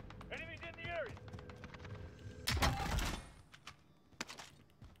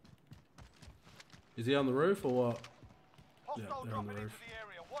 Is he on the roof or what? Yeah, they're on the roof.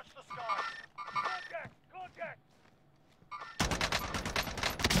 Watch the skies. Contact! Contact!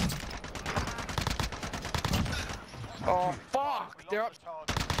 Oh fuck! They're up.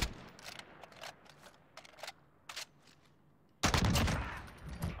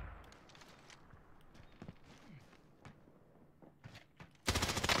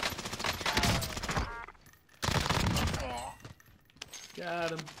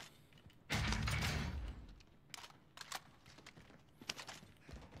 Got him.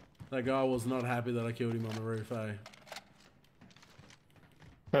 That guy was not happy that I killed him on the roof, eh?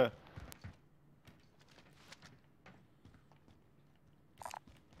 Hey,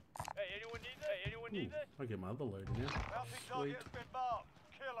 anyone need this? I get my other load now. Bounty Sweet. target's been marked.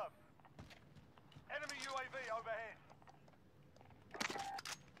 Kill him. Enemy UAV overhead.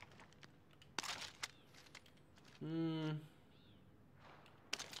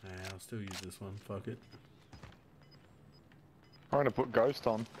 Nah, I'll still use this one. Fuck it. I'm gonna put Ghost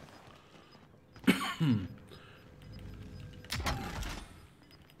on.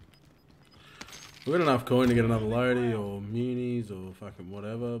 We've got enough coin to get another loadie or munis or fucking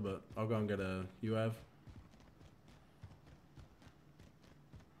whatever, but I'll go and get a UAV.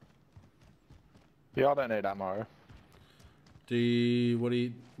 Yeah, I don't need ammo. What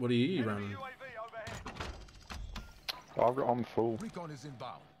are you running? I'm full. Recon is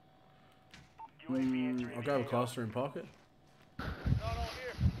inbound. I'll grab a cluster in pocket.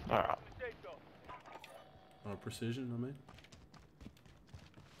 Alright. Or precision, I mean.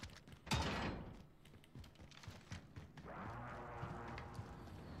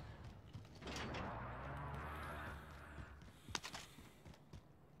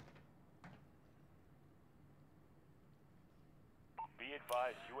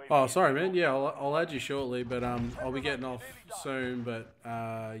 Oh, sorry, man. Yeah, I'll add you shortly, but I'll be getting off soon. But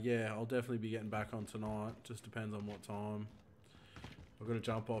yeah, I'll definitely be getting back on tonight. Just depends on what time. I've got to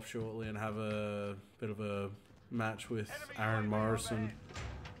jump off shortly and have a bit of a match with Aaron Morrison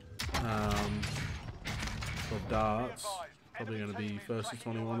for darts. Probably going to be first to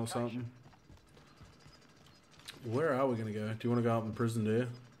 21 or something. Where are we going to go? Do you want to go up in prison, do you?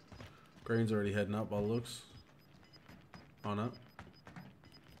 Green's already heading up by the looks. On up.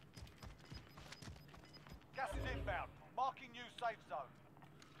 Gas is inbound. Marking new safe zone.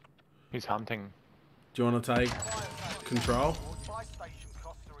 He's hunting. Do you want to take control? Buy station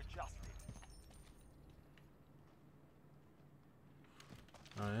costs are adjusted.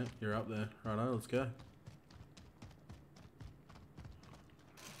 Oh yeah, you're up there. Righto, let's go.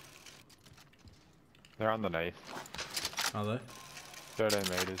 They're underneath. Are they? 13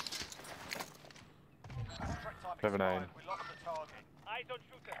 meters. 7 aim. We lost the target. Eyes on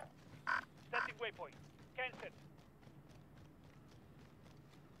shooter. Setting waypoint. Cancel.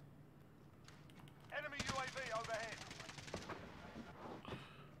 Enemy UAV overhead.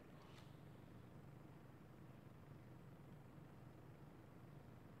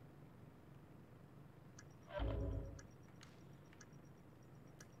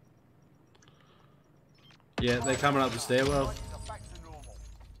 Yeah, they're coming up the stairwell.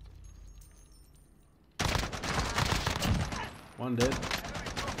 One dead.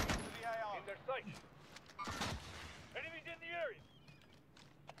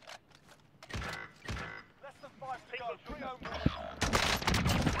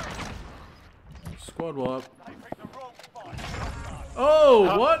 Squad wipe.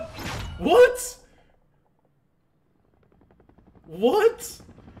 Oh, what? What? What?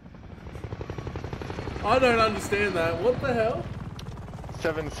 I don't understand that. What the hell?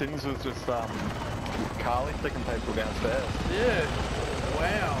 7 Sins was just Carly sticking people downstairs. Yeah.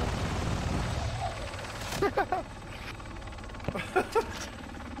 Wow.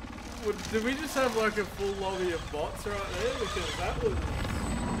 Did we just have like a full lobby of bots right there? Because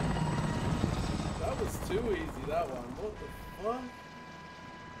that was too easy, that one. What the fuck?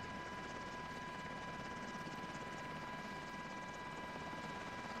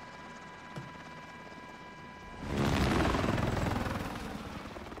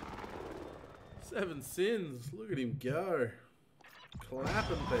 Seven Sins. Look at him go.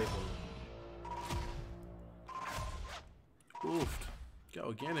 Clapping people. Oofed. Go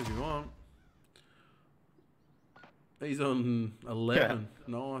again if you want. He's on 11.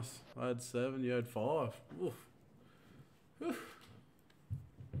 Yeah. Nice. I had 7, you had 5. Oof. Oof.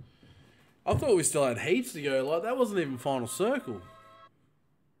 I thought we still had heaps to go. Like, that wasn't even final circle.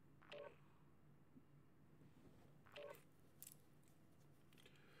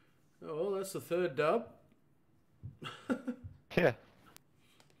 Oh, well, that's the 3rd dub. Yeah.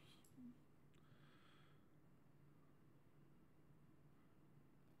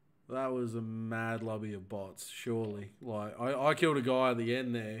 That was a mad lobby of bots, surely. Like, I killed a guy at the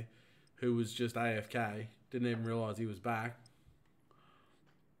end there who was just AFK. Didn't even realise he was back.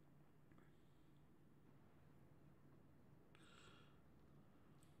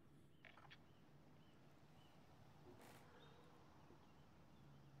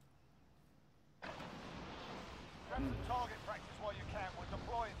 Grab some target practice while you can. We're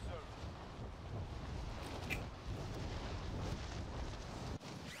deploying soon.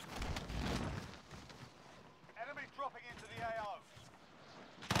 Enemy dropping into the AO.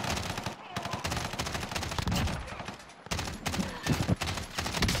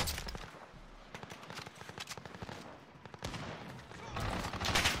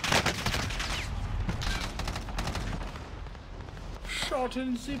 Shot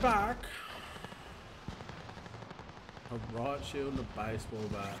in the back. A right shield and a baseball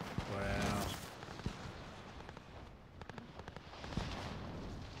bat. Wow.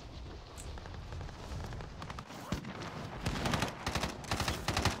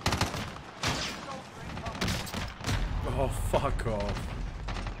 Oh, fuck off.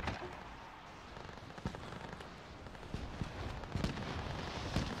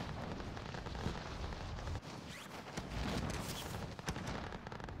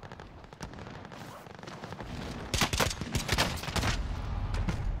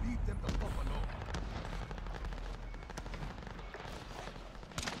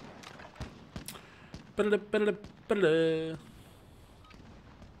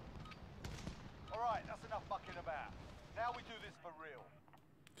 Alright, that's enough mucking about. Now we do this for real.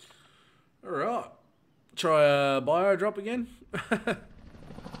 Alright. Try a bio drop again. So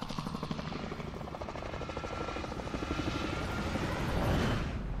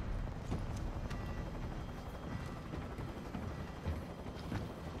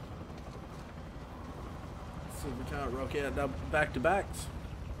we can't rock out back-to-backs.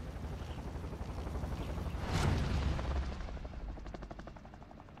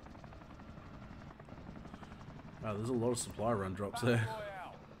 Wow, there's a lot of supply run drops there.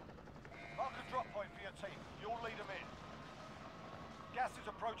 Mark a drop point for your team. You'll lead them in. Gas is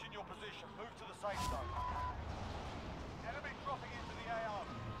approaching your position. Move to the safe zone. Enemy dropping into the AO.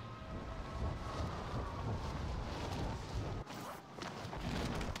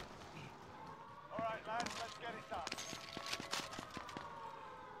 Alright lads, let's get it done.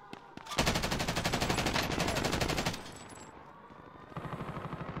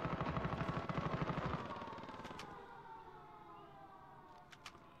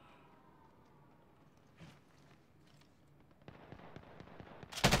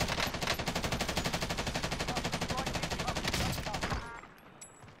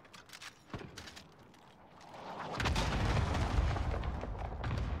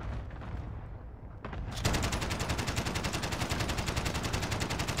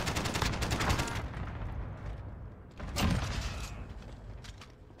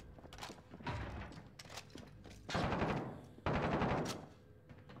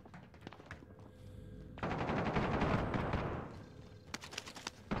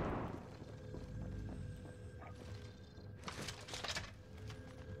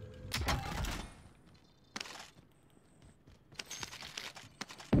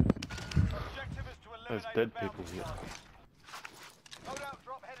 There's dead people here. Loadout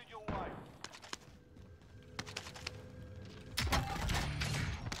drop headed your way.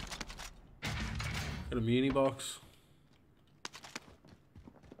 Got a muni box.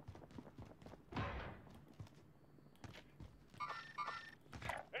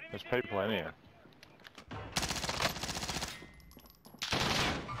 There's people in here.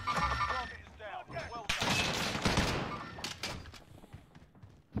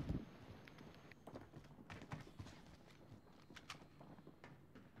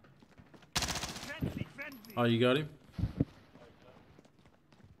 Oh, you got him?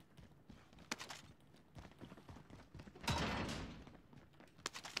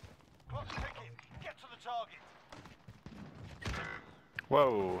 Clock's ticking. Get to the target.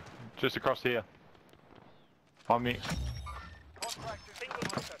 Whoa, just across here. On me. Contract is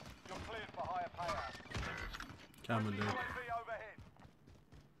completed. You're cleared for higher payout. Coming, dude.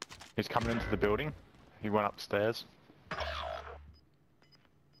 He's coming into the building. He went upstairs.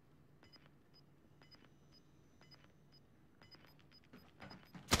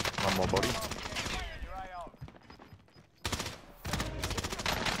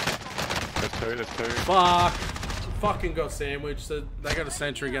 There's two. Fuck. Fucking got sandwiched. So they got a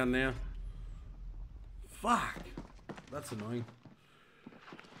sentry gun now. Fuck. That's annoying.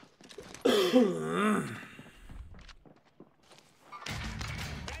 Yeah,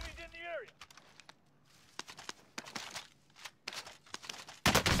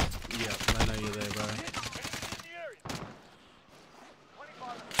 I know you're there, bro.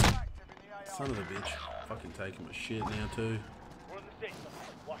 Son of a bitch. Fucking taking my shit now, too.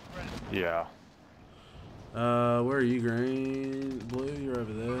 Yeah. Where are you, green? Blue, you're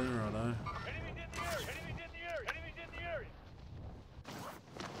over there. Righto.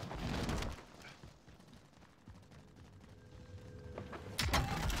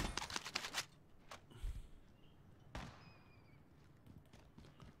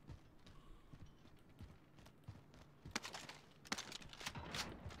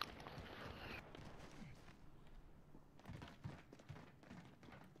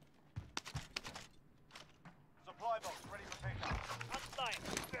 Supply box ready for pickup.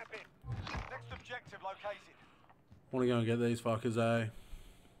 Next objective located. Want to go and get these fuckers, eh?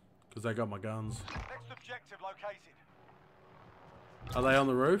 Because they got my guns. Next objective located. Are they on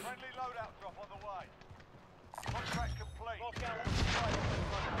the roof? Friendly loadout drop on the way. Contract complete.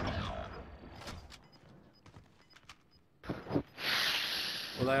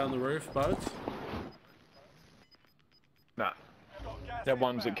 Were they on the roof, boats? Nah. The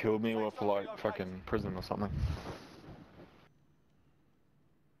ones that killed me were for like fucking prison or something.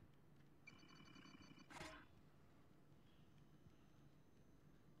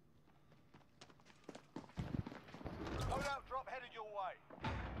 Loadout drop headed your way.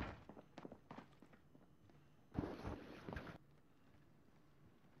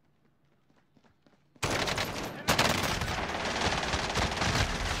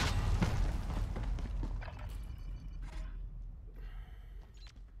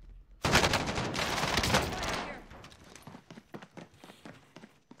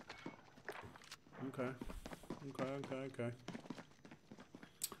 Okay.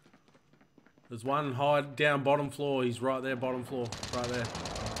 There's one hide down bottom floor. He's right there, bottom floor. Right there.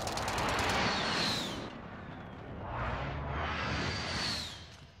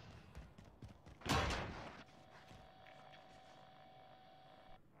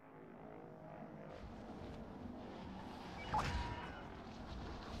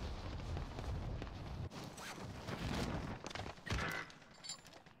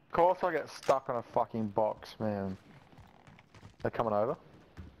 Of course I get stuck on a fucking box, man. They're coming over.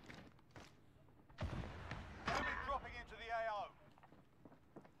 Enemy dropping into the AO.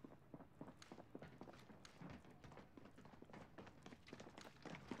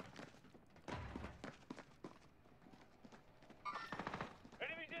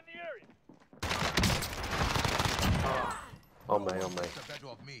 Enemies in the area. On me. Better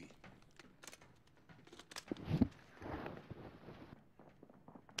off me.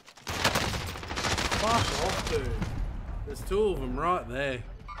 Fuck off, dude. There's two of them right there.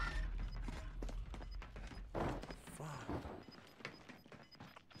 Fuck.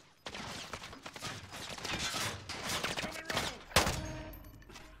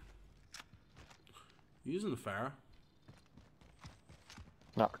 Using the Farah.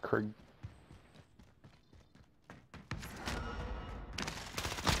 Not Krieg.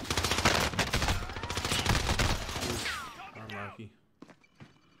 Unlucky.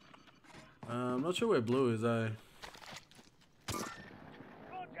 I'm not sure where blue is, eh?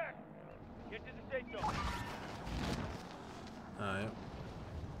 Contact. Get to the safe zone. Oh, yep.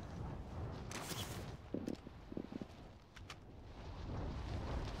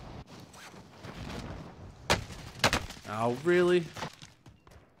 Oh, really?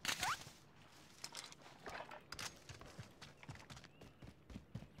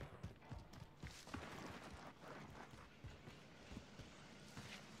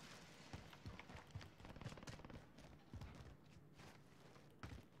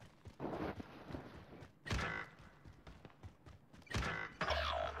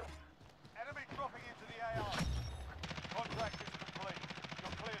 Enemy dropping into the AO. Contract is complete.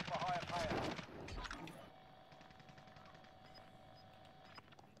 You're cleared for higher payout.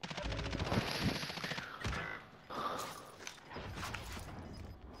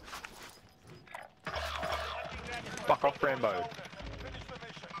 Fuck off, Rambo. Finish the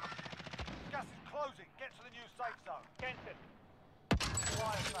mission. Gas is closing. Get to the new safe zone. Kenton.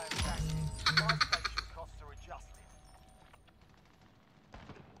 Fire sale taxi. Fire station costs are adjusted.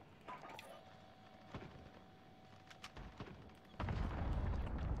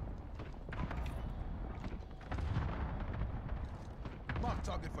 Mark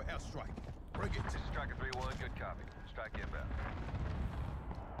target for airstrike. Bring it. This is Striker 3-1, good copy. Strike inbound.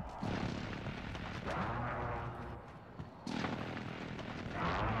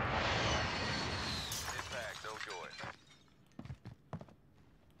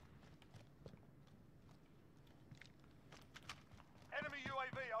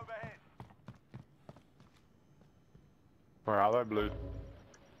 Where are they, blue?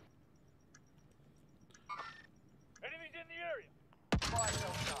 Enemies in the area. Fire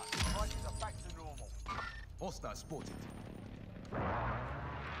cell shot. Prices are back to normal. Hostile spotted.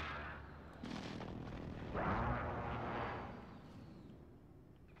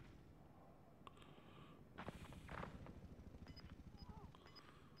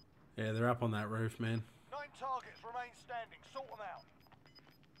 Yeah, they're up on that roof, man. 9 targets remain standing. Sort them out.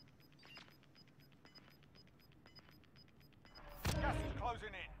 Gas is closing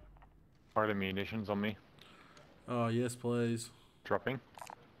in. Are the munitions on me? Oh, yes, please. Dropping.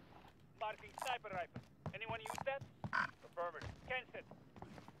 Marking sniper rifle. Anyone use that? Affirmative. Cancel.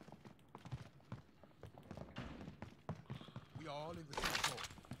 We are all in the same boat.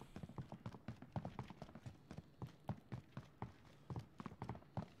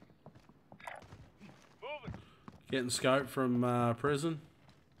 Moving. Getting scope from prison.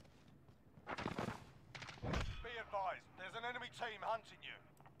 Be advised. There's an enemy team hunting you.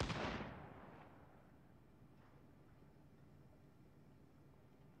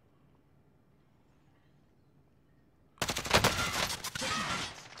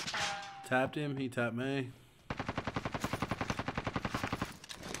 Tapped him, he tapped me.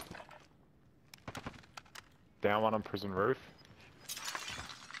 Down one on prison roof.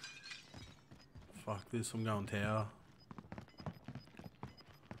 Fuck this, I'm going tower.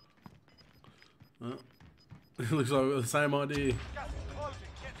 Oh. It looks like we've got the same idea. Gas is closing.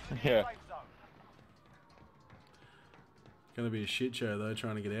 Get to the Yeah. safe zone. Gonna be a shit show though,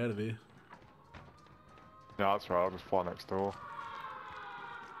 trying to get out of here. No, that's right. I'll just fly next door.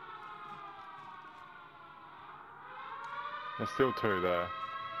 There's still 2 there.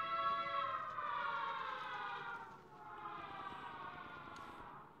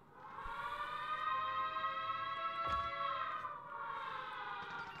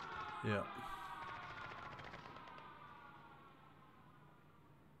 Yeah.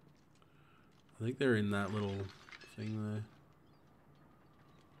 I think they're in that little thing there.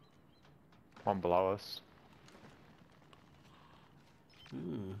 One below us.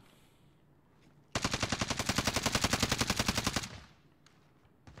 Hmm.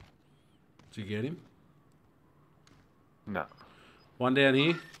 Did you get him? No. One down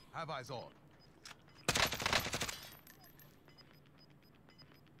here. Have eyes on.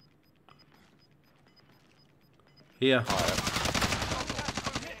 Here.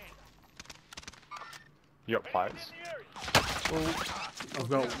 You got plates? Oh, I've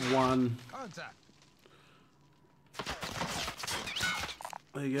got one. Contact.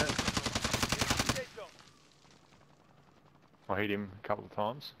 There you go. I hit him a couple of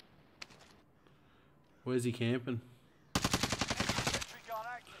times. Where's he camping?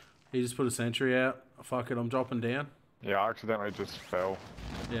 He just put a sentry out. Fuck it, I'm dropping down. Yeah, I accidentally just fell.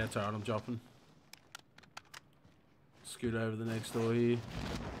 Yeah, it's alright, I'm dropping. Scoot over the next door here.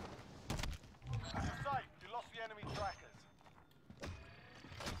 Safe. You lost the enemy trackers.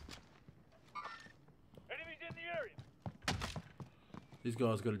 Enemies in the area. These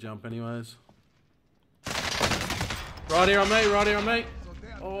guys got to jump anyways. Right here on me, right here on me.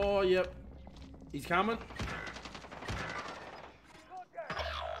 Oh, yep. He's coming.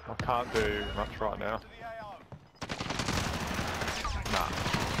 I can't do much right now. Nah.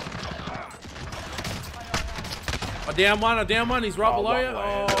 I down one, he's right below you.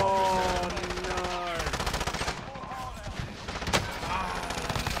 Oh,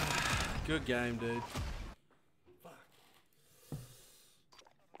 no. Good game, dude. Fuck.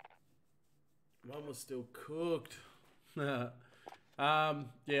 One was still cooked. Yeah, I'm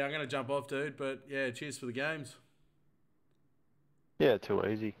going to jump off, dude, but yeah, cheers for the games. Yeah, too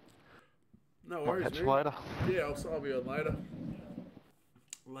easy. No worries, Catch dude. you later. Yeah, I'll be on later.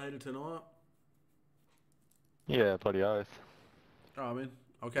 Later tonight. Yeah, bloody oath. Alright, man.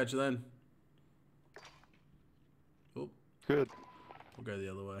 I'll catch you then. Oh. Good. I'll go the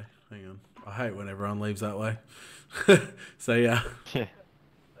other way. Hang on. I hate when everyone leaves that way. So, yeah. Yeah.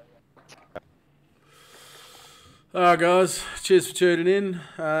 Alright, guys. Cheers for tuning in.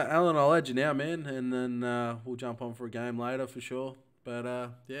 Alan, I'll add you now, man. And then we'll jump on for a game later for sure. But,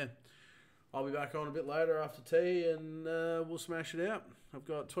 yeah. I'll be back on a bit later after tea and we'll smash it out. I've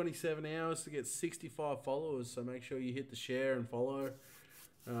got 27 hours to get 65 followers, so make sure you hit the share and follow.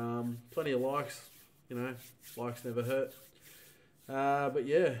 Plenty of likes, you know, likes never hurt. But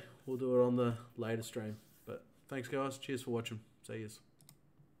yeah, we'll do it on the later stream. But thanks, guys. Cheers for watching. See yous.